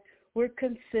back. We're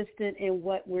consistent in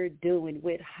what we're doing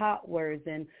with hot words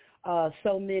and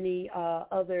so many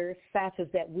other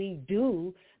facets that we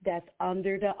do that's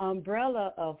under the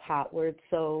umbrella of hot words.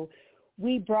 So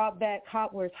we brought back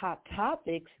hot words, hot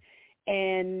topics,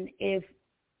 and if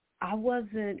I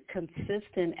wasn't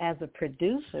consistent as a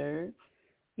producer,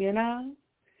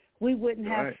 we wouldn't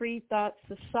have Free Thought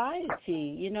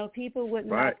Society. People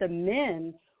wouldn't have the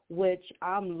men, which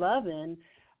I'm loving.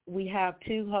 We have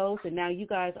 2 hosts, and now you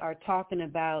guys are talking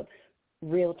about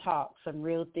real talk, some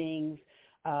real things,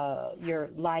 your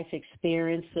life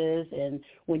experiences. And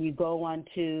when you go on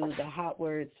to the Hot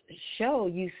Words show,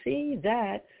 you see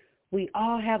that we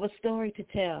all have a story to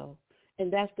tell,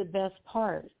 and that's the best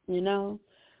part,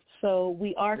 So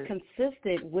we are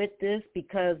consistent with this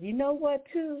because you know what,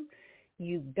 too?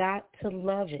 You got to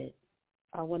love it.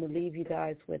 I want to leave you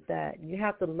guys with that. You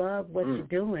have to love what you're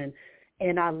doing.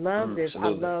 And I love this.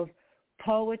 Absolutely. I love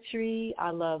poetry.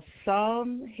 I love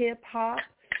some hip-hop.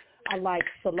 I like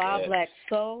Selah Black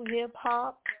Soul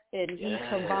hip-hop. And he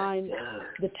combined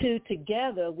the 2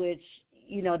 together, which,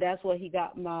 that's what he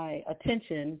got my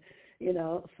attention,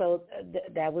 So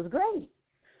that was great.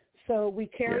 So we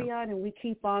carry on and we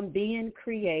keep on being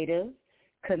creative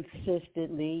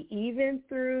consistently, even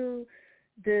through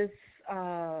this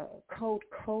code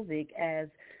COVID, as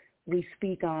we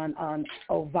speak on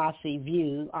Ovasi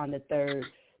View on the 3rd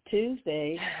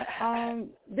Tuesday,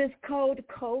 this code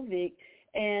COVID,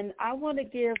 and I want to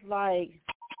give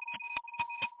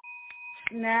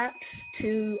snaps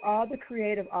to all the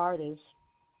creative artists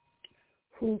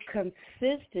who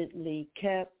consistently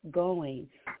kept going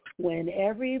when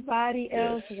everybody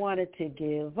else wanted to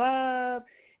give up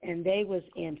and they was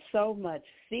in so much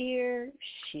fear.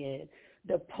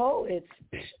 The poets,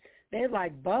 they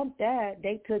bump that.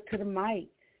 They took to the mic.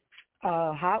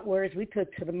 Hot Words, we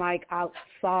took to the mic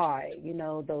outside, you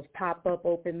know, those pop-up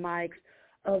open mics.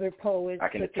 Other poets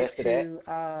took it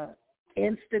to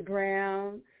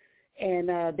Instagram,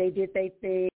 and they did their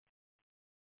thing.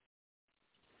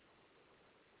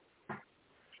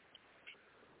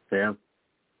 Yeah.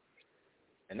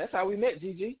 And that's how we met,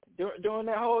 Gigi, during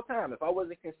that whole time. If I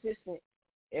wasn't consistent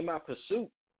in my pursuit,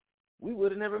 we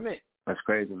would have never met. That's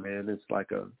crazy, man. It's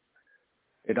like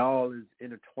it all is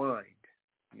intertwined,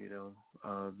 you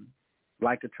know,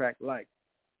 like attract like.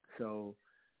 So,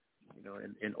 you know,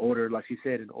 in order, like she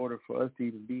said, in order for us to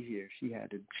even be here, she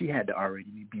had to already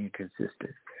be being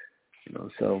consistent, you know.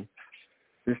 So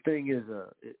this thing is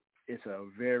it's a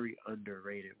very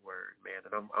underrated word, man,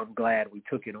 and I'm glad we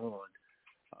took it on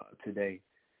today,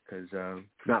 because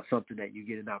it's not something that you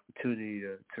get an opportunity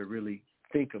to really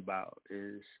think about,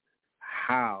 is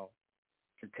how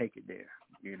to take it there.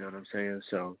 You know what I'm saying?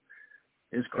 So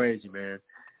it's crazy, man.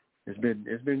 It's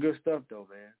been good stuff though,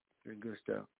 man. It's been good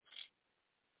stuff.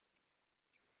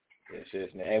 Yes,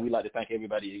 man. And we'd like to thank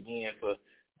everybody again for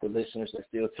listeners that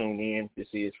still tune in. This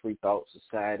is Free Thought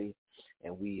Society,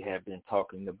 and we have been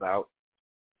talking about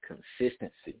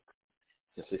consistency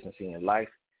in life,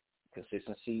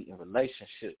 consistency in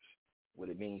relationships, what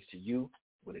it means to you,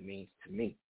 what it means to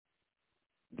me.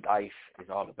 Life is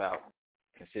all about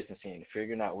consistency and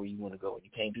figuring out where you want to go.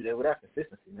 You can't do that without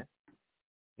consistency, man.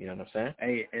 You know what I'm saying?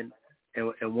 Hey,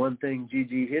 and one thing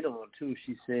Gigi hit on too,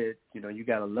 she said, you know, you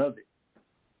gotta love it,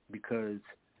 because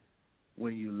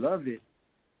when you love it,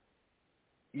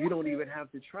 you don't even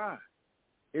have to try.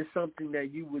 It's something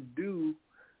that you would do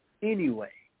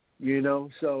anyway, you know.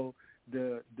 So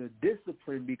the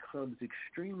discipline becomes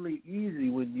extremely easy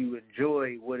when you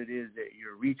enjoy what it is that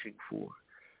you're reaching for.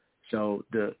 So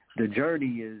the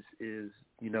journey is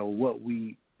you know, what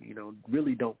we, you know,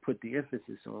 really don't put the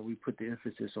emphasis on. We put the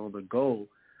emphasis on the goal,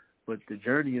 but the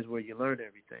journey is where you learn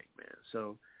everything, man.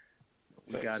 So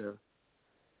we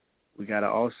gotta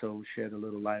also shed a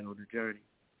little light on the journey.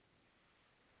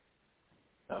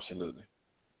 Absolutely,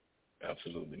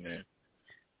 man.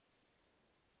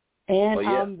 And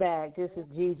I'm back. This is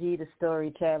Gigi, the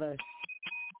storyteller.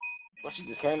 Well, she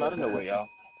just came out of nowhere, y'all.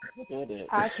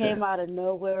 I came out of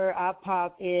nowhere. I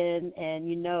popped in, and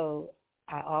you know,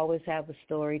 I always have a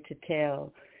story to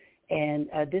tell. And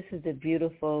this is the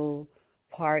beautiful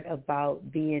part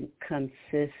about being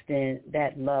consistent,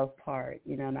 that love part,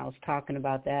 you know, and I was talking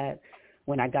about that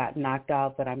when I got knocked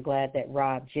out, but I'm glad that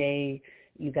Rob J.,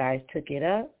 you guys took it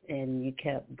up and you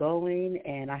kept going,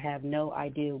 and I have no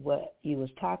idea what you was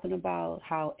talking about.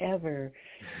 However,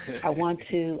 I want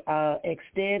to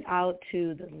extend out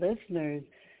to the listeners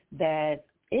that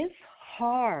it's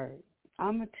hard.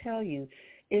 I'm going to tell you,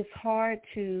 it's hard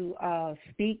to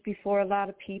speak before a lot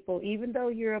of people, even though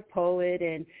you're a poet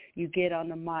and you get on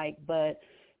the mic, but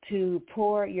to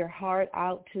pour your heart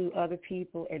out to other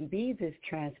people and be this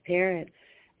transparent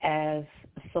as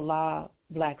Selah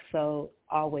Black Soul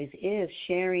always is,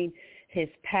 sharing his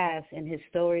past and his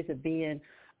stories of being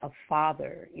a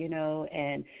father, you know,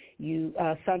 and you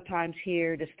sometimes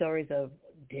hear the stories of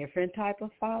different type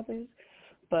of fathers,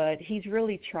 but he's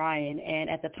really trying. And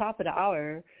at the top of the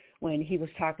hour, when he was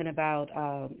talking about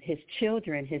his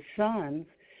children, his sons,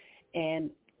 and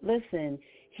listen,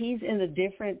 he's in a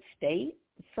different state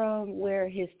from where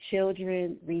his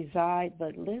children reside,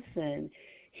 but listen,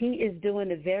 he is doing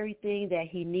the very thing that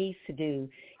he needs to do.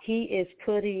 He is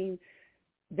putting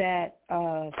that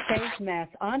face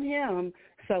mask on him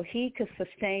so he could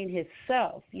sustain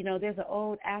himself. You know, there's an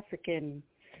old African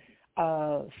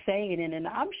saying, and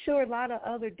I'm sure a lot of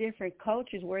other different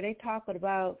cultures where they talk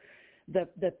about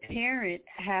the parent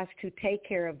has to take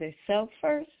care of themselves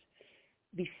first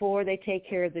before they take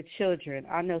care of the children.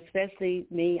 I know, especially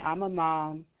me, I'm a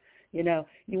mom. You know,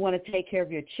 you want to take care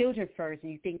of your children first,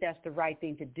 and you think that's the right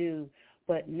thing to do.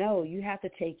 But no, you have to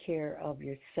take care of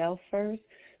yourself first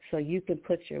so you can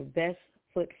put your best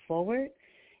foot forward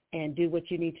and do what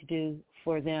you need to do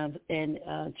for them. And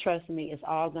trust me, it's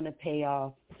all going to pay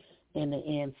off in the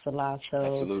end, Selah. So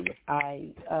absolutely.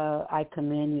 I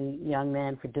commend you, young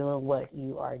man, for doing what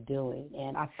you are doing.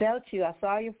 And I felt you. I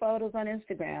saw your photos on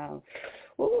Instagram.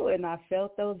 Ooh, and I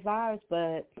felt those vibes,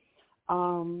 but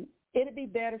it'll be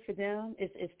better for them.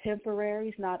 It's temporary.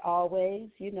 It's not always,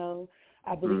 you know.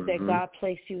 I believe that God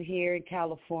placed you here in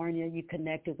California. You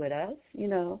connected with us, you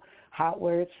know, Hot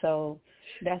Words. So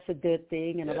that's a good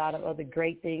thing, and a lot of other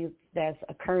great things that's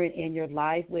occurring in your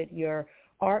life with your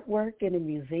artwork in a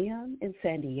museum in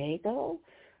San Diego.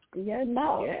 Yeah,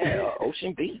 no. Yeah,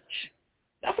 Ocean Beach.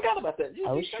 I forgot about that.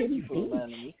 Ocean Beach.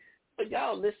 Me. But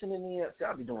y'all listening in,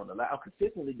 y'all be doing a lot. I'm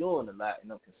consistently doing a lot,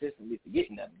 and I'm consistently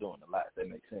forgetting that I'm doing a lot, if that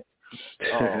makes sense.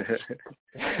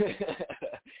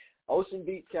 Ocean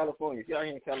Beach, California. If y'all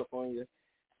here in California,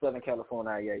 Southern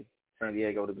California, San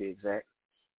Diego to be exact.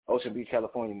 Ocean Beach,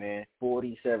 California, man.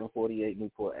 4748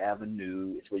 Newport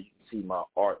Avenue. It's where you can see my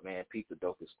art, man. Peep the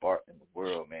dopest art in the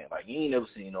world, man. Like, you ain't never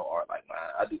seen no art like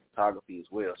mine. I do photography as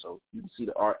well, so you can see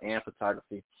the art and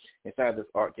photography inside this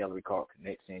art gallery called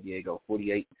Connect San Diego,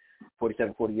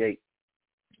 4748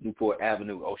 Newport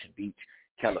Avenue, Ocean Beach,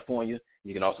 California.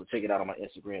 You can also check it out on my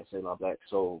Instagram, Selah Black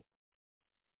Soul.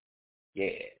 Yeah,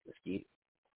 let's get it.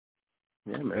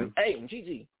 Yeah, man. Hey,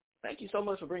 Gigi, thank you so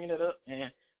much for bringing that up,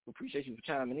 man. We appreciate you for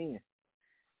chiming in.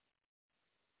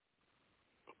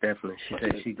 Definitely. She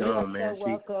said she gone, man. So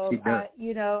welcome. She done.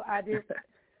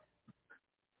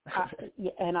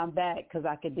 And I'm back because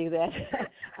I can do that.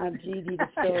 I'm Gigi the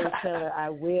storyteller. I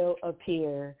will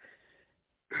appear.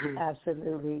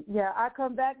 Absolutely. Yeah, I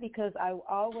come back because I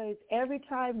always, every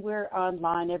time we're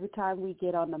online, every time we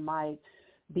get on the mic,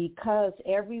 because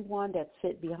everyone that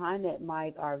sit behind that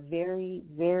mic are very,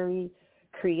 very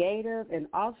creative and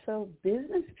also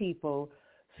business people.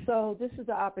 So this is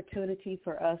the opportunity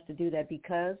for us to do that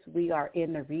because we are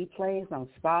in the replays on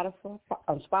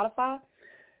Spotify.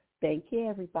 Thank you,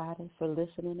 everybody, for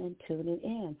listening and tuning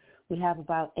in. We have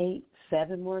about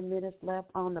 7 more minutes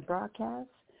left on the broadcast.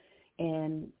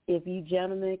 And if you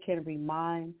gentlemen can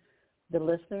remind the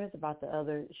listeners about the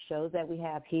other shows that we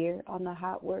have here on the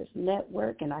Hot Words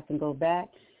Network, and I can go back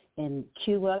and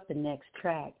cue up the next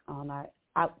track on our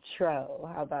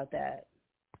outro. How about that?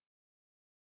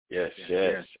 Yes.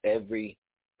 Every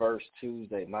first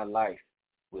Tuesday, My Life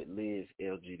with Liz,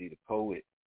 LGD the Poet.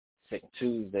 Second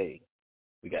Tuesday,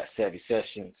 we got Savvy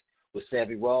Sessions with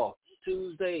Savvy Raw.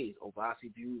 Tuesdays,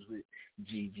 Ovasi Views with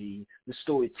Gigi, the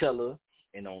Storyteller.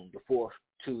 And on the fourth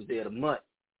Tuesday of the month,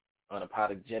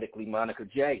 Unapologetically Monica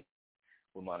J.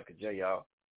 With Monica J, y'all.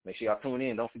 Make sure y'all tune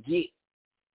in. Don't forget,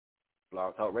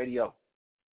 Blog Talk Radio.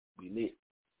 We lit.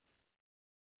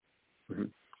 Mm-hmm.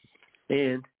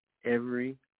 And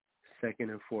every second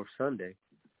and fourth Sunday,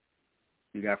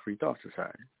 you got Free Thought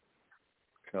Society.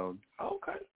 So,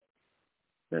 okay.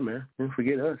 Yeah, man. Don't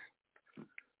forget us.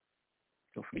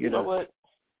 Don't forget us. You know what?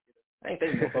 I ain't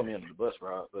thinking you gonna throw me under the bus,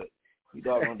 Rob, but you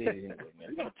doggone did it anyway, man.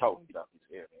 You gotta talk about this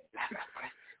here, man.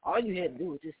 All you had to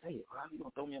do was just say it, Rob. You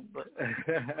gonna throw me under the bus?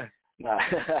 Nah.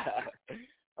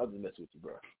 I'll just mess with you,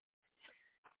 bro.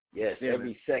 Yes, yeah,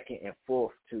 every second and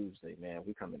fourth Tuesday, man,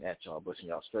 we coming at y'all, busting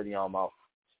y'all straight in y'all mouth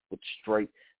with straight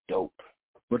dope.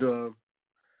 But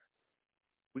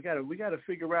we gotta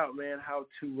figure out, man, how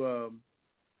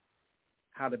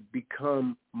to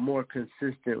become more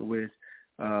consistent with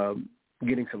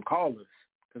getting some callers,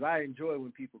 because I enjoy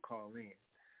when people call in.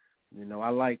 You know, I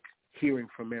like hearing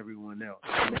from everyone else.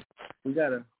 We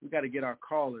gotta get our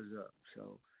callers up.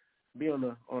 So be on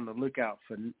the lookout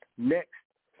for next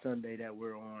Sunday that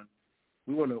we're on.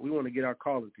 We want to get our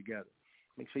callers together.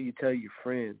 Make sure you tell your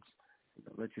friends,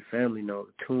 let your family know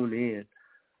to tune in.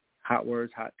 Hot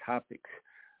Words, Hot Topics.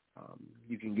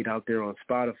 You can get out there on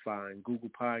Spotify and Google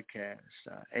Podcasts,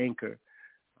 Anchor.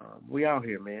 We out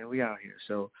here, man. We out here.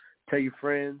 So tell your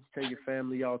friends, tell your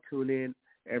family, y'all tune in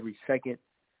every second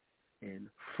and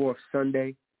fourth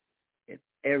Sunday. And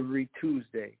every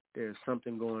Tuesday, there's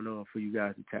something going on for you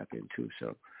guys to tap into.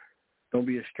 So don't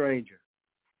be a stranger.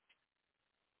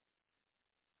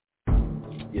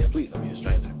 Yeah, please don't be a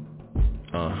stranger.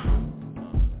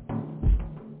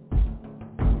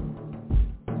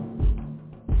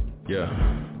 Yeah.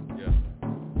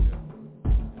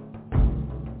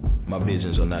 My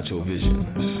visions are not your visions.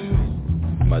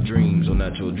 My dreams are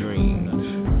not your dreams.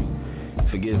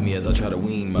 Forgive me as I try to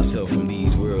wean myself from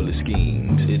these worldly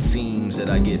schemes. It seems that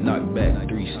I get knocked back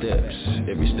 3 steps,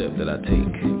 every step that I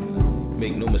take.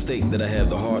 Make no mistake that I have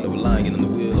the heart of a lion and the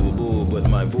will of a bull, but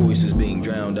my voice is being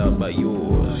drowned out by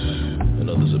yours and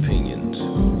others' opinions.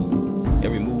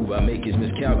 Every move I make is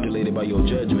miscalculated by your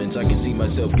judgments. I can see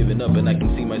myself giving up and I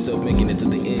can see myself making it to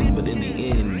the end, but in the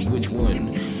end, which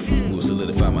one will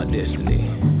solidify my destiny?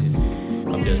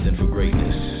 I'm destined for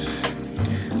greatness.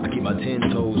 I keep my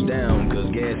 10 toes down, cause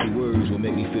gassy words will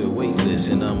make me feel weightless,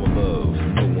 and I'm above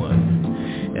no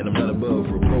one. And I'm not above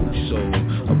reproach, so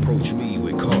approach me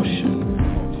with caution.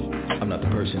 I'm not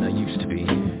the person I used to be.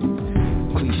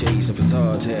 Cliches and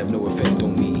facades have no effect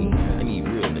on me. I need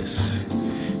realness.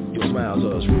 Your smiles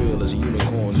are as real as a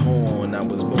unicorn's horn. I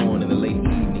was born in the late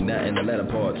evening, not in the latter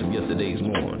parts of yesterday's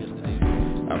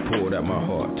morn. I poured out my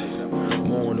heart,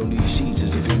 mourned on these sheets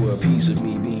as if it were a piece of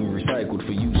me being recycled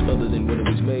for use other than what it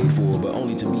was made for, but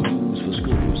only to be used for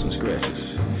scribbles and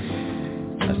scratches.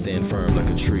 I stand firm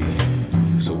like a tree,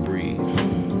 so breathe.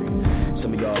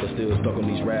 Some of y'all y'all are still stuck on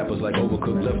these rappers like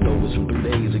overcooked leftovers from 3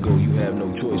 days ago. You have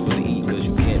no choice but to eat cause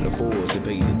you can't afford to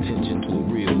pay attention to a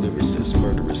real lyricist.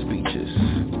 Murderous speeches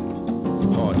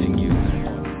haunting you.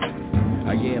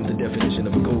 I am the definition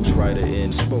of a ghostwriter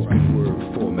in spoken word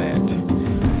format.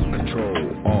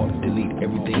 Control, alt, delete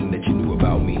everything that you knew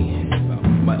about me.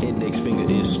 My index finger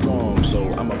is strong,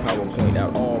 so I'ma PowerPoint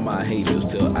out all my haters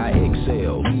till I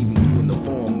excel, leaving you in the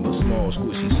form of a small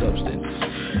squishy substance.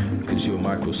 Cause you're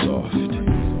Microsoft,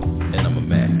 and I'm a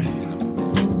Mac.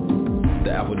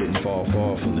 The apple didn't fall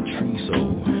far from the tree, so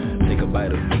take a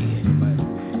bite of me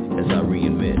as I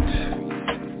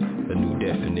reinvent a new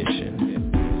definition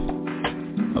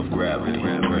of gravity.